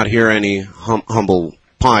did not hear any humble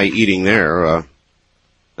pie eating there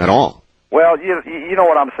at all. Well, you know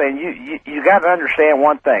what I'm saying. You got to understand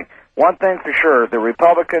one thing. One thing for sure, the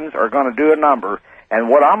Republicans are going to do a number, and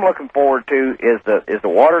what I'm looking forward to is the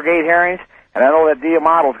Watergate hearings, and I know that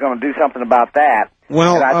D'Amato is going to do something about that.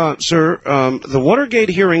 Well, sir, the Watergate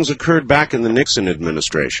hearings occurred back in the Nixon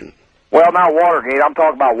administration. Well, not Watergate. I'm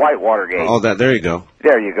talking about White Watergate. Oh, there you go.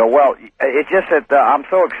 There you go. Well, it's just that I'm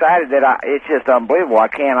so excited that it's just unbelievable. I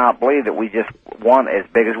cannot believe that we just won as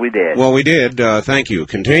big as we did. Well, we did. Thank you.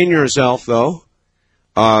 Contain yourself, though.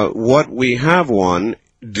 What we have won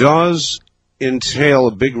does entail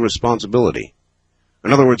a big responsibility.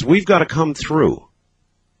 In other words, we've got to come through.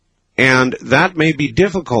 And that may be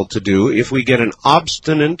difficult to do if we get an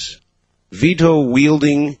obstinate,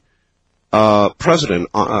 veto-wielding president.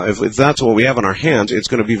 If that's what we have on our hands, it's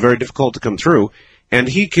going to be very difficult to come through. And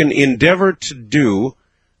he can endeavor to do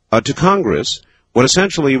to Congress what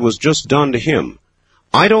essentially was just done to him.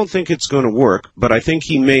 I don't think it's going to work, but I think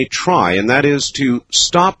he may try, and that is to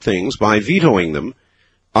stop things by vetoing them,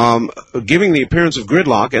 giving the appearance of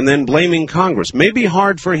gridlock, and then blaming Congress. May be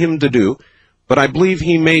hard for him to do, but I believe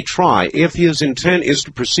he may try. If his intent is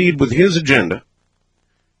to proceed with his agenda,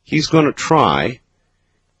 he's going to try.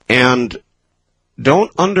 And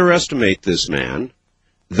don't underestimate this man.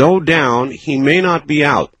 Though down, he may not be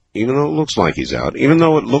out, even though it looks like he's out, even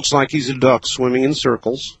though it looks like he's a duck swimming in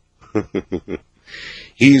circles.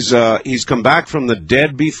 He's come back from the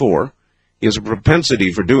dead before. He has a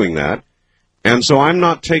propensity for doing that. And so I'm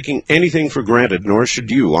not taking anything for granted, nor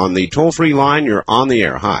should you. On the toll-free line, you're on the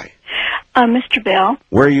air. Hi. Mr. Bell.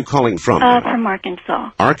 Where are you calling from? From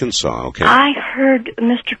Arkansas. Arkansas, okay. I heard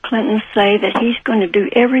Mr. Clinton say that he's going to do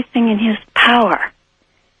everything in his power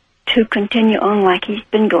to continue on like he's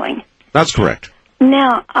been going. That's correct.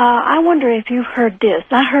 Now, I wonder if you've heard this.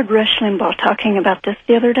 I heard Rush Limbaugh talking about this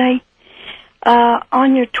the other day.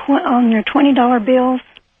 On your $20 bills,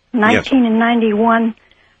 19 and 91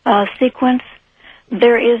 sequence,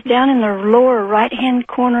 there is down in the lower right-hand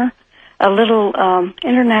corner a little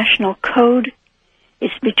international code.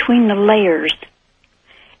 It's between the layers.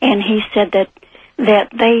 And he said that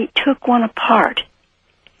they took one apart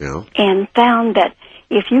and found that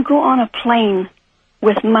if you go on a plane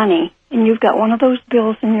with money and you've got one of those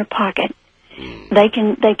bills in your pocket, they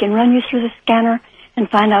can run you through the scanner and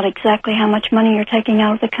find out exactly how much money you're taking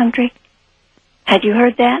out of the country. Had you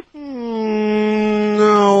heard that?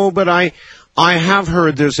 No, but I have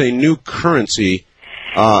heard there's a new currency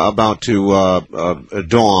about to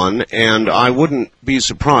dawn, and I wouldn't be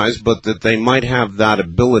surprised, but that they might have that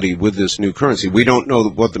ability with this new currency. We don't know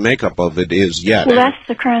what the makeup of it is yet. Well, that's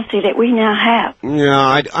the currency that we now have. Yeah,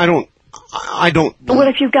 I don't. Well,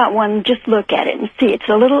 if you've got one, just look at it and see. It's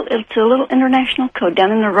a little international code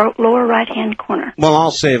down in the lower right-hand corner. Well,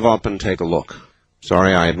 I'll save up and take a look.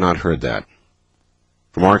 Sorry, I had not heard that.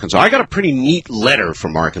 From Arkansas. I got a pretty neat letter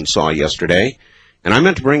from Arkansas yesterday, and I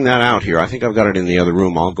meant to bring that out here. I think I've got it in the other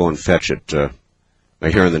room. I'll go and fetch it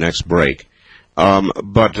here in the next break.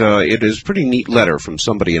 But it is a pretty neat letter from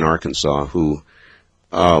somebody in Arkansas who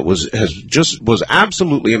was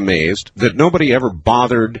absolutely amazed that nobody ever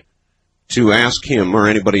bothered to ask him or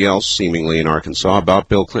anybody else seemingly in Arkansas about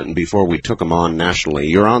Bill Clinton before we took him on nationally.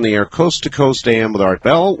 You're on the air, Coast to Coast AM with Art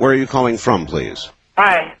Bell. Where are you calling from, please?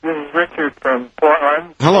 Hi, this is Richard from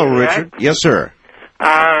Portland. Hello, Richard. Yes, sir.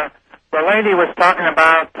 The lady was talking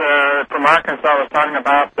about, from Arkansas, was talking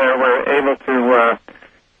about they were able to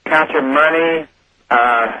count your money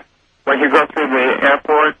when you go through the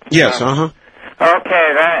airport. Yes, Okay,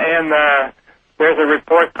 there's a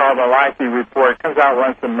report called the Life Report. It comes out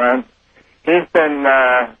once a month. He's been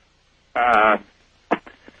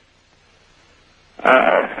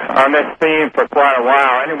on this theme for quite a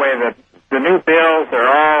while. Anyway, the new bills are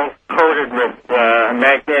all coated with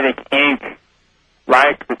magnetic ink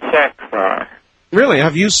like the checks are. Really?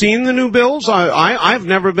 Have you seen the new bills? I've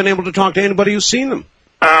never been able to talk to anybody who's seen them.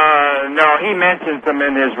 No, he mentions them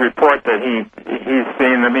in his report that he's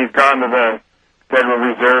seen them. He's gone to the Federal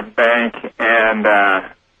Reserve Bank and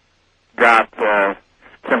got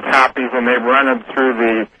some copies, and they've run them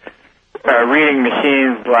through reading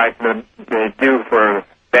machines like they do for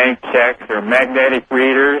bank checks or magnetic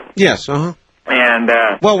readers. Yes, uh-huh. And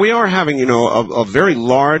well, we are having, a very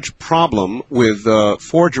large problem with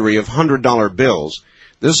forgery of $100 bills.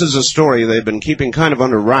 This is a story they've been keeping kind of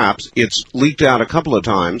under wraps. It's leaked out a couple of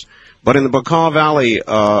times, but in the Bekaa Valley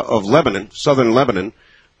of Lebanon, southern Lebanon,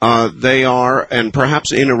 they are, and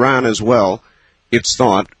perhaps in Iran as well, it's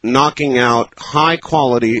thought, knocking out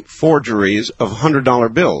high-quality forgeries of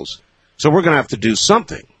 $100 bills. So we're going to have to do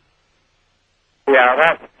something.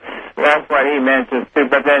 Yeah, that's what he mentions too.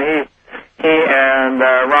 But then he and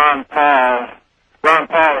Ron Paul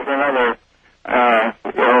is another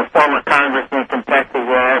former congressman from Texas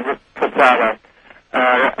that puts out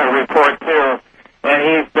a report too, and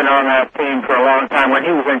he's been on that team for a long time. When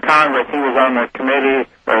he was in Congress, he was on the committee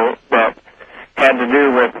that had to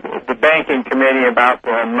do with the banking committee about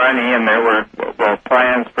the money, and there were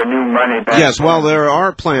plans for new money. Yes, well, there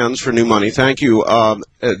are plans for new money. Thank you.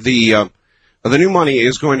 The new money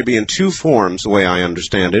is going to be in two forms, the way I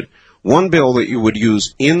understand it. One bill that you would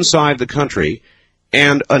use inside the country,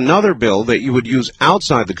 and another bill that you would use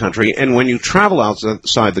outside the country. And when you travel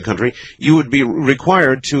outside the country, you would be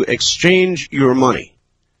required to exchange your money.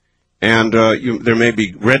 And there may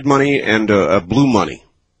be red money and blue money.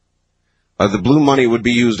 The blue money would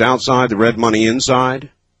be used outside, the red money inside.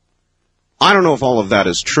 I don't know if all of that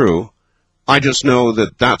is true. I just know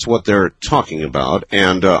that that's what they're talking about,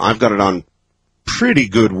 and I've got it on pretty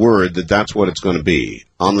good word that that's what it's going to be.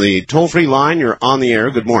 On the toll-free line, you're on the air.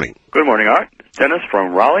 Good morning. Good morning, Art. Dennis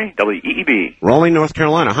from Raleigh, WEEB. Raleigh, North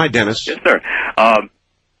Carolina. Hi, Dennis. Yes, sir.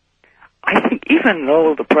 I think even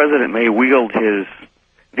though the president may wield his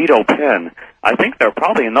veto pen, I think there are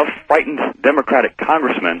probably enough frightened Democratic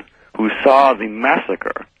congressmen who saw the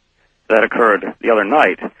massacre that occurred the other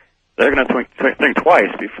night. They're going to think twice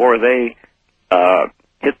before they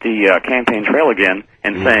hit the campaign trail again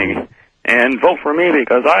and saying, and vote for me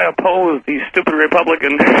because I oppose these stupid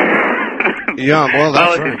Republicans. Yeah, well,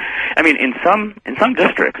 that's right. I mean, in some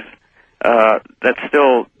districts,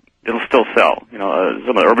 it'll still sell.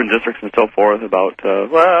 Some of the urban districts and so forth about,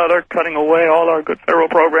 they're cutting away all our good federal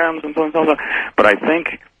programs and so on and so on. But I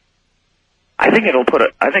think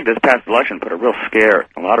this past election put a real scare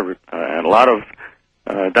in a lot of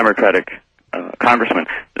Democratic congressmen.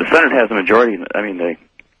 The Senate has a majority. I mean, the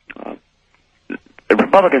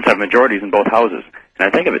Republicans have majorities in both houses, and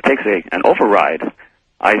I think if it takes an override,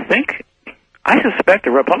 I suspect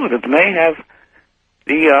the Republicans may have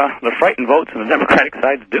the frightened votes on the Democratic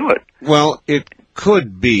side to do it. Well, it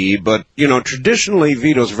could be, but traditionally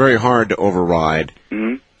vetoes are very hard to override,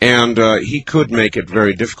 and he could make it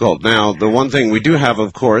very difficult. Now, the one thing we do have,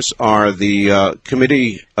 of course, are the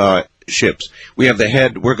committee ships. We have the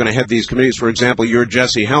head. We're going to head these committees. For example, your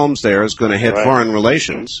Jesse Helms there is going to head foreign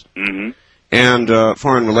relations. And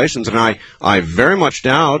foreign relations, and I very much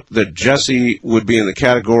doubt that Jesse would be in the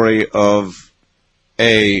category of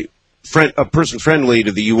a person friendly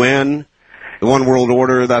to the UN, the One World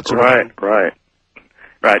Order, that sort of thing. Right.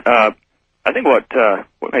 I think what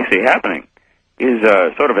may see happening is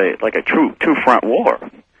sort of a true two-front war.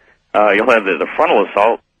 You'll have the frontal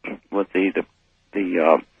assault with the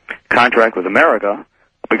contract with America,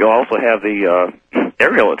 but you'll also have the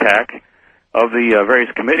aerial attack of the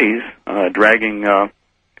various committees, dragging,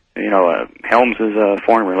 Helms'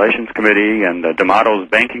 Foreign Relations Committee and D'Amato's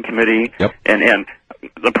Banking Committee, and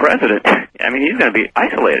the president. I mean, he's going to be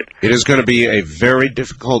isolated. It is going to be a very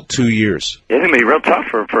difficult 2 years. It's going to be real tough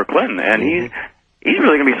for Clinton, and he's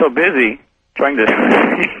really going to be so busy trying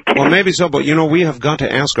to. Well, maybe so, but we have got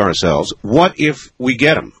to ask ourselves: what if we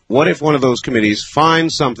get him? What if one of those committees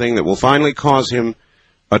finds something that will finally cause him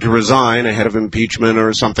to resign ahead of impeachment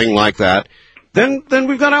or something like that? Then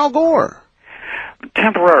we've got Al Gore.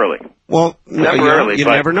 Temporarily. Well, you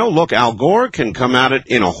never know. Look, Al Gore can come at it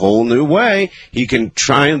in a whole new way. He can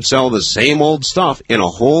try and sell the same old stuff in a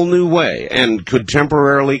whole new way and could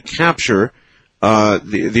temporarily capture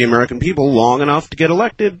the American people long enough to get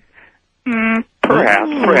elected.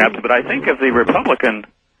 Perhaps. But I think if the Republican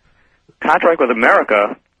contract with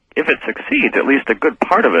America, if it succeeds, at least a good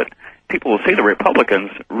part of it, people will see the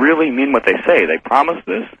Republicans really mean what they say. They promise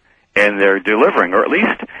this, and they're delivering, or at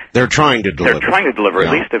least they're trying to deliver.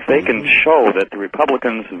 At least if they can show that the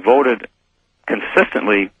Republicans voted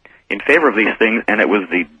consistently in favor of these things, and it was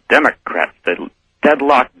the Democrats, the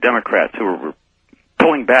deadlocked Democrats, who were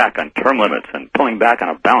pulling back on term limits and pulling back on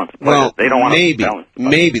a balanced budget. Well, they don't want to balance the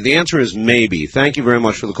budget. Maybe. The answer is maybe. Thank you very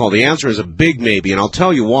much for the call. The answer is a big maybe, and I'll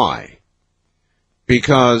tell you why.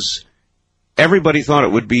 Because everybody thought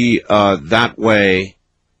it would be that way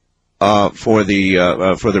for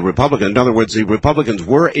the Republicans. In other words, the Republicans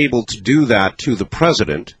were able to do that to the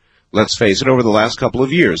president. Let's face it, over the last couple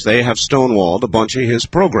of years, they have stonewalled a bunch of his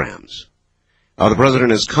programs. The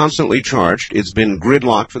president is constantly charged. It's been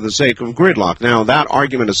gridlock for the sake of gridlock. Now, that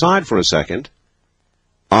argument aside for a second,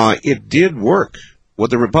 it did work. What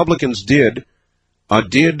the Republicans did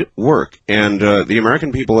work. And the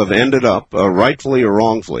American people have ended up, rightfully or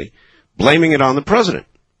wrongfully, blaming it on the president.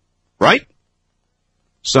 Right?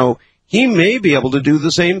 So he may be able to do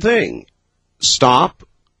the same thing. Stop,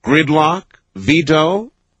 gridlock,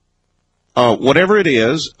 veto, whatever it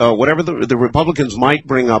is, whatever the Republicans might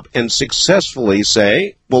bring up and successfully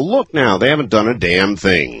say, well, look now, they haven't done a damn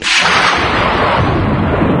thing.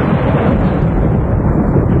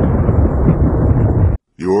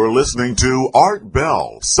 You're listening to Art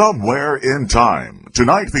Bell, Somewhere in Time.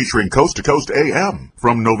 Tonight featuring Coast to Coast AM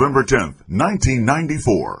from November 10th,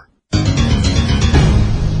 1994.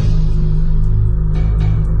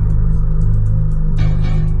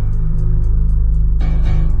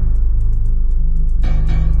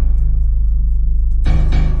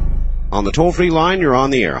 On the toll-free line, you're on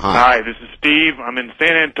the air. Hi, this is Steve. I'm in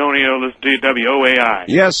San Antonio, listening to WOAI.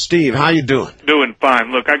 Yes, Steve. How you doing? Doing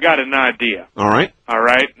fine. Look, I got an idea. All right. All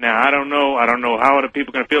right. Now, I don't know how other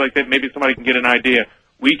people are going to feel like that. Maybe somebody can get an idea.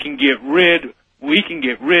 We can get rid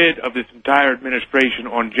of this entire administration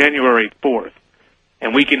on January 4th,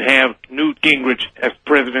 and we can have Newt Gingrich as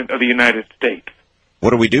President of the United States. What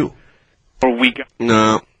do we do? Or we got...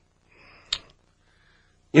 No.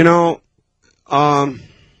 You know,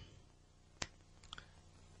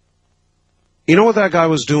 you know what that guy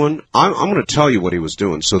was doing? I'm going to tell you what he was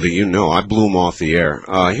doing so that you know. I blew him off the air.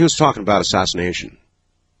 He was talking about assassination.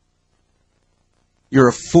 You're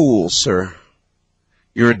a fool, sir.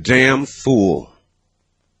 You're a damn fool.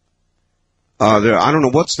 I don't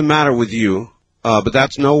know what's the matter with you, but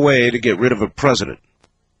that's no way to get rid of a president.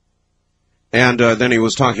 And then he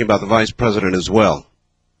was talking about the vice president as well.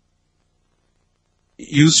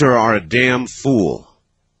 You, sir, are a damn fool.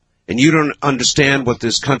 And you don't understand what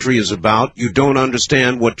this country is about. You don't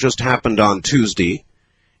understand what just happened on Tuesday.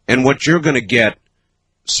 And what you're going to get,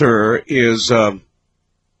 sir, is the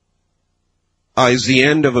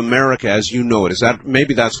end of America as you know it.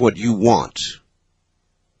 Maybe that's what you want.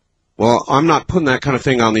 Well, I'm not putting that kind of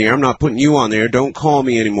thing on the air. I'm not putting you on the air. Don't call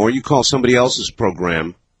me anymore. You call somebody else's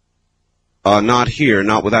program. Not here,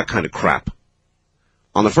 not with that kind of crap.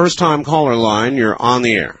 On the first-time caller line, you're on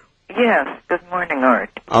the air. Yes, good morning, Art.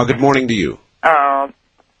 Good morning to you. About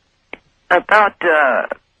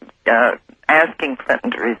asking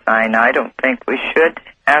Clinton to resign, I don't think we should.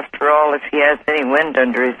 After all, if he has any wind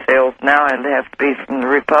under his sails now, it'd have to be from the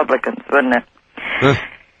Republicans, wouldn't it? Huh.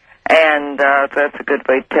 And that's a good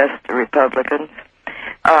way to test the Republicans.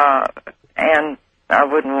 And I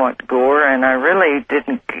wouldn't want Gore, and I really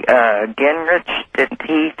didn't. Gingrich, didn't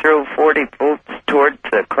he throw 40 votes towards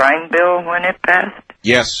the crime bill when it passed?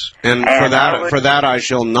 Yes, and for that I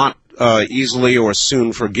shall not easily or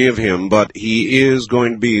soon forgive him, but he is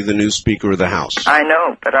going to be the new Speaker of the House. I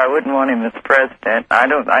know, but I wouldn't want him as president. I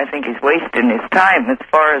think he's wasting his time. As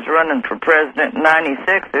far as running for president in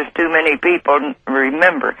 '96, there's too many people to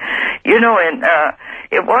remember. You know, and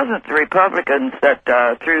it wasn't the Republicans that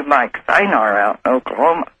threw Mike Steinar out in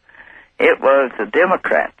Oklahoma. It was the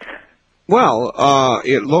Democrats. Well,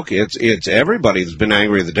 it's everybody that's been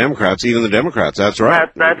angry at the Democrats, even the Democrats. That's right.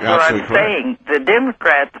 That's what I'm saying. The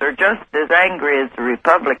Democrats are just as angry as the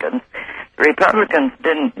Republicans. The Republicans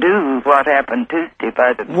didn't do what happened Tuesday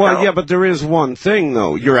by themselves. Well, yeah, but there is one thing,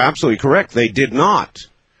 though. You're absolutely correct. They did not.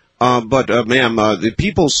 But, ma'am, the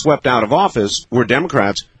people swept out of office were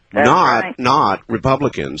Democrats, not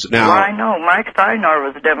Republicans. Now, well, I know. Mike Steinar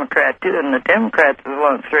was a Democrat, too, and the Democrats were the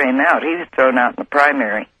ones threw him out. He was thrown out in the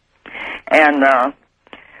primary. And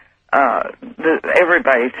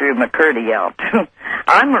everybody threw McCurdy out.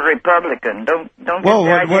 I'm a Republican. Don't get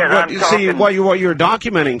the idea. What you're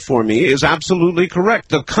documenting for me is absolutely correct.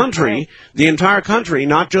 The country, the entire country,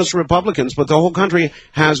 not just Republicans, but the whole country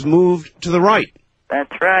has moved to the right.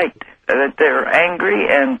 That's right. They're angry,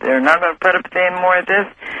 and they're not going to put up with any more of this.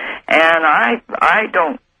 And I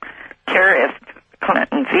don't care if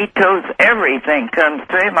Clinton vetoes everything comes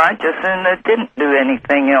to him. I just assume they didn't do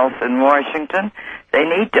anything else in Washington. They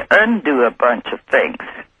need to undo a bunch of things.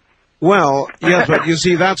 Well, yes, but you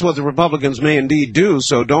see, that's what the Republicans may indeed do,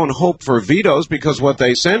 so don't hope for vetoes, because what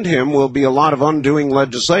they send him will be a lot of undoing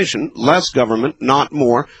legislation, less government, not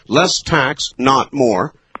more, less tax, not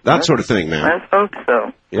more, that sort of thing, man. Let's hope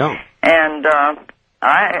so. Yeah. And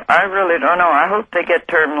I really don't know. I hope they get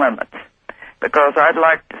term limits, because I'd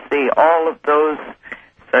like to see all of those,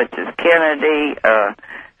 such as Kennedy,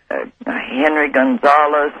 Henry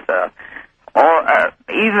Gonzalez,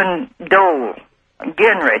 even Dole,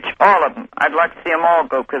 Gingrich, all of them. I'd like to see them all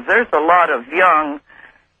go because there's a lot of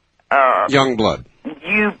young blood.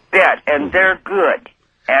 You bet, and they're good.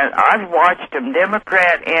 And I've watched them,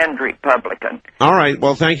 Democrat and Republican. All right.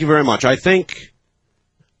 Well, thank you very much. I think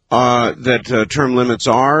that term limits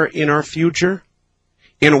are in our future.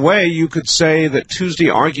 In a way, you could say that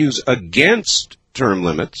Tuesday argues against term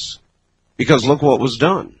limits because look what was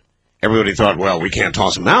done. Everybody thought, well, we can't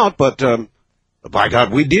toss them out, but by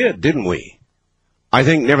God, we did, didn't we? I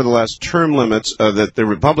think, nevertheless, term limits, that the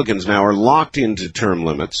Republicans now are locked into term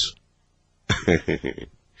limits.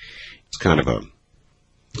 It's kind of a...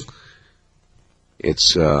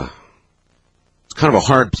 It's kind of a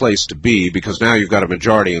hard place to be because now you've got a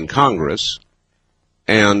majority in Congress,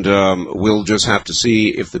 and we'll just have to see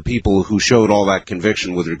if the people who showed all that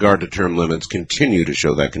conviction with regard to term limits continue to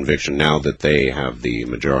show that conviction now that they have the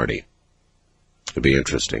majority. It'll be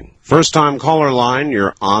interesting. First-time caller line,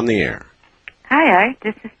 you're on the air. Hi, Art.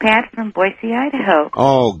 This is Pat from Boise, Idaho.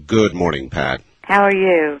 Oh, good morning, Pat. How are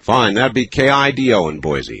you? Fine. That'd be KIDO in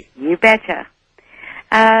Boise. You betcha.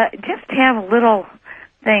 Just have a little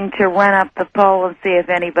thing to run up the poll and see if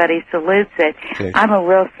anybody salutes it. Okay. I'm a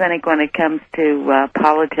real cynic when it comes to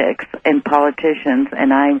politics and politicians,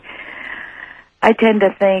 and I tend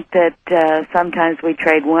to think that sometimes we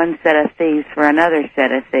trade one set of thieves for another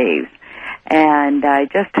set of thieves. And I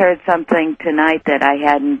just heard something tonight that I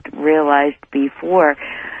hadn't realized before.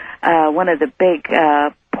 One of the big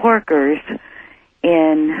porkers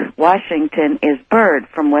in Washington is Byrd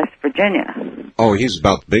from West Virginia. Oh, he's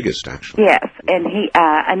about the biggest, actually. Yes, and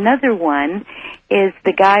another one is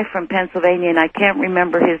the guy from Pennsylvania, and I can't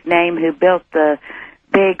remember his name, who built the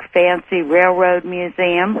big fancy railroad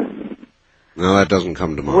museum. No, that doesn't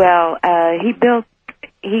come to mind. Well,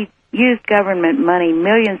 he used government money,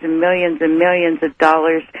 millions and millions and millions of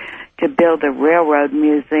dollars, to build a railroad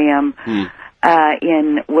museum.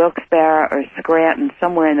 In Wilkes-Barre or Scranton,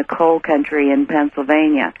 somewhere in the coal country in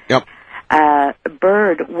Pennsylvania. Yep.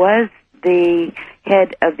 Byrd was the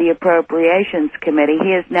head of the Appropriations Committee.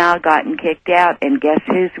 He has now gotten kicked out, and guess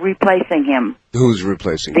who's replacing him? Who's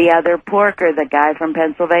replacing him? The other porker, the guy from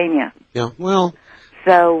Pennsylvania. Yeah, well...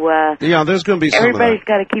 So, yeah, there's going to be some everybody's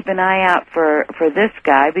got to keep an eye out for this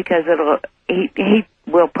guy because he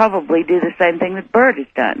will probably do the same thing that Byrd has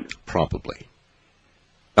done. Probably.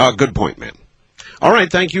 Good point, man. All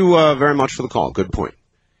right, thank you very much for the call. Good point.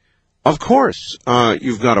 Of course,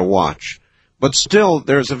 you've got to watch. But still,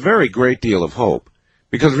 there's a very great deal of hope.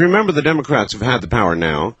 Because remember, the Democrats have had the power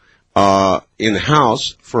now in the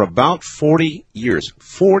House for about 40 years.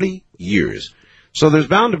 40 years. So there's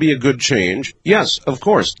bound to be a good change. Yes, of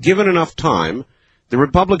course, given enough time, the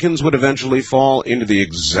Republicans would eventually fall into the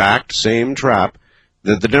exact same trap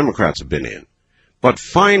that the Democrats have been in. But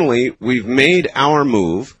finally, we've made our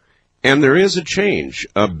move. And there is a change,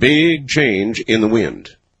 a big change in the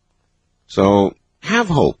wind. So have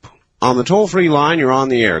hope. On the toll-free line, you're on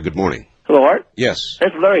the air. Good morning. Hello, Art. Yes.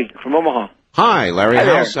 It's Larry from Omaha. Hi, Larry.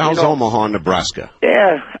 Hi, how's Omaha, Nebraska?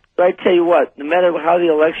 Yeah, I tell you what, no matter how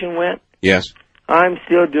the election went, yes, I'm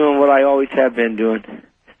still doing what I always have been doing,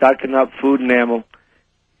 stocking up food and ammo.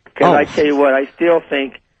 Because I tell you what, I still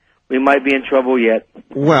think we might be in trouble yet.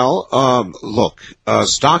 Well, look,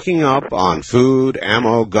 stocking up on food,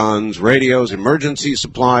 ammo, guns, radios, emergency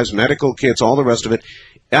supplies, medical kits, all the rest of it,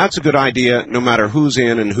 that's a good idea no matter who's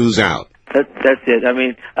in and who's out. That's it. I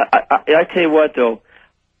mean, I tell you what, though,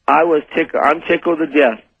 I'm tickled to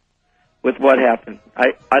death with what happened.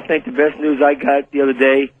 I think the best news I got the other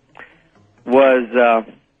day was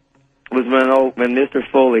when Mr.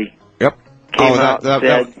 Foley came out and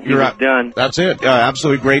said he was done. That's it.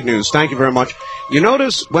 Absolutely great news. Thank you very much. You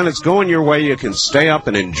notice when it's going your way, you can stay up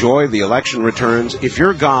and enjoy the election returns. If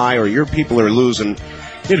your guy or your people are losing,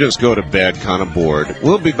 you just go to bed kind of bored.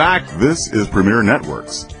 We'll be back. This is Premier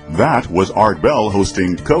Networks. That was Art Bell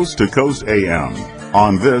hosting Coast to Coast AM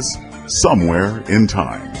on this Somewhere in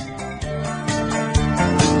Time.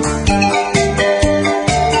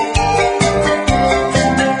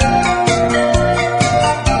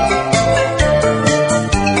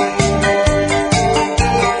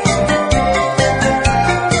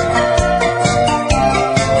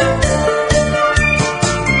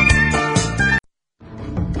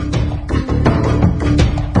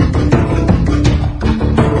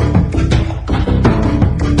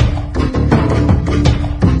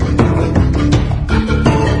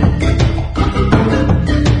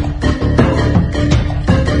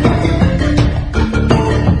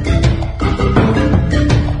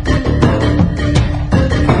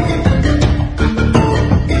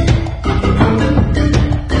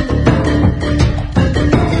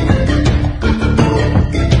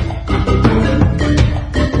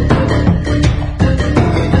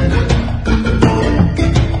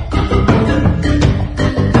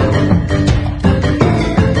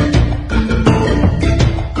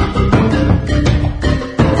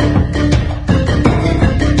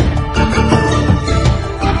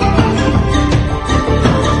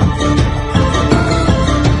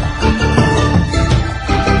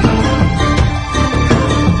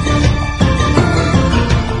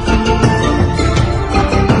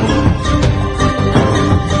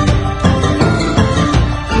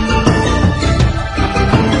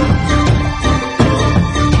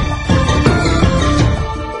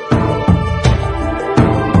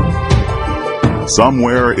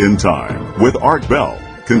 Somewhere in Time with Art Bell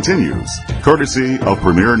continues, courtesy of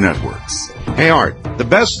Premier Networks. Hey, Art, the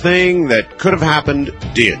best thing that could have happened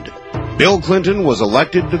did. Bill Clinton was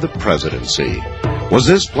elected to the presidency. Was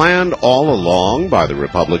this planned all along by the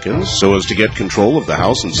Republicans so as to get control of the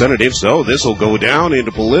House and Senate? If so, this will go down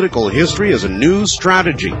into political history as a new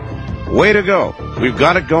strategy. Way to go. We've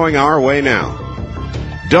got it going our way now.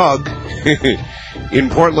 Doug in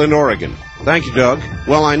Portland, Oregon. Thank you, Doug.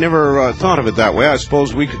 Well, I never thought of it that way. I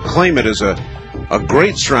suppose we could claim it as a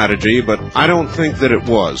great strategy, but I don't think that it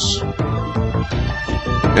was.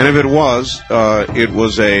 And if it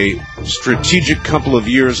was a strategic couple of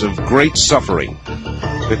years of great suffering.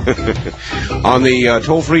 On the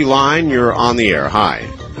toll-free line, you're on the air. Hi.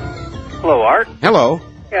 Hello, Art. Hello.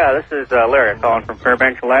 Yeah, this is Larry calling from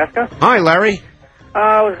Fairbanks, Alaska. Hi, Larry.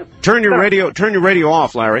 Turn your radio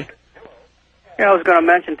off, Larry. Yeah, I was going to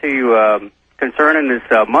mention to you concerning this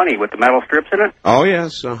money with the metal strips in it. Oh,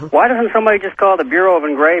 yes. Uh-huh. Why doesn't somebody just call the Bureau of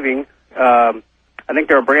Engraving, I think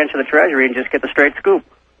they're a branch of the Treasury, and just get the straight scoop?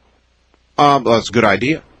 That's a good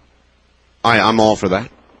idea. I'm all for that.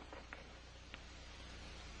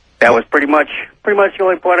 That was pretty much the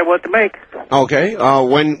only point I wanted to make. Okay.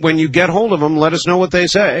 When you get hold of them, let us know what they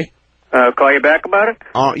say. Call you back about it?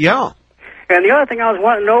 Yeah. And the other thing I was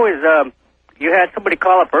wanting to know is, you had somebody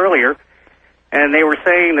call up earlier, and they were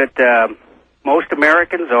saying that most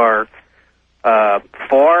Americans are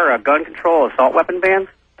for gun control, assault weapon bans.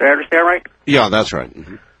 Did I understand right? Yeah, that's right.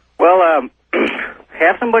 Mm-hmm. Well,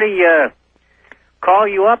 have somebody call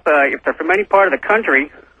you up if they're from any part of the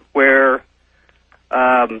country where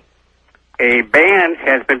a ban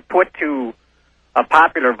has been put to a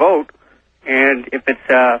popular vote, and if it's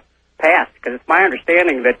passed. Because it's my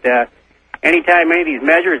understanding that anytime any of these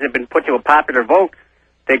measures have been put to a popular vote,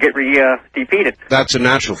 they get defeated. That's a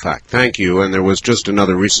natural fact. Thank you. And there was just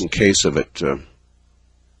another recent case of it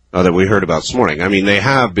that we heard about this morning. I mean, they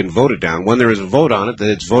have been voted down. When there is a vote on it,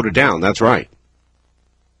 then it's voted down. That's right.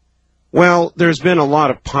 Well, there's been a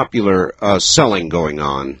lot of popular selling going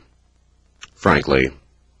on, frankly,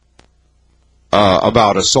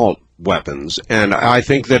 about assault weapons. And I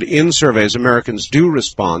think that in surveys, Americans do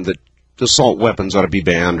respond that assault weapons ought to be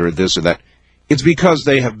banned or this or that. It's because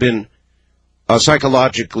they have been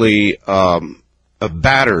psychologically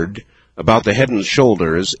battered about the head and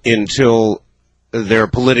shoulders until they're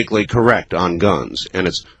politically correct on guns. And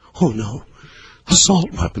it's, oh no,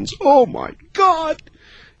 assault weapons, oh my God.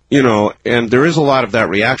 You know, and there is a lot of that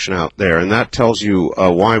reaction out there, and that tells you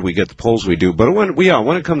why we get the polls we do. But when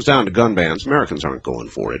it comes down to gun bans, Americans aren't going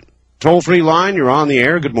for it. Toll-free line, you're on the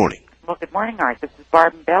air. Good morning. Well, good morning, Art. This is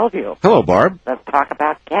Barb in Bellevue. Hello, Barb. Let's talk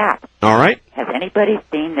about Gap. All right. Has anybody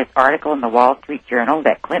seen this article in the Wall Street Journal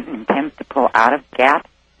that Clinton intends to pull out of Gap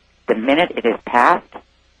the minute it is passed?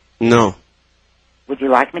 No. Would you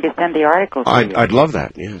like me to send the article to you? I'd love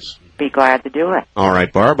that, yes. Be glad to do it. All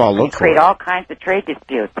right, Barb, I'll look for it. Create all kinds of trade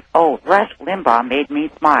disputes. Oh, Rush Limbaugh made me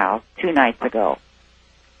smile 2 nights ago.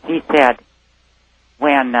 He said,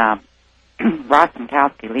 when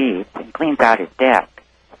Rostenkowski leaves and cleans out his desk,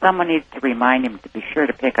 someone needs to remind him to be sure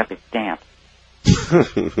to pick up his stamps.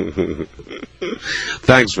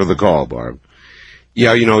 Thanks for the call, Barb.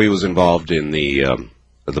 Yeah, you know, he was involved in the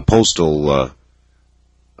postal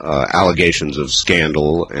allegations of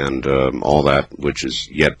scandal and all that, which is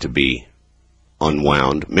yet to be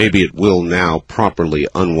unwound. Maybe it will now properly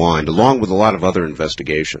unwind, along with a lot of other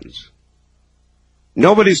investigations.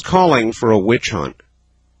 Nobody's calling for a witch hunt.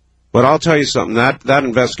 But I'll tell you something, that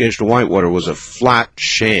investigation of Whitewater was a flat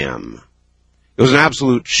sham. It was an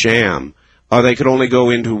absolute sham. They could only go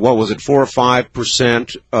into, 4 or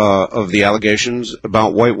 5% of the allegations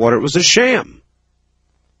about Whitewater. It was a sham.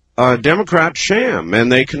 A Democrat sham, and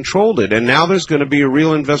they controlled it. And now there's going to be a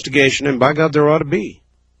real investigation, and by God, there ought to be.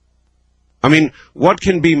 I mean, what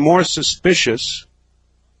can be more suspicious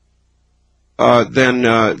than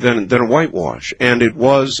a whitewash? And it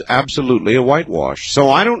was absolutely a whitewash.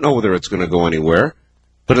 So I don't know whether it's going to go anywhere,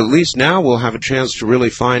 but at least now we'll have a chance to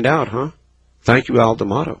really find out, huh? Thank you, Al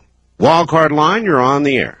D'Amato. Wildcard line, you're on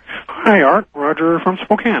the air. Hi, Art. Roger from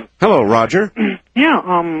Spokane. Hello, Roger. Yeah,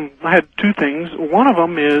 I had 2 things. One of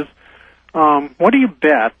them is, what do you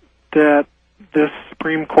bet that this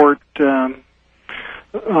Supreme Court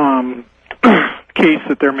case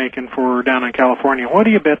that they're making for down in California, what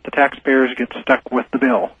do you bet the taxpayers get stuck with the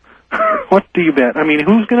bill? What do you bet? I mean,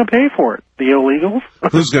 who's going to pay for it? The illegals?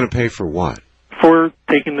 Who's going to pay for what? For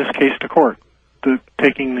taking this case to court,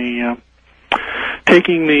 taking the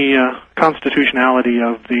constitutionality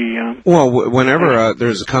of the... Well, whenever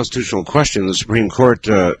there's a constitutional question, the Supreme Court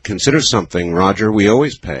considers something, Roger, we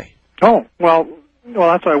always pay. Oh, well, Well,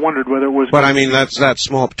 that's what I wondered whether it was. But I mean, that's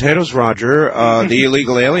small potatoes, Roger. The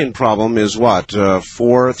illegal alien problem is what, $3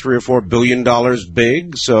 or $4 billion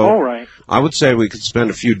big. So, oh, right. I would say we could spend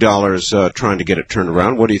a few dollars trying to get it turned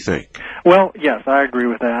around. What do you think? Well, yes, I agree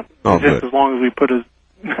with that. Oh, just good. As long as we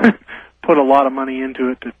put a lot of money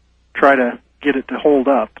into it to try to get it to hold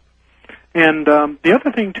up. And the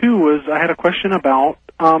other thing too was I had a question about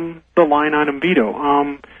the line item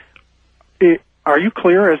veto. Are you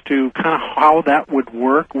clear as to kind of how that would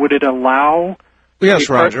work? Would it allow... Yes,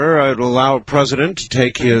 Roger. It will allow a president to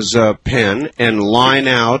take his pen and line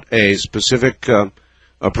out a specific a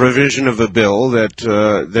provision of a bill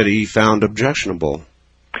that he found objectionable.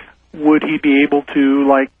 Would he be able to,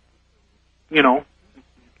 like,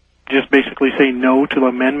 just basically say no to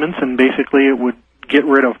amendments and basically it would get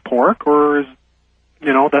rid of pork? Or is...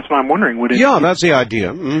 that's what I'm wondering. Would it? Yeah, that's the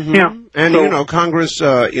idea. Mm-hmm. Yeah. And, Congress,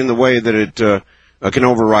 in the way that it can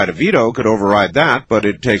override a veto, could override that, but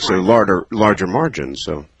it takes a larger margin,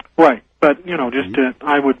 so. Right. But,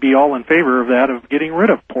 I would be all in favor of that, of getting rid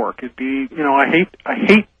of pork. It'd be, I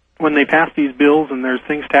hate when they pass these bills and there's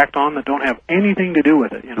things tacked on that don't have anything to do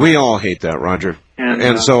with it. We all hate that, Roger.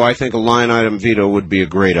 And so I think a line item veto would be a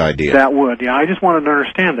great idea. That would, yeah. I just wanted to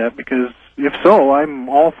understand that because if so, I'm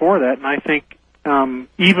all for that, and I think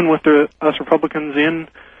even with us Republicans in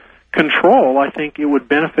control, I think it would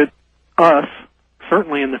benefit us,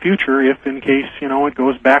 certainly in the future, if in case, it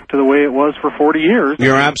goes back to the way it was for 40 years.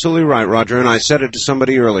 You're absolutely right, Roger, and I said it to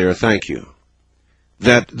somebody earlier, thank you,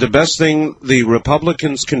 that the best thing the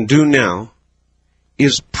Republicans can do now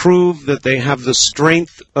is prove that they have the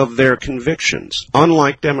strength of their convictions,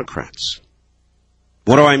 unlike Democrats.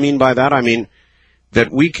 What do I mean by that? I mean that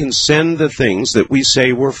we can send the things that we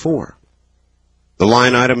say we're for. The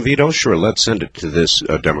line item veto, sure, let's send it to this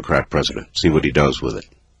Democrat president, see what he does with it.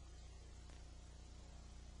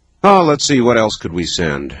 Oh, let's see, what else could we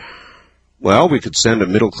send? Well, we could send a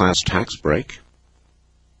middle-class tax break.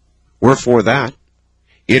 We're for that.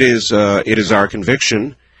 It is our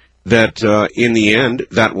conviction that in the end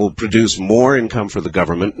that will produce more income for the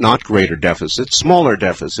government, not greater deficits, smaller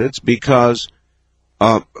deficits, because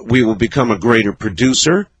we will become a greater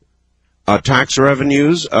producer. Tax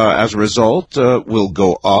revenues, as a result, will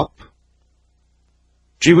go up.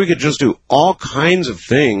 Gee, we could just do all kinds of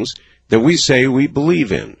things that we say we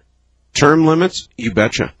believe in. Term limits, you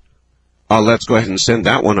betcha. Let's go ahead and send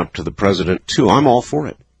that one up to the president, too. I'm all for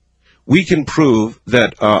it. We can prove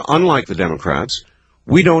that, unlike the Democrats,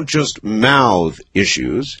 we don't just mouth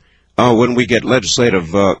issues. When we get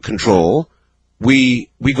legislative control, we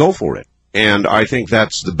go for it. And I think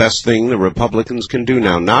that's the best thing the Republicans can do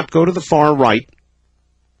now. Not go to the far right.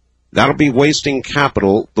 That'll be wasting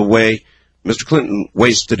capital the way Mr. Clinton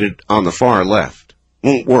wasted it on the far left.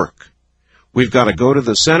 Won't work. We've got to go to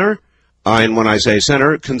the center, and when I say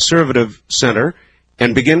center, conservative center,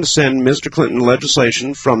 and begin to send Mr. Clinton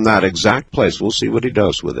legislation from that exact place. We'll see what he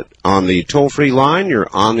does with it. On the toll-free line, you're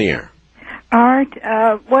on the air. Art,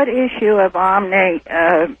 what issue of Omni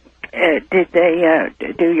did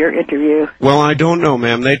they do your interview? Well, I don't know,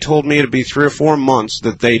 ma'am. They told me it'd be 3 or 4 months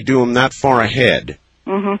that they do them that far ahead.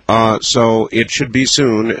 Mm-hmm. So it should be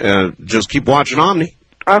soon. Just keep watching Omni.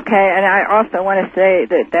 Okay, and I also want to say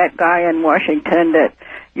that guy in Washington that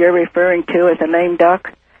you're referring to as a lame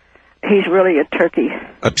duck, he's really a turkey.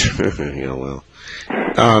 Yeah, well.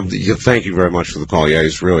 Thank you very much for the call. Yeah,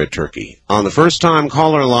 he's really a turkey. On the first-time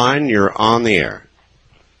caller line, you're on the air.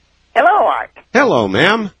 Hello, Art. Hello,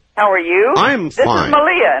 ma'am. How are you? I'm fine. This is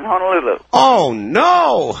Malia in Honolulu. Oh,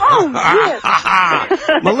 no! Oh,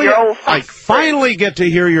 yes. Malia, I finally get to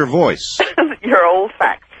hear your voice. Your old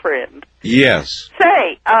fax friend. Yes.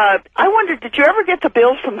 Say, I wondered, did you ever get the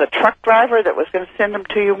bills from the truck driver that was going to send them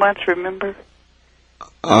to you once, remember?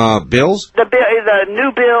 Bills? The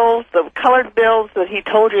new bills, the colored bills that he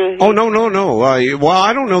told you. Oh, no. Well,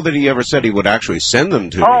 I don't know that he ever said he would actually send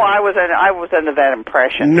them to me. Oh, I was under that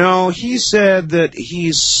impression. No, he said that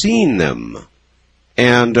he's seen them,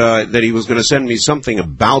 and that he was going to send me something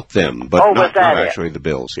about them, but not actually the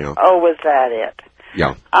bills, Oh, was that it?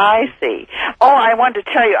 Yeah. I see. Oh, I wanted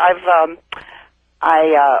to tell you,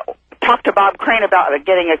 I talked to Bob Crane about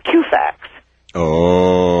getting a QFax.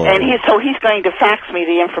 Oh. And he's going to fax me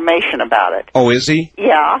the information about it. Oh, is he?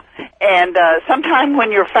 Yeah. And sometime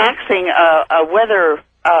when you're faxing a weather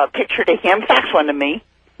picture to him, fax one to me.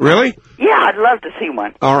 Really? Yeah, I'd love to see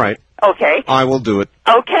one. All right. Okay. I will do it.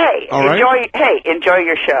 Okay. All right. Enjoy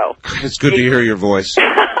your show. It's good to hear your voice.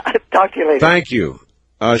 Talk to you later. Thank you.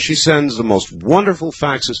 She sends the most wonderful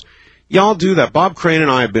faxes. Y'all do that. Bob Crane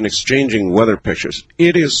and I have been exchanging weather pictures.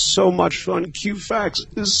 It is so much fun.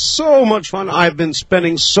 QFax is so much fun. I've been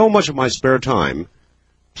spending so much of my spare time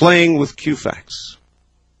playing with QFAX.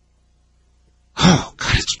 Oh,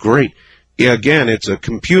 God, it's great. Yeah, again, it's a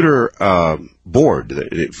computer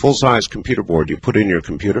board, full-size computer board you put in your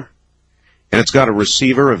computer. And it's got a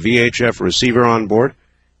receiver, a VHF receiver on board.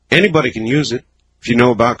 Anybody can use it if you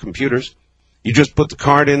know about computers. You just put the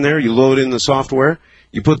card in there, you load in the software,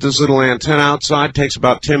 you put this little antenna outside, takes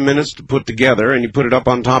about 10 minutes to put together, and you put it up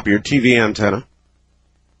on top of your TV antenna.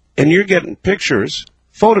 And you're getting pictures,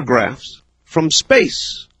 photographs from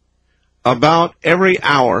space. About every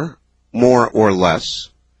hour, more or less,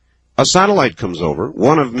 a satellite comes over,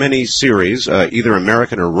 one of many series, either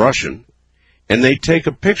American or Russian, and they take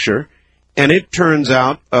a picture, and it turns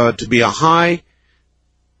out to be a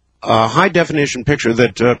high-definition picture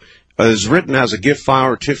that is written as a GIF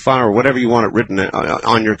file or TIFF file or whatever you want it written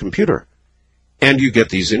on your computer. And you get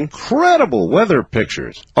these incredible weather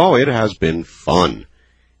pictures. Oh, it has been fun.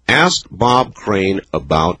 Ask Bob Crane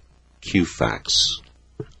about QFAX.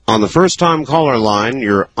 On the first-time caller line,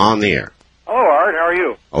 you're on the air. Hello, Art. How are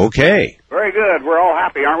you? Okay. Very good. We're all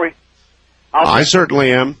happy, aren't we? I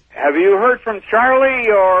certainly am. Have you heard from Charlie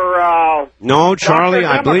or... No, Charlie,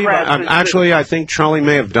 I believe... Actually, I think Charlie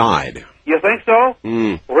may have died. You think so?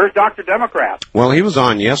 Where's Dr. Democrat? Well, he was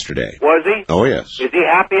on yesterday. Was he? Oh, yes. Is he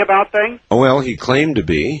happy about things? Oh, well, he claimed to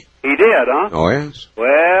be. He did, huh? Oh, yes.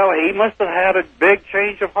 Well, he must have had a big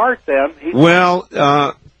change of heart then.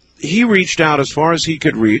 He reached out as far as he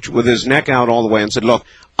could reach with his neck out all the way and said, look,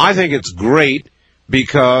 I think it's great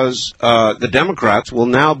because the Democrats will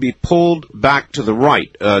now be pulled back to the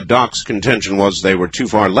right. Doc's contention was they were too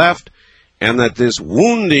far left and that this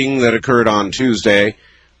wounding that occurred on Tuesday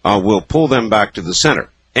will pull them back to the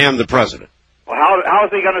center and the president. Well, how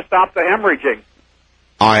is he going to stop the hemorrhaging?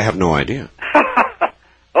 I have no idea.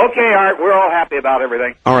 Okay, Art, we're all happy about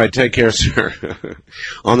everything. All right, take care, sir.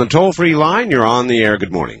 On the toll-free line, you're on the air.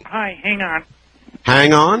 Good morning. Hi, hang on.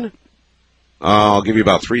 Hang on? I'll give you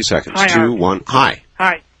about 3 seconds. Hi, 2, 1. Hi.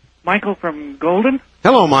 Hi. Michael from Golden.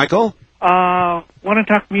 Hello, Michael. Want to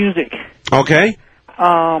talk music. Okay.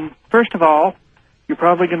 First of all, you're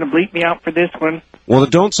probably going to bleep me out for this one. Well,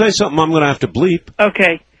 don't say something I'm going to have to bleep.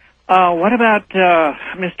 Okay. What about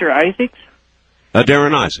Mr. Isaacs?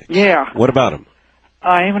 Darren Isaacs. Yeah. What about him?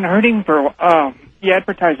 I haven't heard him for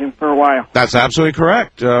advertising for a while. That's absolutely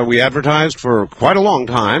correct. We advertised for quite a long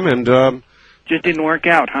time, and just didn't work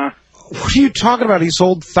out, huh? What are you talking about? He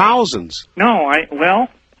sold thousands. No,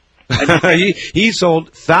 he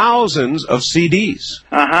sold thousands of CDs.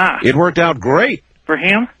 Uh-huh. It worked out great. For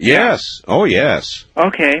him? Yes. Oh, yes.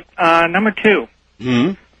 Okay. Number 2.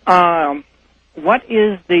 What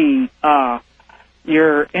is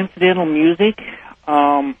your incidental music?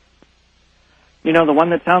 You know, the one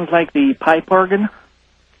that sounds like the pipe organ?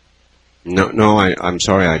 No, I'm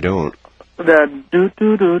sorry, I don't. The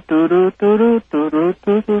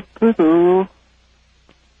do-do-do-do-do-do-do-do-do-do-do.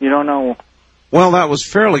 You don't know? Well, that was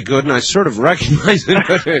fairly good, and I sort of recognize it,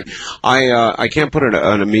 but I can't put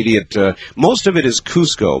an immediate... most of it is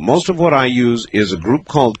Cusco. Most of what I use is a group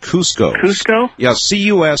called Cusco. Cusco? Yeah,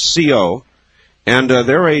 C-U-S-C-O, and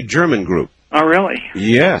they're a German group. Oh, really?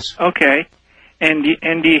 Yes. Okay. And do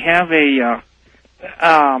you have a...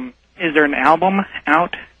 is there an album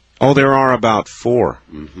out? Oh, there are about 4.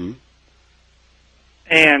 Mm-hmm.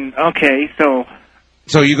 And, okay, so...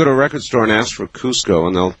 So you go to a record store and ask for Cusco,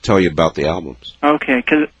 and they'll tell you about the albums. Okay,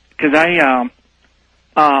 because I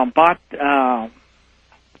bought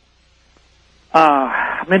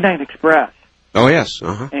Midnight Express. Oh, yes.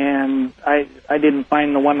 Uh-huh. And I didn't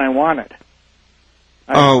find the one I wanted.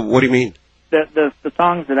 Oh, what do you mean? The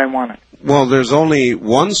songs that I wanted. Well, there's only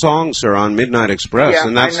one song, sir, on Midnight Express, yeah,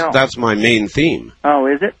 and that's my main theme. Oh,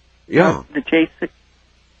 is it? Yeah. The chase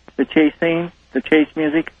theme, the chase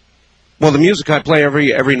music. Well, the music I play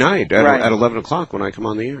every night at 11 o'clock when I come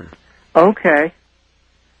on the air. Okay.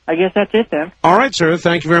 I guess that's it then. All right, sir.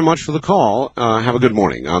 Thank you very much for the call. Have a good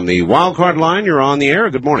morning. On the wild card line, you're on the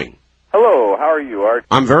air. Good morning. Hello. How are you, Art?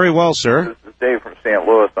 I'm very well, sir. This is Dave from St.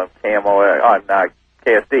 Louis on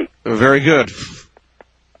KSD. Very good.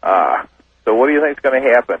 So what do you think is going to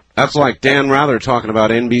happen? That's like Dan Rather talking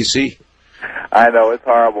about NBC. I know, it's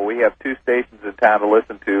horrible. We have 2 stations in town to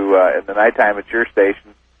listen to. In the nighttime, it's your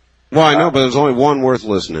station. Well, I know, but there's only one worth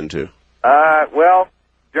listening to. Well,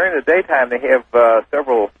 during the daytime, they have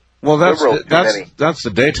several. Well, that's many. That's the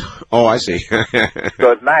daytime. Oh, I see. So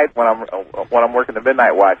at night, when I'm working the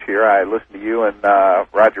midnight watch here, I listen to you and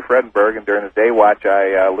Roger Fredenberg, and during the day watch,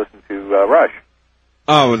 I listen to Rush.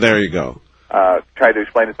 Oh, there you go. Try to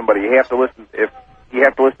explain to somebody you have to listen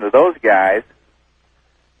to those guys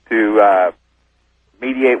to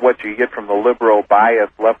mediate what you get from the liberal,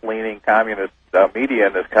 biased, left-leaning communist media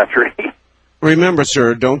in this country. Remember,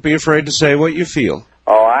 sir, don't be afraid to say what you feel.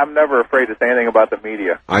 Oh, I'm never afraid to say anything about the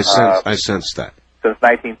media. I sense that. Since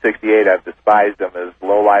 1968, I've despised them as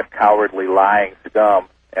low-life, cowardly, lying scum,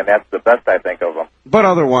 and that's the best I think of them. But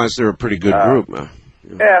otherwise, they're a pretty good group, man.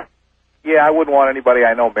 Yeah, I wouldn't want anybody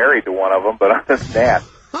I know married to one of them, but other than that,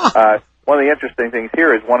 one of the interesting things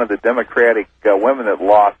here is one of the Democratic women that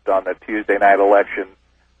lost on the Tuesday night election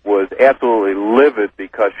was absolutely livid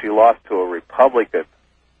because she lost to a Republican.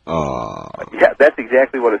 Yeah, that's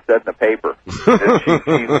exactly what it said in the paper. She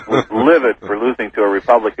was livid for losing to a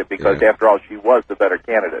Republican because, after all, she was the better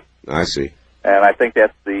candidate. I see. And I think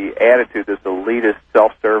that's the attitude, this elitist,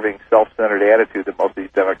 self-serving, self-centered attitude that most of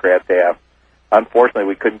these Democrats have. Unfortunately,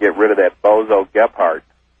 we couldn't get rid of that bozo Gephardt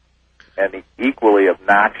and the equally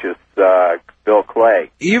obnoxious Bill Clay.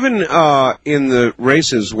 Even in the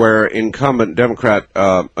races where incumbent Democrat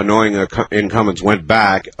annoying incumbents went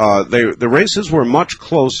back, the races were much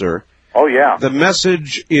closer. Oh, yeah. The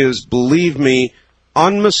message is, believe me,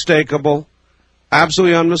 unmistakable,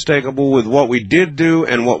 absolutely unmistakable with what we did do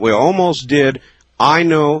and what we almost did. I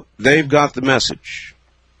know they've got the message.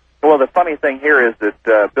 Well, the funny thing here is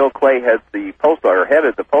that Bill Clay headed the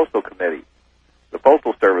Postal Committee, the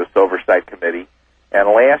Postal Service Oversight Committee, and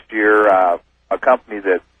last year a company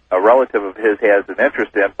that a relative of his has an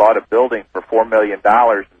interest in bought a building for $4 million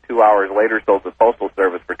and 2 hours later sold the Postal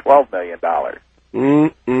Service for $12 million.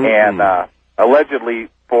 And allegedly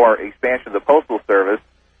for expansion of the Postal Service,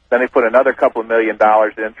 then they put another couple of $1 million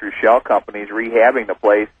in through shell companies rehabbing the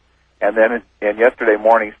place, and then in yesterday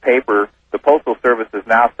morning's paper, the Postal Service is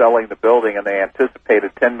now selling the building, and they anticipate a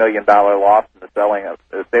 $10 million loss in the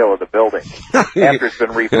sale of the building after it's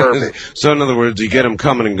been refurbished. So, in other words, you get them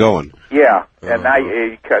coming and going. Yeah, and now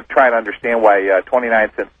you try to understand why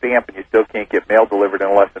 29-cent stamp, and you still can't get mail delivered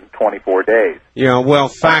in less than 24 days. Yeah, well,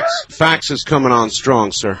 fax is coming on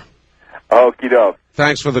strong, sir. Okie doke.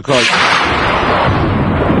 Thanks for the call.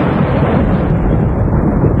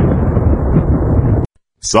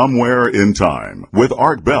 Somewhere in Time with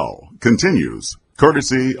Art Bell continues,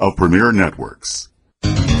 courtesy of Premier Networks.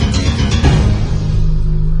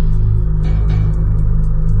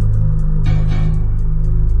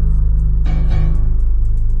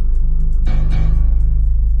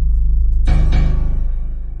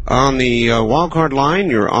 On the wildcard line,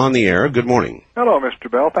 you're on the air. Good morning. Hello, Mr.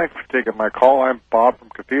 Bell. Thanks for taking my call. I'm Bob from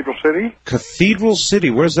Cathedral City. Cathedral City?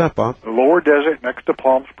 Where's that, Bob? The lower desert next to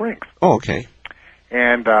Palm Springs. Oh, okay.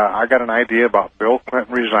 And I got an idea about Bill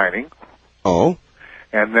Clinton resigning. Oh?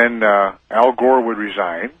 And then Al Gore would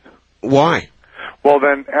resign. Why? Well,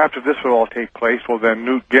 then, after this would all take place, well, then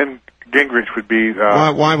Newt Gingrich would be...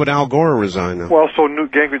 Why would Al Gore resign, though? Well, so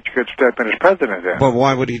Newt Gingrich could step in as president then. But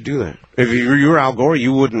why would he do that? If you were Al Gore,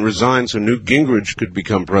 you wouldn't resign so Newt Gingrich could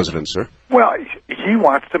become president, sir. Well, he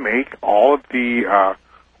wants to make all of the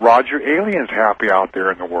Roger aliens happy out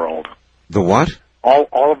there in the world. The what?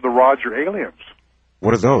 All of the Roger aliens.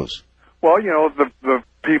 What are those? Well, you know, the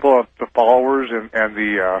people, the followers, and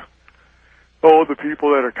the the people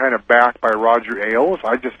that are kind of backed by Roger Ailes.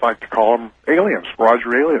 I just like to call them aliens,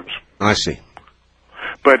 Roger aliens. I see.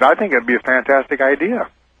 But I think it'd be a fantastic idea,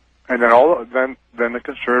 and then then the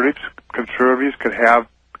conservatives could have,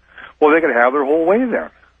 well, they could have their whole way then,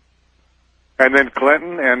 and then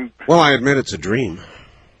Clinton and. Well, I admit it's a dream.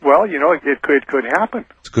 Well, you know, it could happen.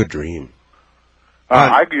 It's a good dream.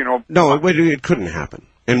 No, it couldn't happen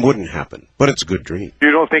and wouldn't happen, but it's a good dream.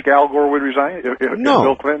 You don't think Al Gore would resign if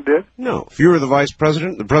Bill Clinton did? No. If you were the vice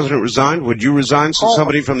president, the president resigned, would you resign so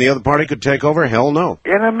somebody from the other party could take over? Hell no.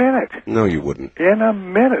 In a minute. No, you wouldn't. In a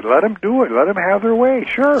minute. Let them do it. Let them have their way.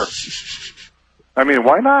 Sure. I mean,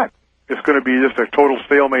 why not? It's going to be just a total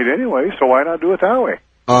stalemate anyway, so why not do it that way?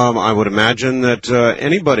 I would imagine that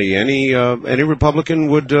any Republican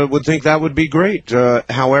would think that would be great.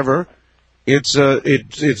 However, it's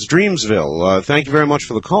Dreamsville. Thank you very much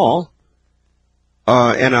for the call.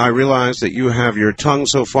 And I realize that you have your tongue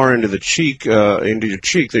so far into your cheek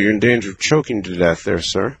that you're in danger of choking to death there,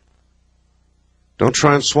 sir. Don't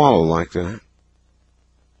try and swallow like that.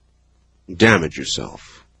 Damage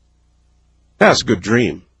yourself. That's a good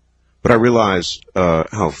dream. But I realize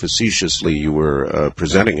how facetiously you were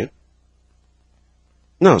presenting it.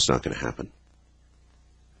 No, it's not going to happen.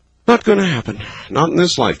 Not going to happen. Not in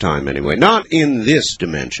this lifetime, anyway. Not in this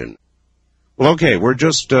dimension. Well, okay, we're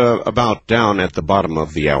just about down at the bottom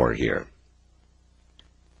of the hour here.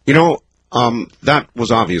 You know, that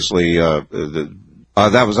was obviously a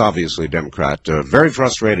Democrat. Very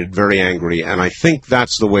frustrated, very angry, and I think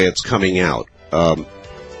that's the way it's coming out.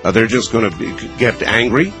 They're just going to get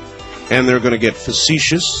angry, and they're going to get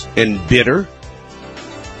facetious and bitter,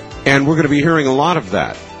 and we're going to be hearing a lot of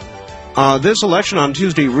that. This election on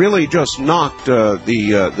Tuesday really just knocked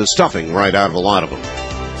the stuffing right out of a lot of them.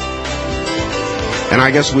 And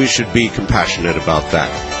I guess we should be compassionate about that.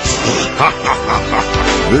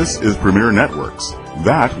 This is Premier Networks.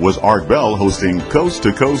 That was Art Bell hosting Coast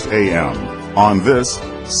to Coast AM on this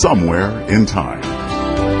Somewhere in Time.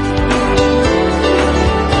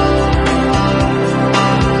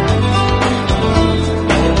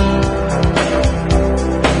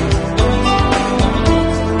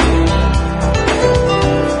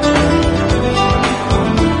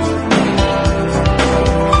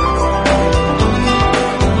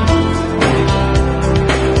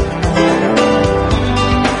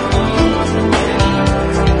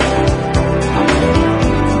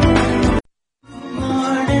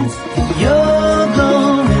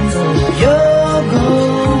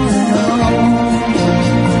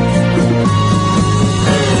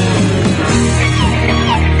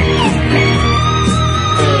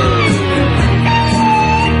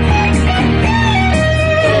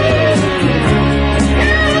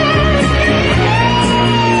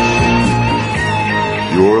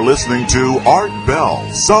 Listening to Art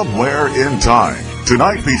Bell, Somewhere in Time.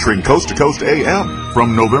 Tonight featuring Coast to Coast AM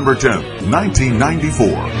from November 10th,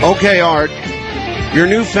 1994. Okay, Art. Your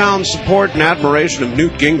newfound support and admiration of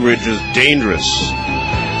Newt Gingrich is dangerous.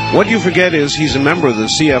 What you forget is he's a member of the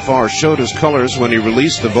CFR, showed his colors when he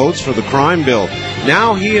released the votes for the crime bill.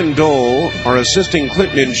 Now he and Dole are assisting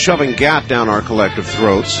Clinton in shoving GATT down our collective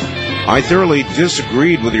throats. I thoroughly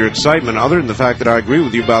disagreed with your excitement, other than the fact that I agree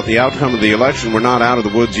with you about the outcome of the election. We're not out of the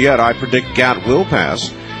woods yet. I predict GATT will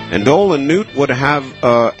pass. And Dole and Newt would have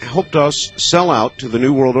helped us sell out to the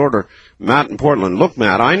New World Order. Matt in Portland. Look,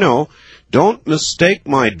 Matt, I know. Don't mistake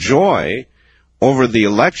my joy over the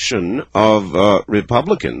election of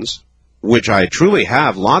Republicans, which I truly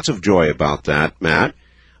have lots of joy about that, Matt,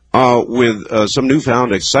 with some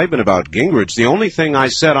newfound excitement about Gingrich. The only thing I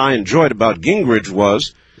said I enjoyed about Gingrich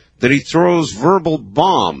was that he throws verbal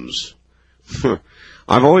bombs.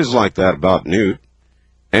 I've always liked that about Newt.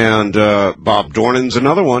 And Bob Dornan's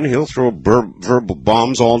another one. He'll throw verbal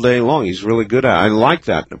bombs all day long. He's really good at it. I like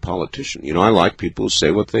that in a politician. You know, I like people who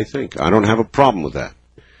say what they think. I don't have a problem with that.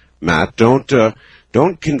 Matt,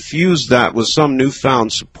 don't confuse that with some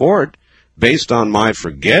newfound support based on my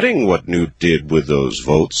forgetting what Newt did with those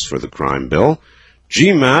votes for the crime bill.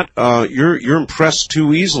 Gee, Matt, you're impressed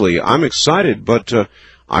too easily. I'm excited, but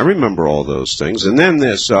I remember all those things. And then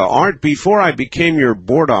this, Art, before I became your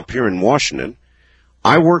board op here in Washington,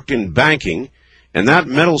 I worked in banking, and that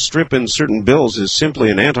metal strip in certain bills is simply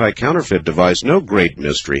an anti-counterfeit device. No great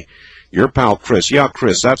mystery. Your pal Chris. Yeah,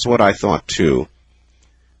 Chris, that's what I thought too.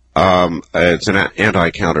 It's an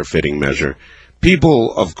anti-counterfeiting measure.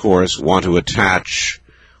 People, of course, want to attach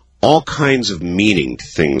all kinds of meaning to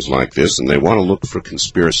things like this, and they want to look for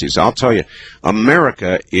conspiracies. I'll tell you,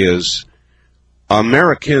 Americans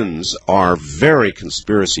are very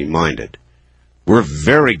conspiracy-minded. We're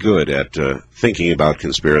very good at thinking about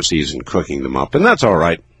conspiracies and cooking them up, and that's all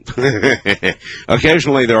right.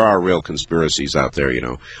 Occasionally there are real conspiracies out there, you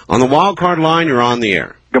know. On the wild card line, you're on the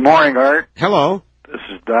air. Good morning, Art. Hello. This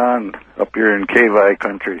is Don up here in KVI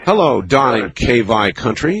country. Hello, Don in KVI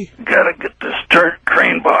country. Gotta get this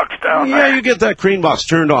crane box down there. Yeah, you get that crane box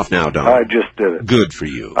turned off now, Don. I just did it. Good for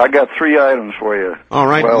you. I got 3 items for you. All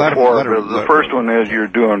right. Well, the first one is you're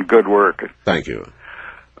doing good work. Thank you.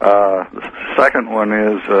 The second one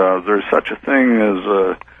is there's such a thing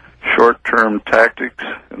as short-term tactics,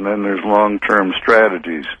 and then there's long-term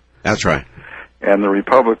strategies. That's right. And the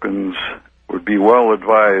Republicans would be well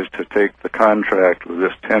advised to take the contract with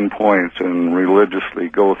this 10 points and religiously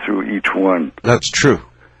go through each one. That's true.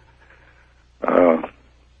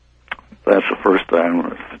 That's the first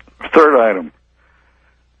item. Third item.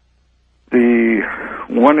 The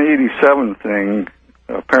 187 thing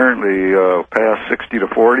apparently passed 60 to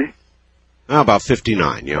 40. About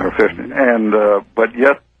 59, yeah. Or 50. And, but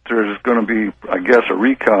yet there's going to be, I guess, a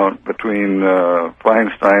recount between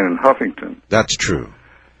Feinstein and Huffington. That's true.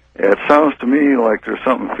 It sounds to me like there's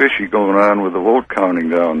something fishy going on with the vote counting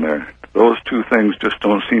down there. Those two things just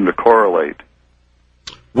don't seem to correlate.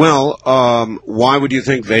 Well, why would you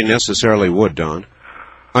think they necessarily would, Don?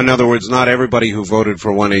 In other words, not everybody who voted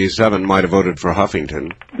for 187 might have voted for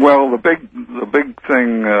Huffington. Well, the big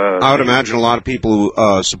thing... I would imagine a lot of people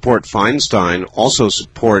who support Feinstein also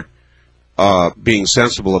support being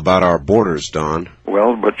sensible about our borders, Don.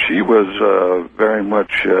 Well, but she was very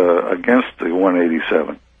much against the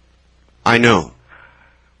 187. I know.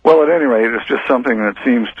 Well, at any rate, it's just something that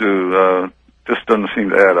seems to... just doesn't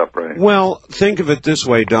seem to add up right. Well, think of it this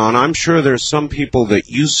way, Don. I'm sure there's some people that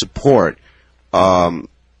you support,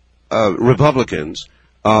 Republicans,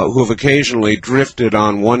 who have occasionally drifted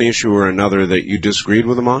on one issue or another that you disagreed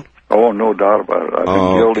with them on? Oh, no doubt about it. I've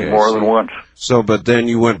been guilty more than once. So, but then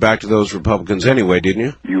you went back to those Republicans anyway, didn't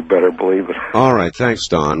you? You better believe it. All right, thanks,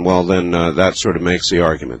 Don. Well, then that sort of makes the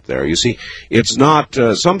argument there. You see, it's not,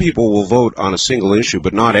 some people will vote on a single issue,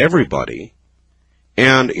 but not everybody.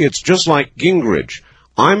 And it's just like Gingrich.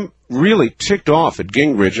 I'm really ticked off at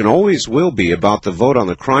Gingrich, and always will be, about the vote on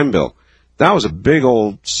the crime bill. That was a big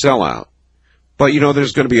old sellout. But,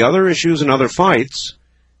 there's going to be other issues and other fights,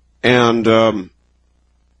 and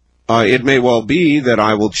it may well be that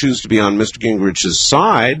I will choose to be on Mr. Gingrich's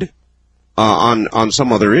side on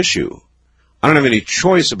some other issue. I don't have any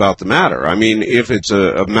choice about the matter. I mean, if it's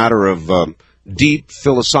a matter of deep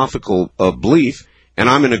philosophical belief, and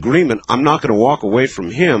I'm in agreement, I'm not going to walk away from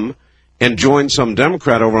him and join some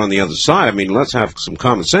Democrat over on the other side. I mean, let's have some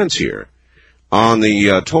common sense here. On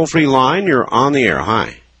the toll-free line, you're on the air.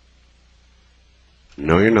 Hi.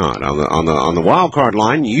 No, you're not. On the wild card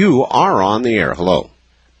line, you are on the air. Hello.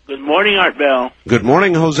 Good morning, Art Bell. Good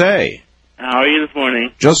morning, Jose. How are you this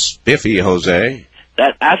morning? Just spiffy, Jose.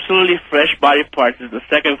 That absolutely fresh body parts is the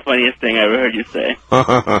second funniest thing I ever heard you say.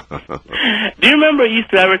 Do you remember you used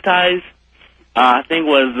to advertise, I think it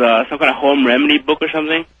was some kind of home remedy book or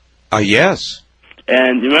something? Yes.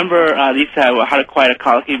 And you remember they used to have How to Quiet a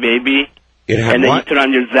Colicky Baby? It had and then what? You turn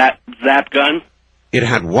on your zap gun. It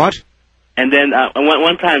had what? And then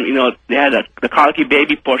one time, they had the colicky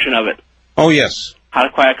baby portion of it. Oh, yes. How to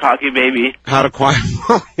Quiet a Colicky Baby. How to quiet...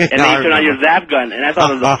 and then you turn on your zap gun. And I thought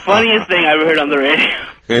it was the funniest thing I ever heard on the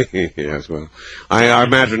radio. Yes, well, I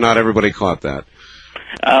imagine not everybody caught that.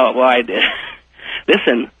 Oh, well, I did.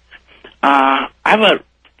 Listen, I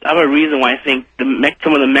have a reason why I think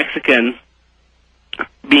some of the Mexican,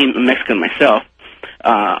 being a Mexican myself,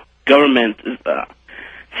 government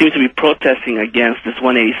seems to be protesting against this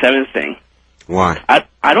 187 thing. Why?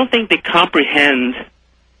 I don't think they comprehend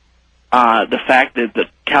the fact that the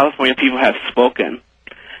California people have spoken.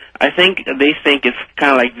 I think they think it's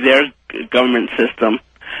kind of like their government system,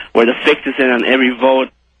 where the fix is in on every vote,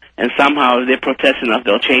 and somehow if they protest enough,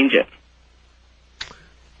 they'll change it.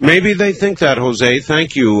 Maybe they think that, Jose.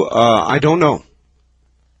 Thank you. I don't know.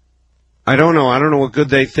 I don't know what good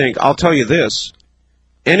they think. I'll tell you this.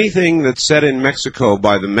 Anything that's said in Mexico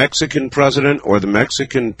by the Mexican president or the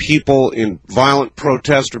Mexican people in violent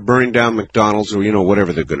protest or burning down McDonald's or,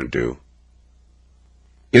 whatever they're going to do,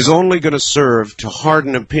 is only going to serve to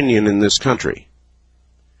harden opinion in this country.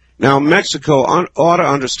 Now, Mexico ought to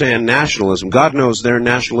understand nationalism. God knows they're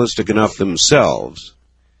nationalistic enough themselves.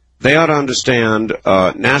 They ought to understand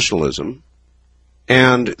nationalism,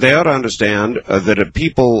 and they ought to understand that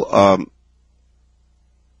people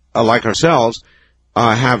like ourselves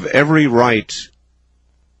have every right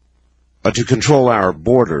to control our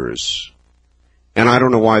borders, and I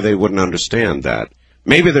don't know why they wouldn't understand that.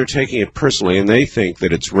 Maybe they're taking it personally and they think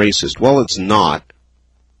that it's racist. Well, it's not.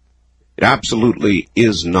 It absolutely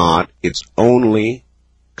is not. It's only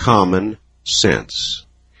common sense.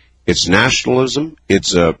 It's nationalism.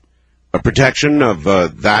 It's a protection of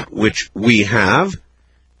that which we have,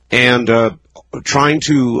 and trying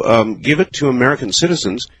to give it to American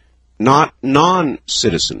citizens, not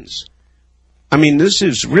non-citizens. I mean, this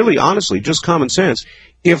is really, honestly, just common sense.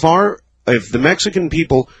 If the Mexican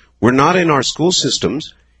people were not in our school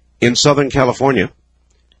systems in Southern California,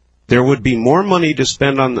 there would be more money to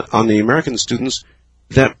spend on the American students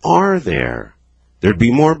that are there. There'd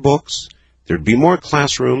be more books. There'd be more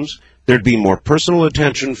classrooms. There'd be more personal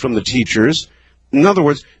attention from the teachers. In other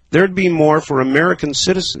words, there'd be more for American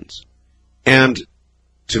citizens. And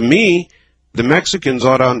to me, the Mexicans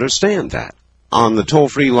ought to understand that. On the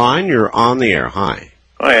toll-free line, you're on the air. Hi.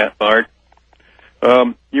 Hi, Art.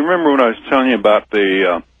 You remember when I was telling you about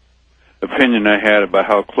the opinion I had about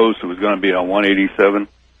how close it was going to be on 187?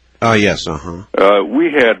 Yes,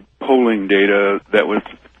 we had polling data that was,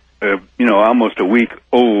 almost a week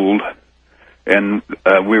old, and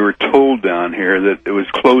we were told down here that it was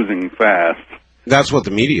closing fast. That's what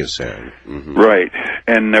the media said. Mm-hmm. Right,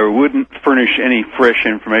 and they wouldn't furnish any fresh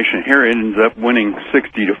information. Here it ends up winning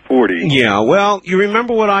 60-40. Yeah, well, you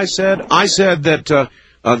remember what I said? I said that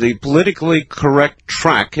the politically correct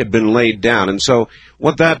track had been laid down, and so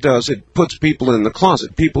what that does, it puts people in the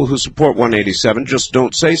closet. People who support 187 just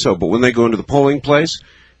don't say so, but when they go into the polling place,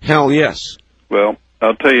 hell yes. Well,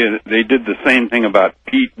 I'll tell you, they did the same thing about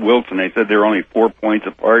Pete Wilson. They said they're only 4 points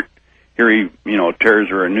apart. Here he, tears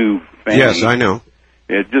her a new fan. Yes, I know.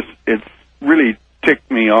 It's really ticked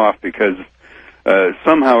me off because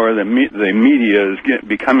somehow or the media is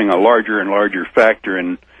becoming a larger and larger factor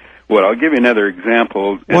in Well, I'll give you another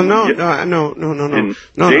example. Well, no,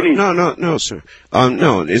 sir.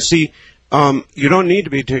 No, you see, you don't need to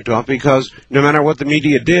be ticked off because no matter what the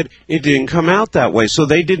media did, it didn't come out that way. So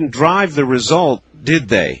they didn't drive the result, did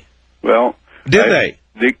they? Well, they?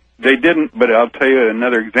 They didn't, but I'll tell you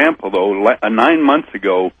another example, though. 9 months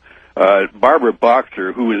ago, Barbara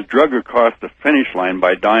Boxer, who was drugged across the finish line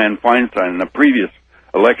by Dianne Feinstein in the previous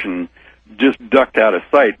election, just ducked out of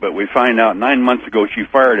sight. But we find out 9 months ago she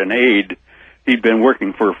fired an aide he'd been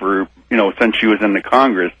working for since she was in the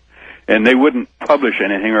Congress, and they wouldn't publish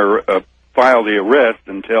anything or file the arrest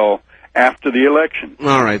until after the election.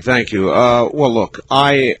 All right, thank you. Well, look,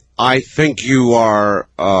 I think you are,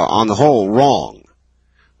 on the whole, wrong.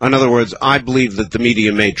 In other words, I believe that the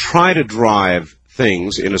media may try to drive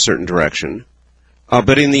things in a certain direction,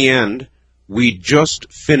 but in the end, we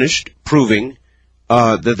just finished proving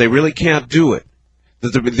that they really can't do it.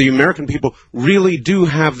 That the American people really do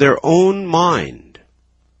have their own mind,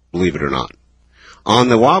 believe it or not. On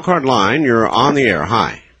the wildcard line, you're on the air.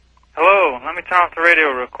 Hi. Hello. Let me turn off the radio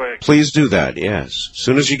real quick. Please do that, yes. As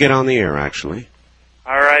soon as you get on the air, actually.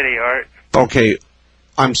 All righty, Art. Okay.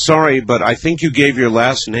 I'm sorry, but I think you gave your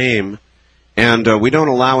last name, and we don't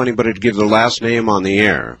allow anybody to give their last name on the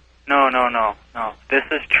air. No. This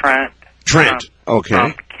is Trent. Trent, okay.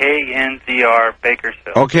 From KNZR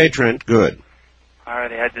Bakersfield. Okay, Trent, good. All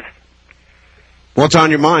righty, What's on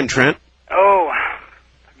your mind, Trent?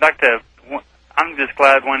 I'm just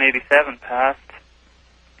glad 187 passed.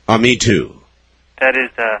 Me too. That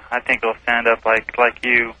is, I think it'll stand up like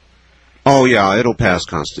you. Oh, yeah, it'll pass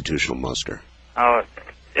constitutional muster. Oh,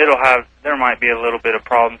 there might be a little bit of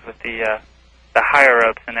problems with the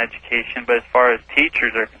higher-ups in education, but as far as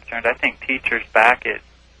teachers are concerned, I think teachers back it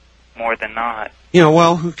more than not.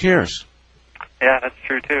 Well, who cares? Yeah, that's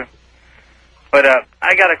true, too. But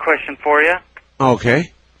I got a question for you.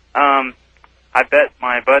 Okay. I bet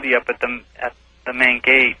my buddy up at the main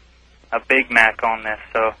gate a Big Mac on this,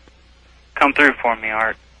 so come through for me,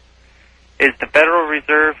 Art. Is the Federal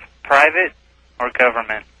Reserve private or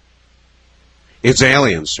government? It's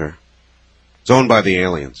aliens, sir. It's owned by the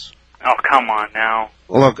aliens. Oh, come on now.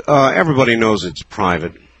 Well, look, everybody knows it's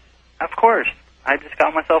private. Of course. I just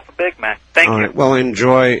got myself a Big Mac. Thank you. All right. Well,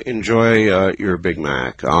 enjoy your Big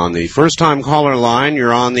Mac. On the first-time caller line,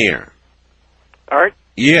 you're on the air. Art?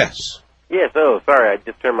 Yes. Yes. Oh, sorry. I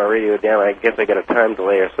just turned my radio down. I guess I got a time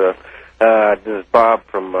delay or so. This is Bob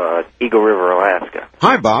from Eagle River, Alaska.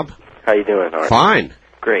 Hi, Bob. How you doing, Art? Fine.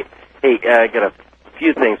 Great. Hey, I got a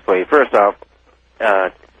few things for you. First off,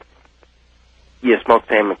 smoked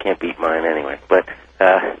salmon can't beat mine anyway. But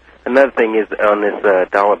another thing is on this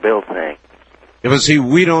dollar bill thing. Yeah, but see,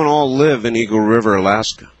 we don't all live in Eagle River,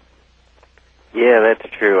 Alaska. Yeah,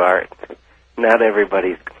 that's true, Art. Not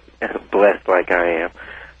everybody's blessed like I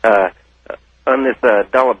am. On this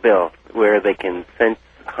dollar bill, where they can sense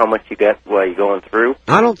how much you got while you're going through.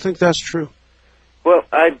 I don't think that's true. Well,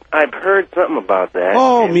 I've heard something about that.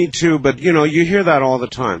 Oh, me too, but, you hear that all the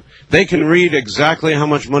time. They can read exactly how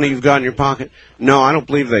much money you've got in your pocket. No, I don't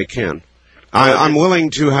believe they can. I'm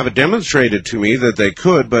willing to have it demonstrated to me that they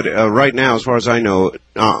could, but right now, as far as I know,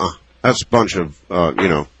 that's a bunch of,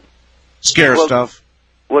 scare stuff.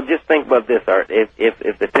 Well, just think about this, Art.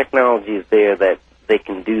 If the technology is there that they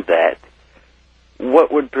can do that,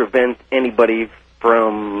 what would prevent anybody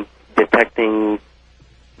from detecting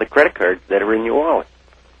the credit cards that are in your wallet?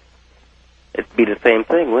 It'd be the same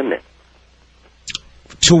thing, wouldn't it?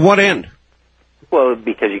 To what end? Well,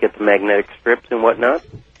 because you get the magnetic strips and whatnot.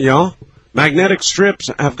 Yeah. Magnetic strips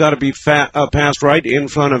have got to be passed right in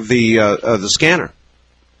front of the scanner.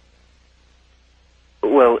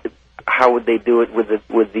 Well, how would they do it with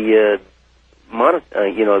the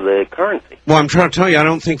currency? Well, I'm trying to tell you, I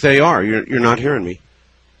don't think they are. You're not hearing me.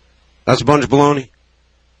 That's a bunch of baloney.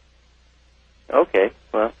 Okay,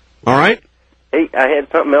 well. All right. Hey, I had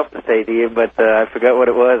something else to say to you, but I forgot what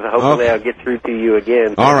it was. Hopefully, I'll get through to you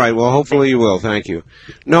again. All right. Well, hopefully you will. Thank you.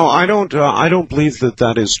 No, I don't. I don't believe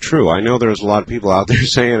that is true. I know there's a lot of people out there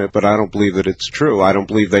saying it, but I don't believe that it's true. I don't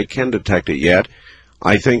believe they can detect it yet.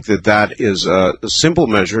 I think that is a simple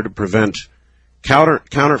measure to prevent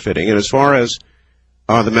counterfeiting. And as far as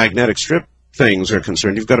the magnetic strip things are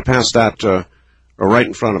concerned, you've got to pass that right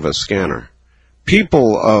in front of a scanner.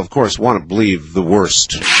 People, of course, want to believe the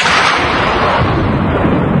worst.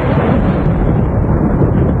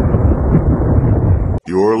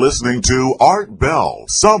 You're listening to Art Bell,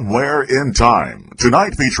 Somewhere in Time.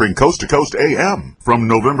 Tonight featuring Coast to Coast AM from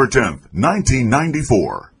November 10th,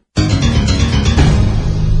 1994.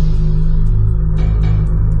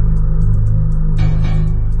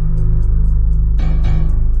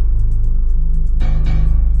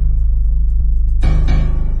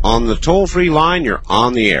 on the toll-free line. You're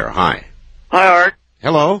on the air. Hi. Hi, Art.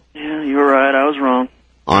 Hello. Yeah, you were right. I was wrong.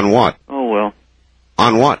 On what? Oh, well.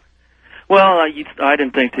 On what? Well, I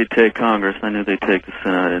didn't think they'd take Congress. I knew they'd take the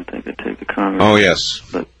Senate. I didn't think they'd take the Congress. Oh, yes.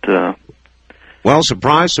 But, well,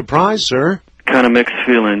 surprise, surprise, sir. Kind of mixed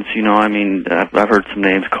feelings, you know. I mean, I've heard some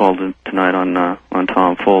names called tonight on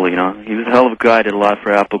Tom Foley, you know. He was a hell of a guy, did a lot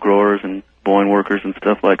for apple growers and Boeing workers and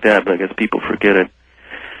stuff like that, but I guess people forget it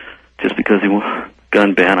just because he was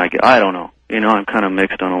gun ban. I don't know. You know, I'm kind of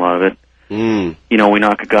mixed on a lot of it. You know, we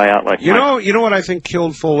knock a guy out like You know what I think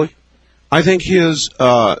killed Foley? I think his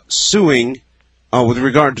suing with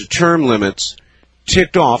regard to term limits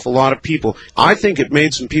ticked off a lot of people. I think it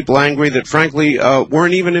made some people angry that, frankly,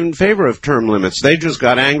 weren't even in favor of term limits. They just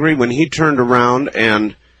got angry when he turned around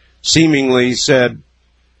and seemingly said,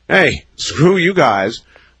 hey, screw you guys.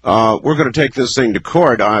 We're going to take this thing to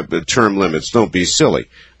court. Term limits, don't be silly.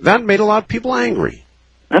 That made a lot of people angry.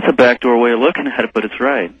 That's a backdoor way of looking at it, but it's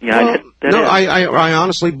right. Yeah, well, I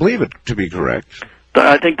honestly believe it to be correct.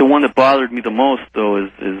 I think the one that bothered me the most, though,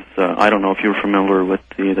 is I don't know if you're familiar with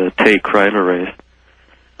the Tate Kreidler race.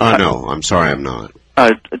 No, I'm sorry, I'm not.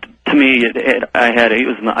 To me, I believe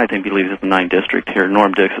it was the 9th district here.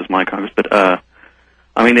 Norm Dix is my Congress, but I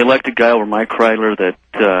mean, they elected a guy over Mike Kreidler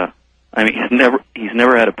that I mean, he's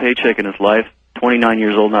never had a paycheck in his life. 29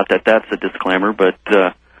 years old. Not that that's a disclaimer, but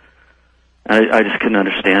I just couldn't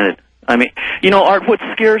understand it. I mean, you know, Art, what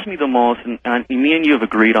scares me the most, and me and you have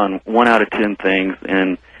agreed on 1 out of 10 things,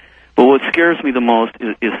 but what scares me the most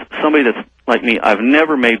is somebody that's like me. I've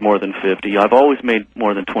never made more than 50. I've always made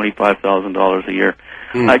more than $25,000 a year.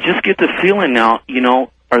 I just get the feeling now, you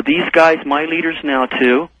know, are these guys my leaders now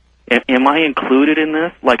too? Am I included in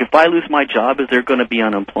this? Like, if I lose my job, is there going to be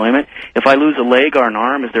unemployment? If I lose a leg or an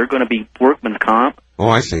arm, is there going to be workman's comp? Oh,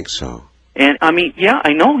 I think so. And, I mean, yeah,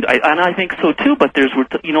 I know, and I think so, too, but there's,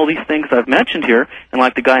 you know, these things I've mentioned here, and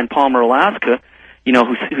like the guy in Palmer, Alaska, you know,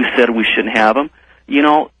 who said we shouldn't have them, you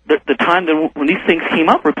know, the time when these things came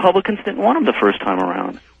up, Republicans didn't want them the first time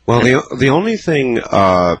around. Well, the only thing,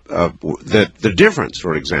 the difference,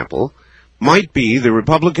 for example, might be the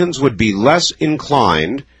Republicans would be less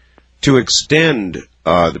inclined to extend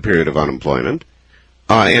the period of unemployment,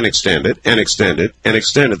 and extend it, and extend it, and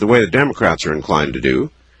extend it the way the Democrats are inclined to do.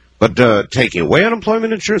 But taking away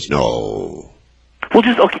unemployment insurance, no. Well,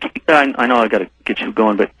 I know I got to get you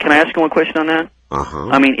going, but can I ask you one question on that? Uh-huh.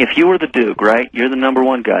 I mean, if you were the Duke, right, you're the number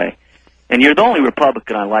one guy, and you're the only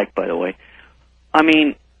Republican I like, by the way. I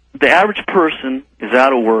mean, the average person is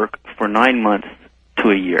out of work for 9 months to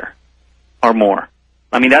a year or more.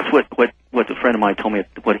 I mean, that's what a friend of mine told me,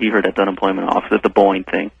 what he heard at the unemployment office, at the Boeing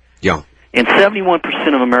thing. Yeah. And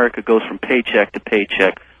 71% of America goes from paycheck to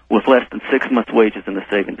paycheck with less than 6 months' wages in the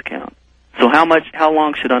savings account. So how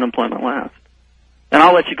long should unemployment last? And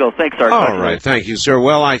I'll let you go. Thanks, Art. All right. Thank you, sir.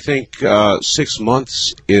 Well, I think 6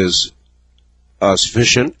 months is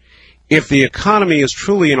sufficient. If the economy is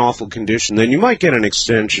truly in awful condition, then you might get an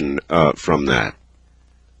extension from that.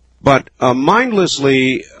 But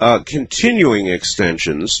mindlessly continuing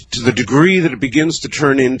extensions to the degree that it begins to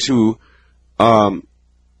turn into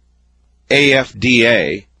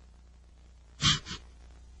AFDA,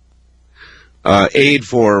 aid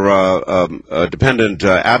for dependent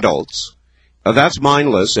adults, that's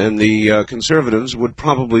mindless, and the conservatives would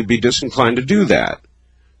probably be disinclined to do that.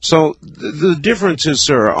 So the differences,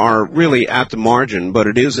 sir, are really at the margin, but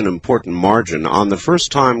it is an important margin. On the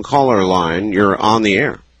first-time caller line, you're on the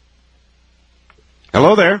air.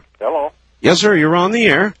 Hello there. Hello. Yes, sir, you're on the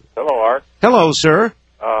air. Hello, Art. Hello, sir.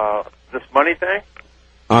 This money thing?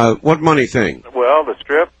 What money thing? Well, the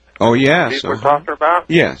strip. Oh, yes. People are talking about?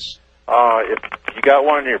 Yes. If you got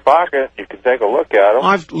one in your pocket, you can take a look at them.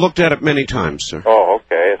 I've looked at it many times, sir. Oh,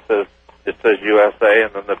 okay. It says USA,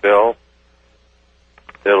 and then the bill,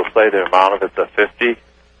 it'll say the amount of it's a 50.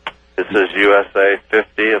 It says USA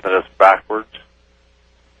 50, and then it's backwards.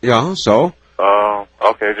 Yeah, so?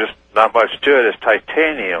 Okay, just not much to it. It's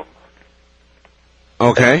titanium.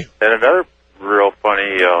 Okay. And another real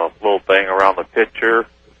funny little thing around the picture,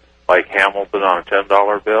 like Hamilton on a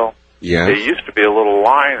 $10 bill. Yeah. It used to be a little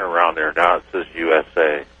line around there. Now it says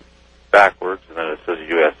USA backwards, and then it says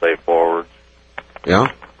USA forwards.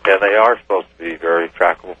 Yeah. And they are supposed to be very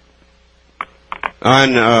trackable.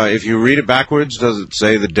 And if you read it backwards, does it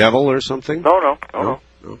say the devil or something? No,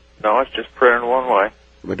 it's just printed one way.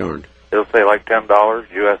 We're darned. It'll say like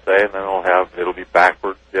 $10 USA, and then it'll be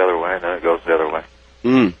backwards the other way, and then it goes the other way.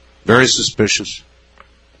 Very suspicious.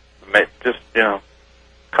 Just,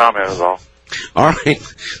 comment is all. All right.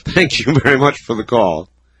 Thank you very much for the call.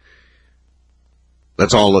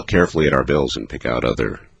 Let's all look carefully at our bills and pick out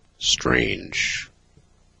other strange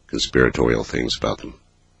conspiratorial things about them.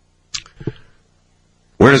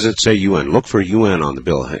 Where does it say UN? Look for UN on the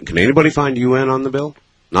bill. Can anybody find UN on the bill?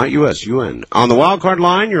 Not U.S., UN. On the wild card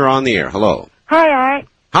line, you're on the air. Hello. Hi, Art.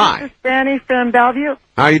 Hi. This is Danny from Bellevue.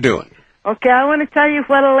 How you doing? Okay, I want to tell you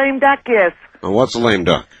what a lame duck is. What's a lame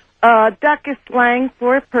duck? Duck is slang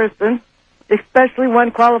for a person, especially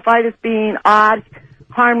one qualified as being odd,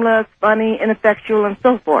 harmless, funny, ineffectual, and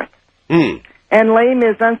so forth. And lame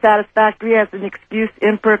is unsatisfactory as an excuse,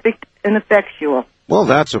 imperfect, ineffectual. Well,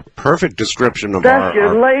 that's a perfect description of That's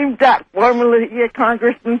your lame duck, formerly a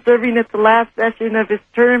congressman serving at the last session of his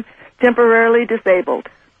term, temporarily disabled.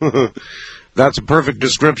 That's a perfect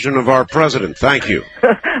description of our president. Thank you.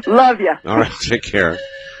 Love you. All right, take care.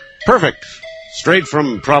 Perfect. Straight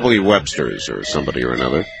from probably Webster's or somebody or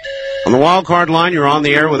another. On the wild card line, you're on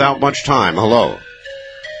the air without much time. Hello.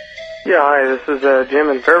 Yeah, hi, this is Jim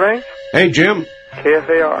in Fairbanks. Hey, Jim.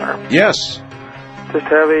 KFAR. Yes. Just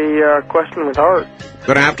have a question with Art.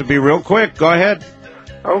 Gonna have to be real quick. Go ahead.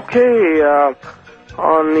 Okay,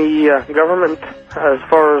 on the government, as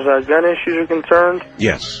far as gun issues are concerned,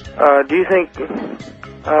 yes. Do you think,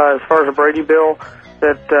 as far as the Brady bill,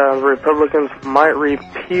 that the Republicans might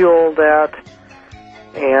repeal that?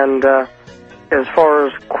 And as far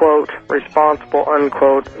as, quote, responsible,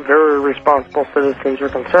 unquote, very responsible citizens are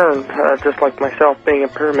concerned, just like myself being a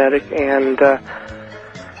paramedic and...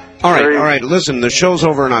 All right. Listen, the show's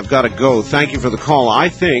over and I've got to go. Thank you for the call. I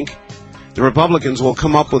think the Republicans will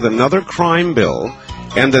come up with another crime bill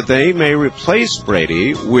and that they may replace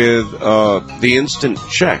Brady with the instant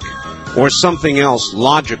check or something else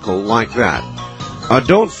logical like that.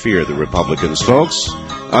 Don't fear the Republicans, folks.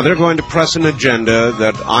 They're going to press an agenda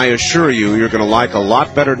that I assure you you're going to like a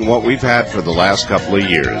lot better than what we've had for the last couple of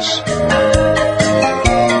years.